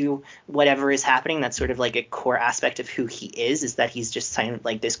into whatever is happening. That's sort of like a core aspect of who he is that he's just kind of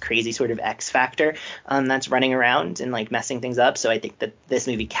like this crazy sort of X factor that's running around and like messing things up. So I think that this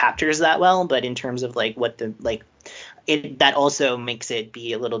movie captures that well, but in terms of like what the like that also makes it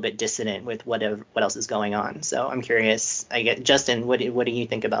be a little bit dissonant with what else is going on. So I'm curious. Justin, what do you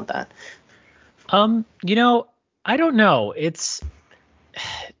think about that? I don't know.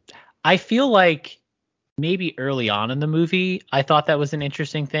 I feel like maybe early on in the movie, I thought that was an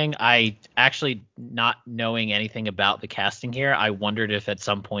interesting thing. I actually, not knowing anything about the casting here, I wondered if at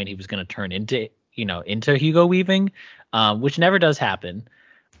some point he was going to turn into Hugo Weaving, which never does happen.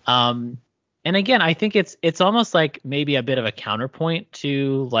 And again, I think it's almost like maybe a bit of a counterpoint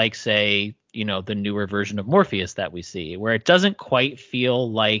to, like, say, the newer version of Morpheus that we see, where it doesn't quite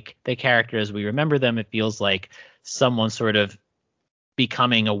feel like the character as we remember them. It feels like someone sort of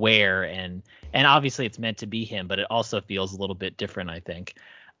becoming aware, and obviously it's meant to be him, but it also feels a little bit different, I think.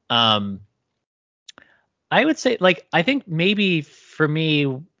 I would say, like, I think maybe for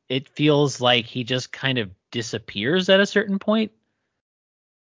me it feels like he just kind of disappears at a certain point.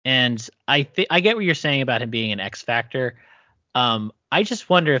 And I get what you're saying about him being an X factor. I just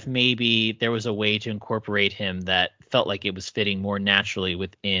wonder if maybe there was a way to incorporate him that felt like it was fitting more naturally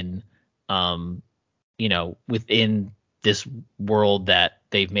within within this world that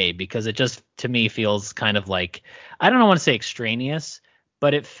they've made, because it just, to me, feels kind of like, I don't want to say extraneous,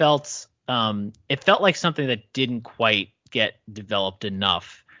 but it felt like something that didn't quite get developed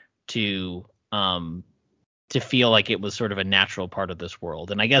enough to feel like it was sort of a natural part of this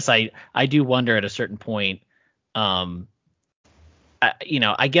world. And I guess I do wonder at a certain point, I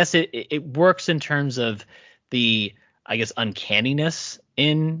guess it works in terms of the, I guess, uncanniness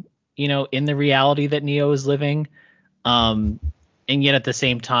in the reality that Neo is living. And yet at the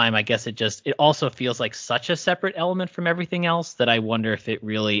same time, I guess it also feels like such a separate element from everything else that I wonder if it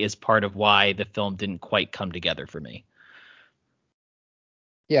really is part of why the film didn't quite come together for me.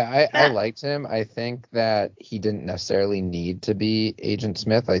 Yeah, I liked him. I think that he didn't necessarily need to be Agent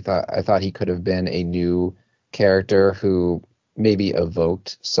Smith. I thought he could have been a new character who maybe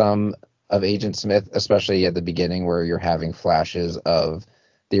evoked some of Agent Smith, especially at the beginning where you're having flashes of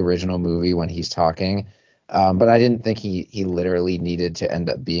the original movie when he's talking. But I didn't think he literally needed to end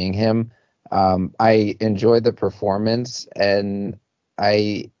up being him. I enjoyed the performance, and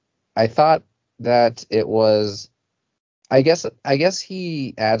I thought that it was, I guess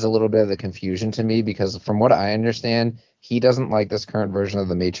he adds a little bit of the confusion to me, because from what I understand, he doesn't like this current version of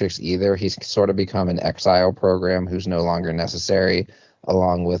the Matrix either. He's sort of become an exile program who's no longer necessary,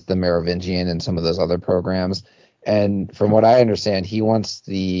 along with the Merovingian and some of those other programs. And from what I understand, he wants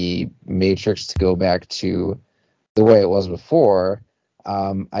the Matrix to go back to the way it was before.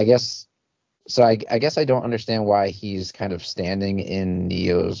 I guess so. I guess I don't understand why he's kind of standing in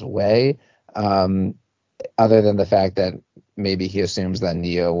Neo's way, other than the fact that maybe he assumes that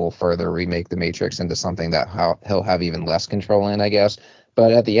Neo will further remake the Matrix into something that he'll have even less control in, I guess.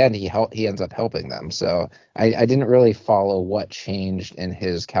 but at the end he ends up helping them. So I didn't really follow what changed in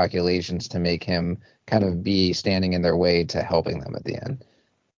his calculations to make him kind of be standing in their way to helping them at the end.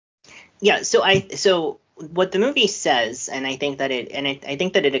 Yeah, so what the movie says, and I think that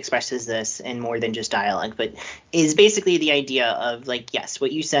it expresses this in more than just dialogue, but is basically the idea of like, yes,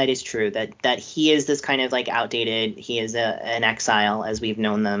 what you said is true, that he is this kind of like outdated, he is an exile as we've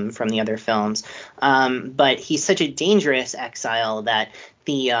known them from the other films, but he's such a dangerous exile that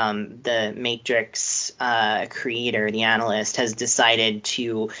the Matrix creator, the analyst, has decided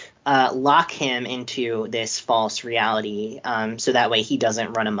to lock him into this false reality, so that way he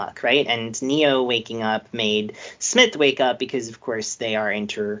doesn't run amok, right? And Neo waking up made Smith wake up because, of course, they are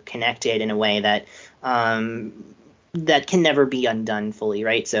interconnected in a way that that can never be undone fully,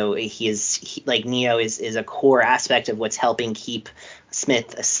 right? So like Neo is a core aspect of what's helping keep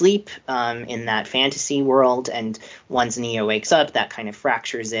Smith asleep in that fantasy world, and once Neo wakes up, that kind of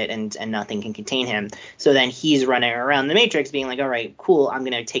fractures it, and nothing can contain him. So then he's running around the Matrix being like, all right, cool, I'm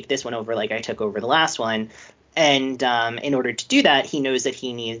going to take this one over like I took over the last one. And in order to do that, he knows that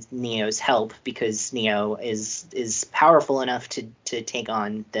he needs Neo's help because Neo is powerful enough to take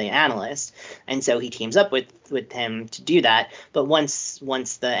on the analyst, and so he teams up with him to do that. But once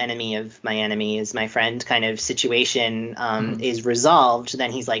the enemy of my enemy is my friend kind of situation is resolved,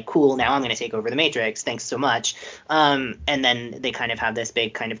 then he's like, cool, now I'm going to take over the Matrix. Thanks so much. And then they kind of have this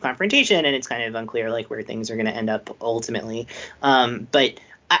big kind of confrontation, and it's kind of unclear like where things are going to end up ultimately. But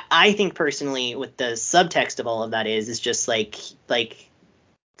I think personally, what the subtext of all of that is just like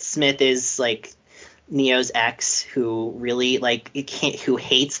Smith is like Neo's ex who really who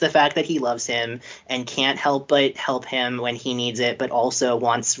hates the fact that he loves him and can't help but help him when he needs it, but also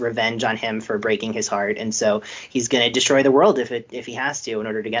wants revenge on him for breaking his heart, and so he's going to destroy the world if he has to in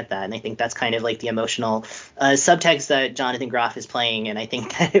order to get that. And I think that's kind of like the emotional subtext that Jonathan Groff is playing, and I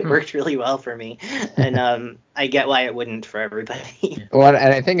think that it worked really well for me, and I get why it wouldn't for everybody. Well,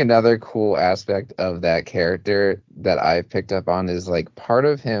 and I think another cool aspect of that character that I've picked up on is like part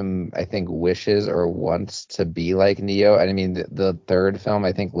of him, I think, wishes or wants to be like Neo. And I mean, the third film,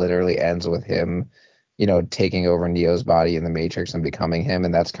 I think, literally ends with him, taking over Neo's body in the Matrix and becoming him.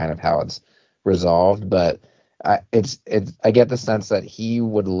 And that's kind of how it's resolved. But I get the sense that he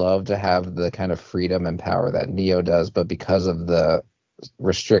would love to have the kind of freedom and power that Neo does. But because of the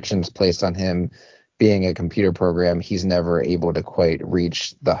restrictions placed on him, being a computer program, he's never able to quite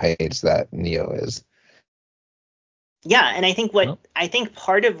reach the heights that Neo is. Yeah, and I think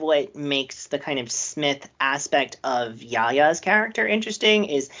part of what makes the kind of Smith aspect of Yaya's character interesting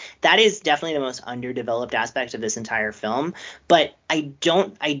is that is definitely the most underdeveloped aspect of this entire film. But I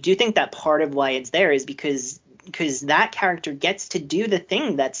do think that part of why it's there is because that character gets to do the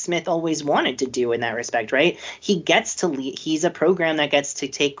thing that Smith always wanted to do in that respect, right? He gets to he's a program that gets to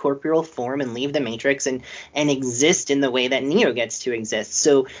take corporeal form and leave the Matrix and exist in the way that Neo gets to exist.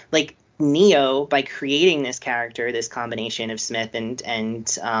 So like Neo, by creating this character, this combination of Smith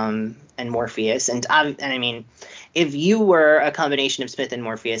and Morpheus, and I mean, if you were a combination of Smith and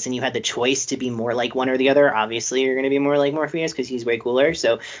Morpheus and you had the choice to be more like one or the other, obviously you're going to be more like Morpheus because he's way cooler.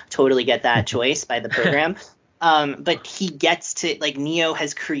 So totally get that choice by the program. But he gets to, like, Neo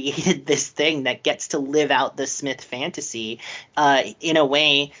has created this thing that gets to live out the Smith fantasy in a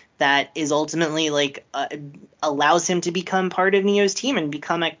way that is ultimately like allows him to become part of Neo's team and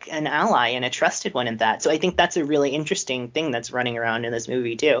become an ally and a trusted one in that. So I think that's a really interesting thing that's running around in this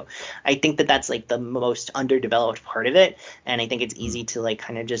movie too. I think that that's like the most underdeveloped part of it, and I think it's easy to like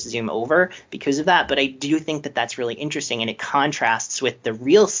kind of just zoom over because of that. But I do think that that's really interesting, and it contrasts with the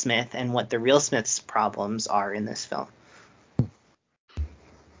real Smith and what the real Smith's problems are in this film.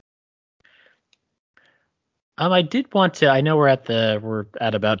 I did want to. I know we're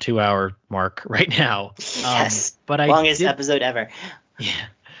at about 2 hour mark right now. Yes, but longest episode ever. Yeah.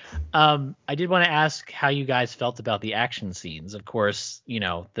 I did want to ask how you guys felt about the action scenes. Of course,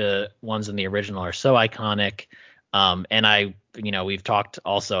 the ones in the original are so iconic. And we've talked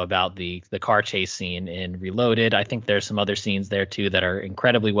also about the car chase scene in Reloaded. I think there's some other scenes there too that are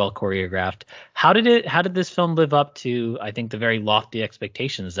incredibly well choreographed. How did this film live up to, I think, the very lofty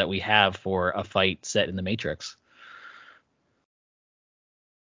expectations that we have for a fight set in the Matrix?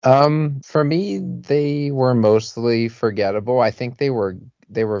 For me, they were mostly forgettable. I think they were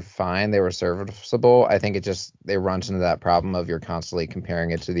fine. They were serviceable. I think they runs into that problem of you're constantly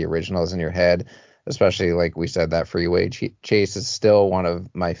comparing it to the originals in your head, especially like we said, that freeway chase is still one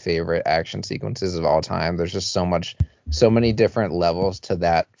of my favorite action sequences of all time. There's just so many different levels to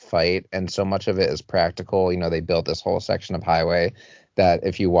that fight, and so much of it is practical. They built this whole section of highway that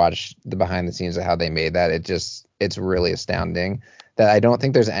if you watch the behind the scenes of how they made that, it's really astounding that I don't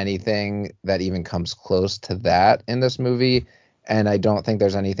think there's anything that even comes close to that in this movie, and I don't think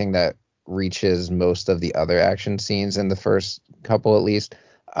there's anything that reaches most of the other action scenes in the first couple at least.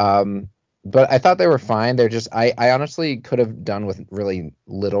 But I thought they were fine. They're just I honestly could have done with really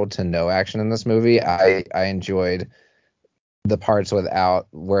little to no action in this movie. I enjoyed the parts without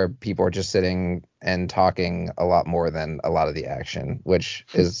where people are just sitting and talking a lot more than a lot of the action, which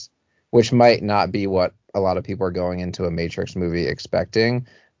might not be what a lot of people are going into a Matrix movie expecting.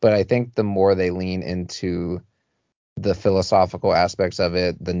 But I think the more they lean into the philosophical aspects of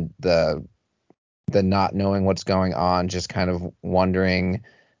it, the not knowing what's going on, just kind of wondering,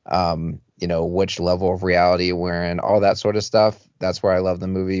 which level of reality we're in, all that sort of stuff. That's where I love the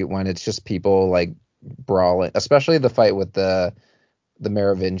movie, when it's just people like brawling, especially the fight with the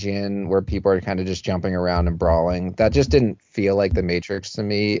Merovingian, where people are kind of just jumping around and brawling. That just didn't feel like the Matrix to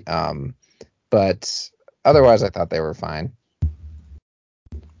me. But otherwise, I thought they were fine.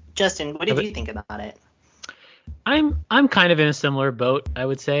 Justin, what did you think about it? I'm kind of in a similar boat, I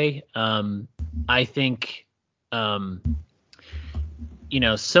would say. I think, so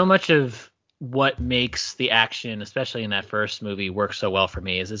much of what makes the action, especially in that first movie, work so well for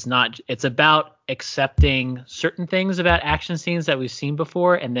me is it's about accepting certain things about action scenes that we've seen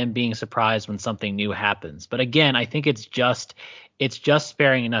before and then being surprised when something new happens. But again, I think it's just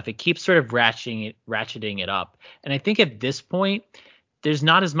sparing enough. It keeps sort of ratcheting it up. And I think at this point, there's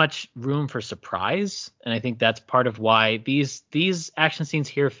not as much room for surprise, and I think that's part of why these action scenes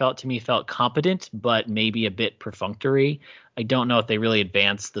here felt competent, but maybe a bit perfunctory. I don't know if they really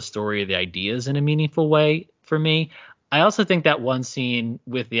advance the story or the ideas in a meaningful way for me. I also think that one scene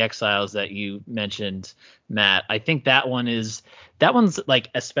with the exiles that you mentioned, Matt, I think that one's like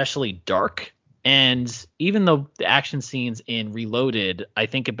especially dark. And even though the action scenes in Reloaded, I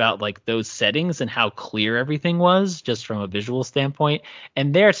think about like those settings and how clear everything was just from a visual standpoint.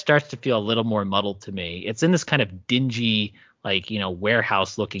 And there it starts to feel a little more muddled to me. It's in this kind of dingy, like,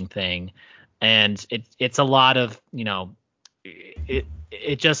 warehouse looking thing. And it's a lot of,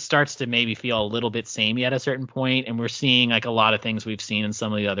 it just starts to maybe feel a little bit samey at a certain point. And we're seeing like a lot of things we've seen in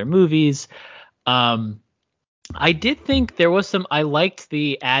some of the other movies. I did think there was I liked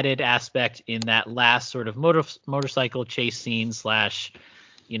the added aspect in that last sort of motorcycle chase scene /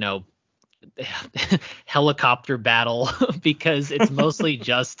 helicopter battle because it's mostly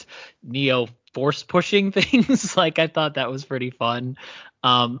just Neo force pushing things. Like, I thought that was pretty fun.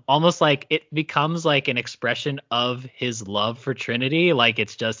 Almost like it becomes like an expression of his love for Trinity. Like,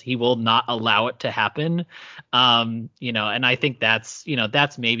 it's just, he will not allow it to happen. And I think that's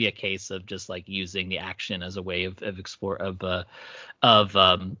maybe a case of just like using the action as a way of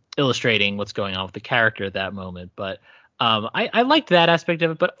illustrating what's going on with the character at that moment. But I liked that aspect of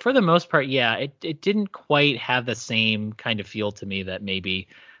it, but for the most part, yeah, it didn't quite have the same kind of feel to me that maybe,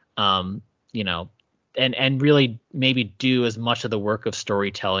 and really maybe do as much of the work of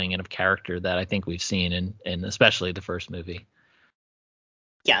storytelling and of character that I think we've seen in especially the first movie.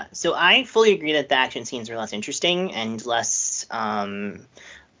 Yeah, so I fully agree that the action scenes are less interesting and less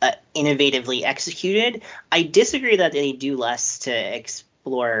innovatively executed. I disagree that they do less to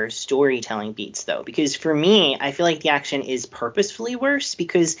explore storytelling beats, though, because for me, I feel like the action is purposefully worse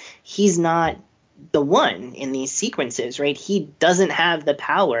because he's not the one in these sequences, right? He doesn't have the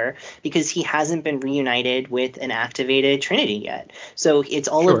power because he hasn't been reunited with an activated Trinity yet. So it's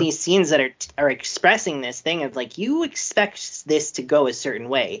all of these scenes that are expressing this thing of like, you expect this to go a certain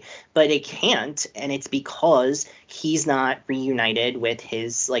way, but it can't, and it's because he's not reunited with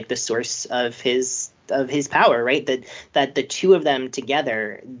his, like, the source of his power, right? That the two of them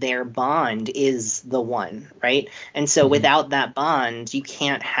together, their bond is the one, right? And so without that bond, you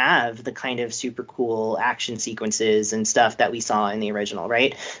can't have the kind of super cool action sequences and stuff that we saw in the original,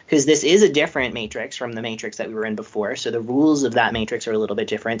 right? Because this is a different Matrix from the Matrix that we were in before, so the rules of that Matrix are a little bit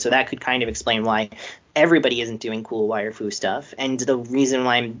different. So that could kind of explain why everybody isn't doing cool wire fu stuff, and the reason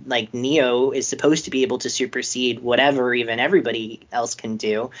why, like, Neo is supposed to be able to supersede whatever even everybody else can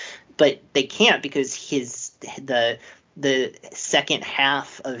do, but they can't because the second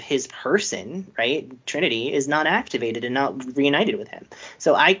half of his person, right, Trinity, is not activated and not reunited with him.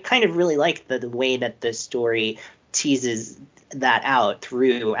 So I kind of really like the way that the story teases that out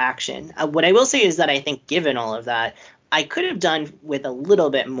through action. What I will say is that I think, given all of that, I could have done with a little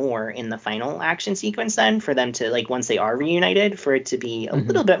bit more in the final action sequence then for them to, like, once they are reunited, for it to be a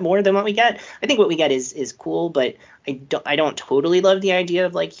little bit more than what we get. I think what we get is cool, but I don't totally love the idea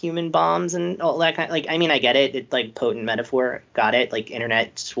of, like, human bombs and all that kind of, like, I mean, I get it. It's like potent metaphor. Got it. Like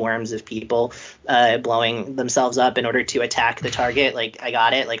internet swarms of people blowing themselves up in order to attack the target. Like, I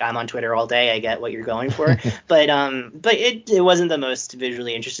got it. Like, I'm on Twitter all day. I get what you're going for. but it wasn't the most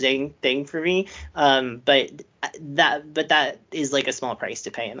visually interesting thing for me. But that is like a small price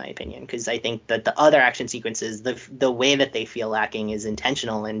to pay, in my opinion, because I think that the other action sequences, the way that they feel lacking, is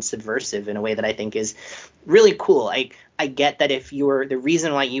intentional and subversive in a way that I think is really cool. I get that if you're the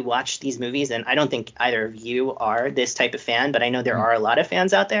reason why you watch these movies, and I don't think either of you are this type of fan, but I know there are a lot of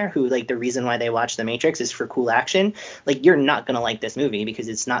fans out there who, like, the reason why they watch The Matrix is for cool action. Like, you're not going to like this movie because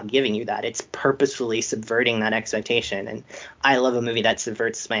it's not giving you that. It's purposefully subverting that expectation. And I love a movie that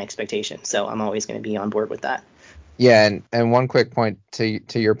subverts my expectation. So I'm always going to be on board with that. Yeah, and one quick point to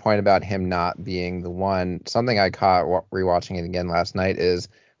your point about him not being the one, something I caught rewatching it again last night is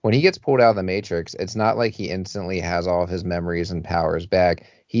when he gets pulled out of the Matrix, it's not like he instantly has all of his memories and powers back.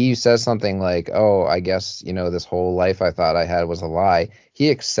 He says something like, "Oh, I guess, this whole life I thought I had was a lie." He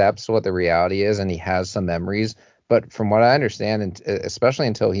accepts what the reality is and he has some memories, but from what I understand, and especially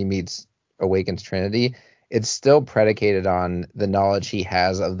until he awakens Trinity, it's still predicated on the knowledge he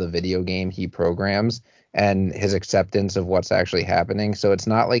has of the video game he programs and his acceptance of what's actually happening. So it's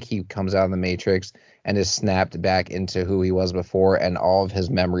not like he comes out of the Matrix and is snapped back into who he was before and all of his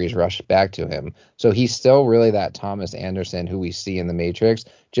memories rush back to him. So he's still really that Thomas Anderson who we see in the Matrix,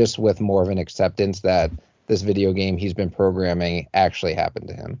 just with more of an acceptance that this video game he's been programming actually happened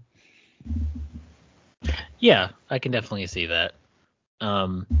to him. Yeah, I can definitely see that.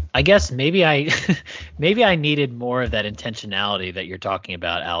 I guess maybe I needed more of that intentionality that you're talking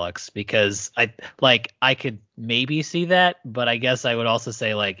about, Alex, because I could maybe see that, but I guess I would also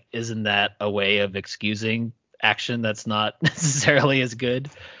say, like, isn't that a way of excusing action that's not necessarily as good?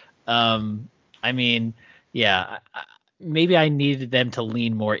 I mean, yeah, maybe I needed them to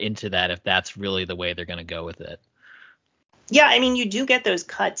lean more into that if that's really the way they're going to go with it. Yeah, I mean, you do get those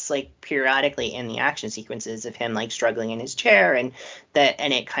cuts, like, periodically in the action sequences of him, like, struggling in his chair, and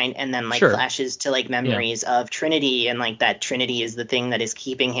then like Sure. flashes to, like, memories of Trinity, and, like, that Trinity is the thing that is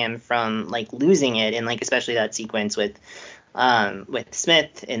keeping him from, like, losing it, and, like, especially that sequence with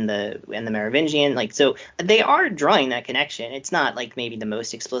Smith in the Merovingian. Like, so they are drawing that connection. It's not, like, maybe the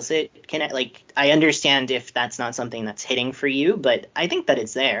most explicit connect. Like, I understand if that's not something that's hitting for you, but I think that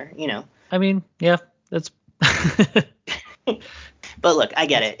it's there. I mean, yeah, that's. But look, I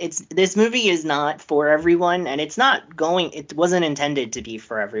get it. This movie is not for everyone, and it wasn't intended to be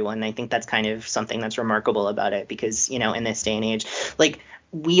for everyone. I think that's kind of something that's remarkable about it, because, in this day and age, like,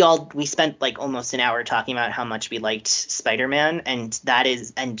 we spent, like, almost an hour talking about how much we liked Spider-Man, and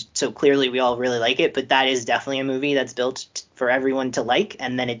so clearly we all really like it, but that is definitely a movie that's built for everyone to like,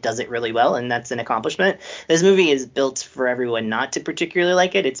 and then it does it really well, and that's an accomplishment. This movie is built for everyone not to particularly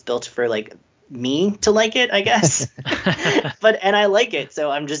like it. It's built for, like, me to like it, I guess. And I like it,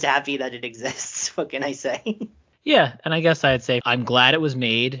 so I'm just happy that it exists. What can I say? Yeah, and I guess I'd say I'm glad it was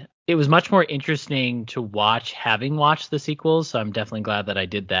made. It was much more interesting to watch having watched the sequels, so I'm definitely glad that I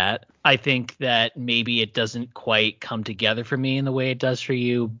did that. I think that maybe it doesn't quite come together for me in the way it does for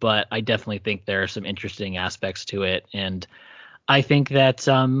you, but I definitely think there are some interesting aspects to it, and I think that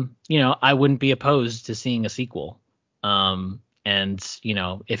I wouldn't be opposed to seeing a sequel. And,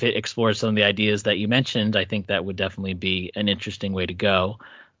 if it explores some of the ideas that you mentioned, I think that would definitely be an interesting way to go.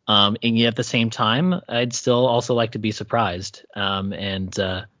 And yet at the same time, I'd still also like to be surprised. And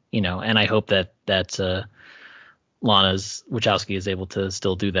I hope that Lana's Wachowski is able to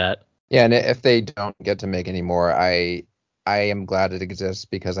still do that. Yeah, and if they don't get to make any more, I am glad it exists,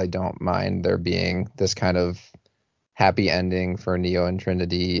 because I don't mind there being this kind of happy ending for Neo and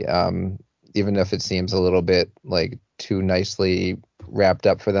Trinity, even if it seems a little bit, like, too nicely wrapped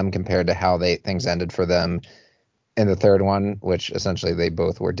up for them compared to how things ended for them in the third one, which essentially they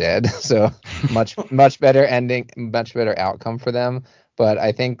both were dead. So much better ending, much better outcome for them. But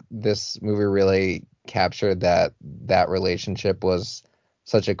I think this movie really captured that relationship was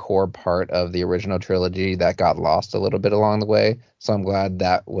such a core part of the original trilogy that got lost a little bit along the way. So I'm glad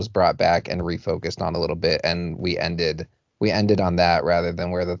that was brought back and refocused on a little bit, and we ended on that rather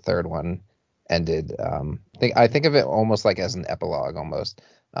than where the third one ended. I think of it almost like as an epilogue, almost,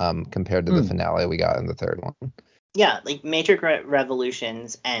 compared to the finale we got in the third one. Yeah, like, Matrix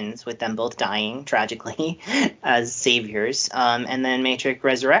Revolutions ends with them both dying tragically as saviors, and then Matrix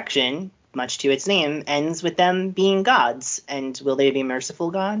Resurrection much to its name, ends with them being gods. And will they be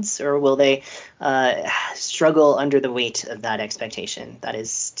merciful gods, or will they struggle under the weight of that expectation? That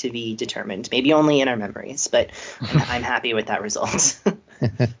is to be determined, maybe only in our memories, but I'm happy with that result.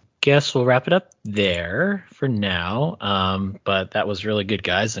 Guess we'll wrap it up there for now. But that was really good,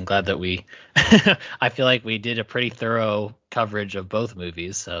 guys. I'm glad that we I feel like we did a pretty thorough coverage of both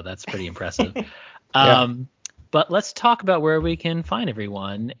movies, so that's pretty impressive. Yeah. But let's talk about where we can find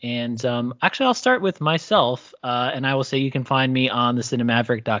everyone. And actually, I'll start with myself, and I will say you can find me on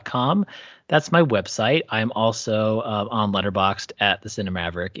thecinemaverick.com. That's my website. I'm also on Letterboxd at The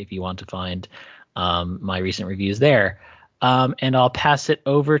Cinemaverick if you want to find my recent reviews there. And I'll pass it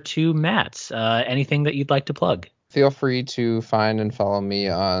over to Matt. Anything that you'd like to plug? Feel free to find and follow me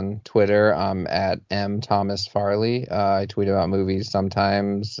on Twitter. I'm at mthomasfarley. I tweet about movies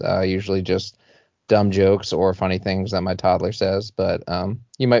sometimes, usually just dumb jokes or funny things that my toddler says, but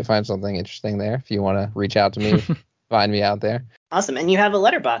you might find something interesting there if you want to reach out to me. Find me out there. Awesome. And you have a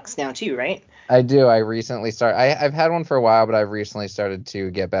letterbox now too, right? I do. I recently started. I've had one for a while, but I've recently started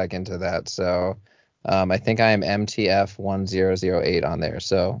to get back into that. So I think I am MTF1008 on there.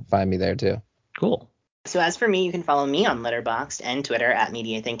 So find me there too. Cool. So as for me, you can follow me on Letterboxd and Twitter at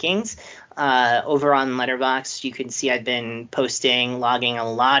Media Thinkings. Over on Letterboxd, you can see I've been logging a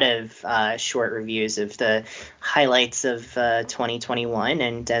lot of short reviews of the highlights of 2021.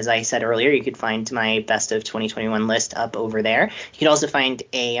 And as I said earlier, you could find my best of 2021 list up over there. You can also find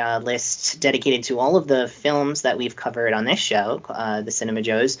a list dedicated to all of the films that we've covered on this show, the Cinema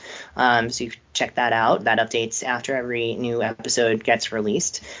Joes. So you can check that out. That updates after every new episode gets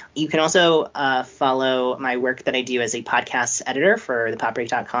released. You can also follow my work that I do as a podcast editor for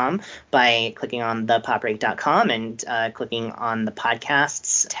thepopbreak.com by clicking on thepopbreak.com and clicking on the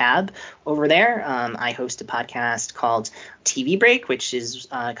podcasts tab over there. I host a podcast called TV Break, which is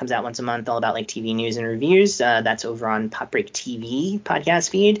comes out once a month, all about like TV news and reviews. That's over on Pop Break TV podcast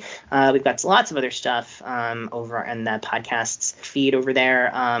feed. We've got lots of other stuff over in the podcasts feed over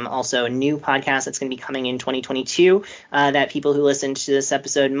there. Also, a new podcast that's going to be coming in 2022 that people who listen to this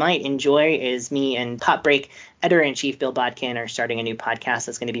episode might enjoy is me and Pop Break editor-in-chief Bill Bodkin are starting a new podcast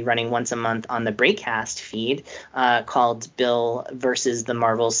that's going to be running once a month on the Breakcast feed called Bill versus the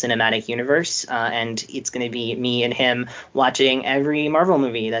Marvel Cinematic Universe. And it's going to be me and him watching every Marvel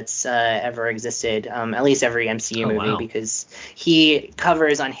movie that's ever existed, at least every MCU movie, because he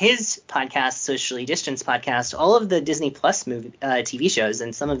covers on his podcast, Socially Distanced Podcast, all of the Disney Plus movie, TV shows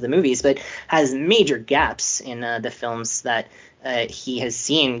and some of the movies, but has major gaps in the films that he has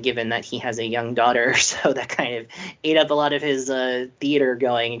seen, given that he has a young daughter, so that kind of ate up a lot of his theater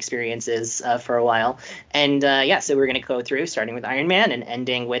going experiences for a while. And so we're going to go through starting with Iron Man and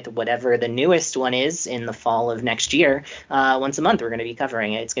ending with whatever the newest one is in the fall of next year. Once a month we're going to be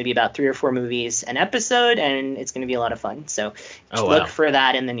covering it. It's going to be about 3 or 4 movies an episode, and it's going to be a lot of fun. So look for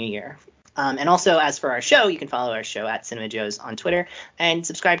that in the new year. And also, as for our show, you can follow our show at Cinema Joes on Twitter and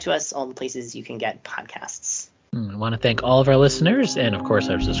subscribe to us all the places you can get podcasts. I want to thank all of our listeners and, of course,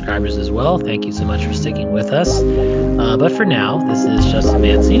 our subscribers as well. Thank you so much for sticking with us. But for now, this is Justin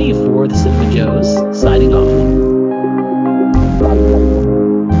Mancini for the Cinema Joes, signing off.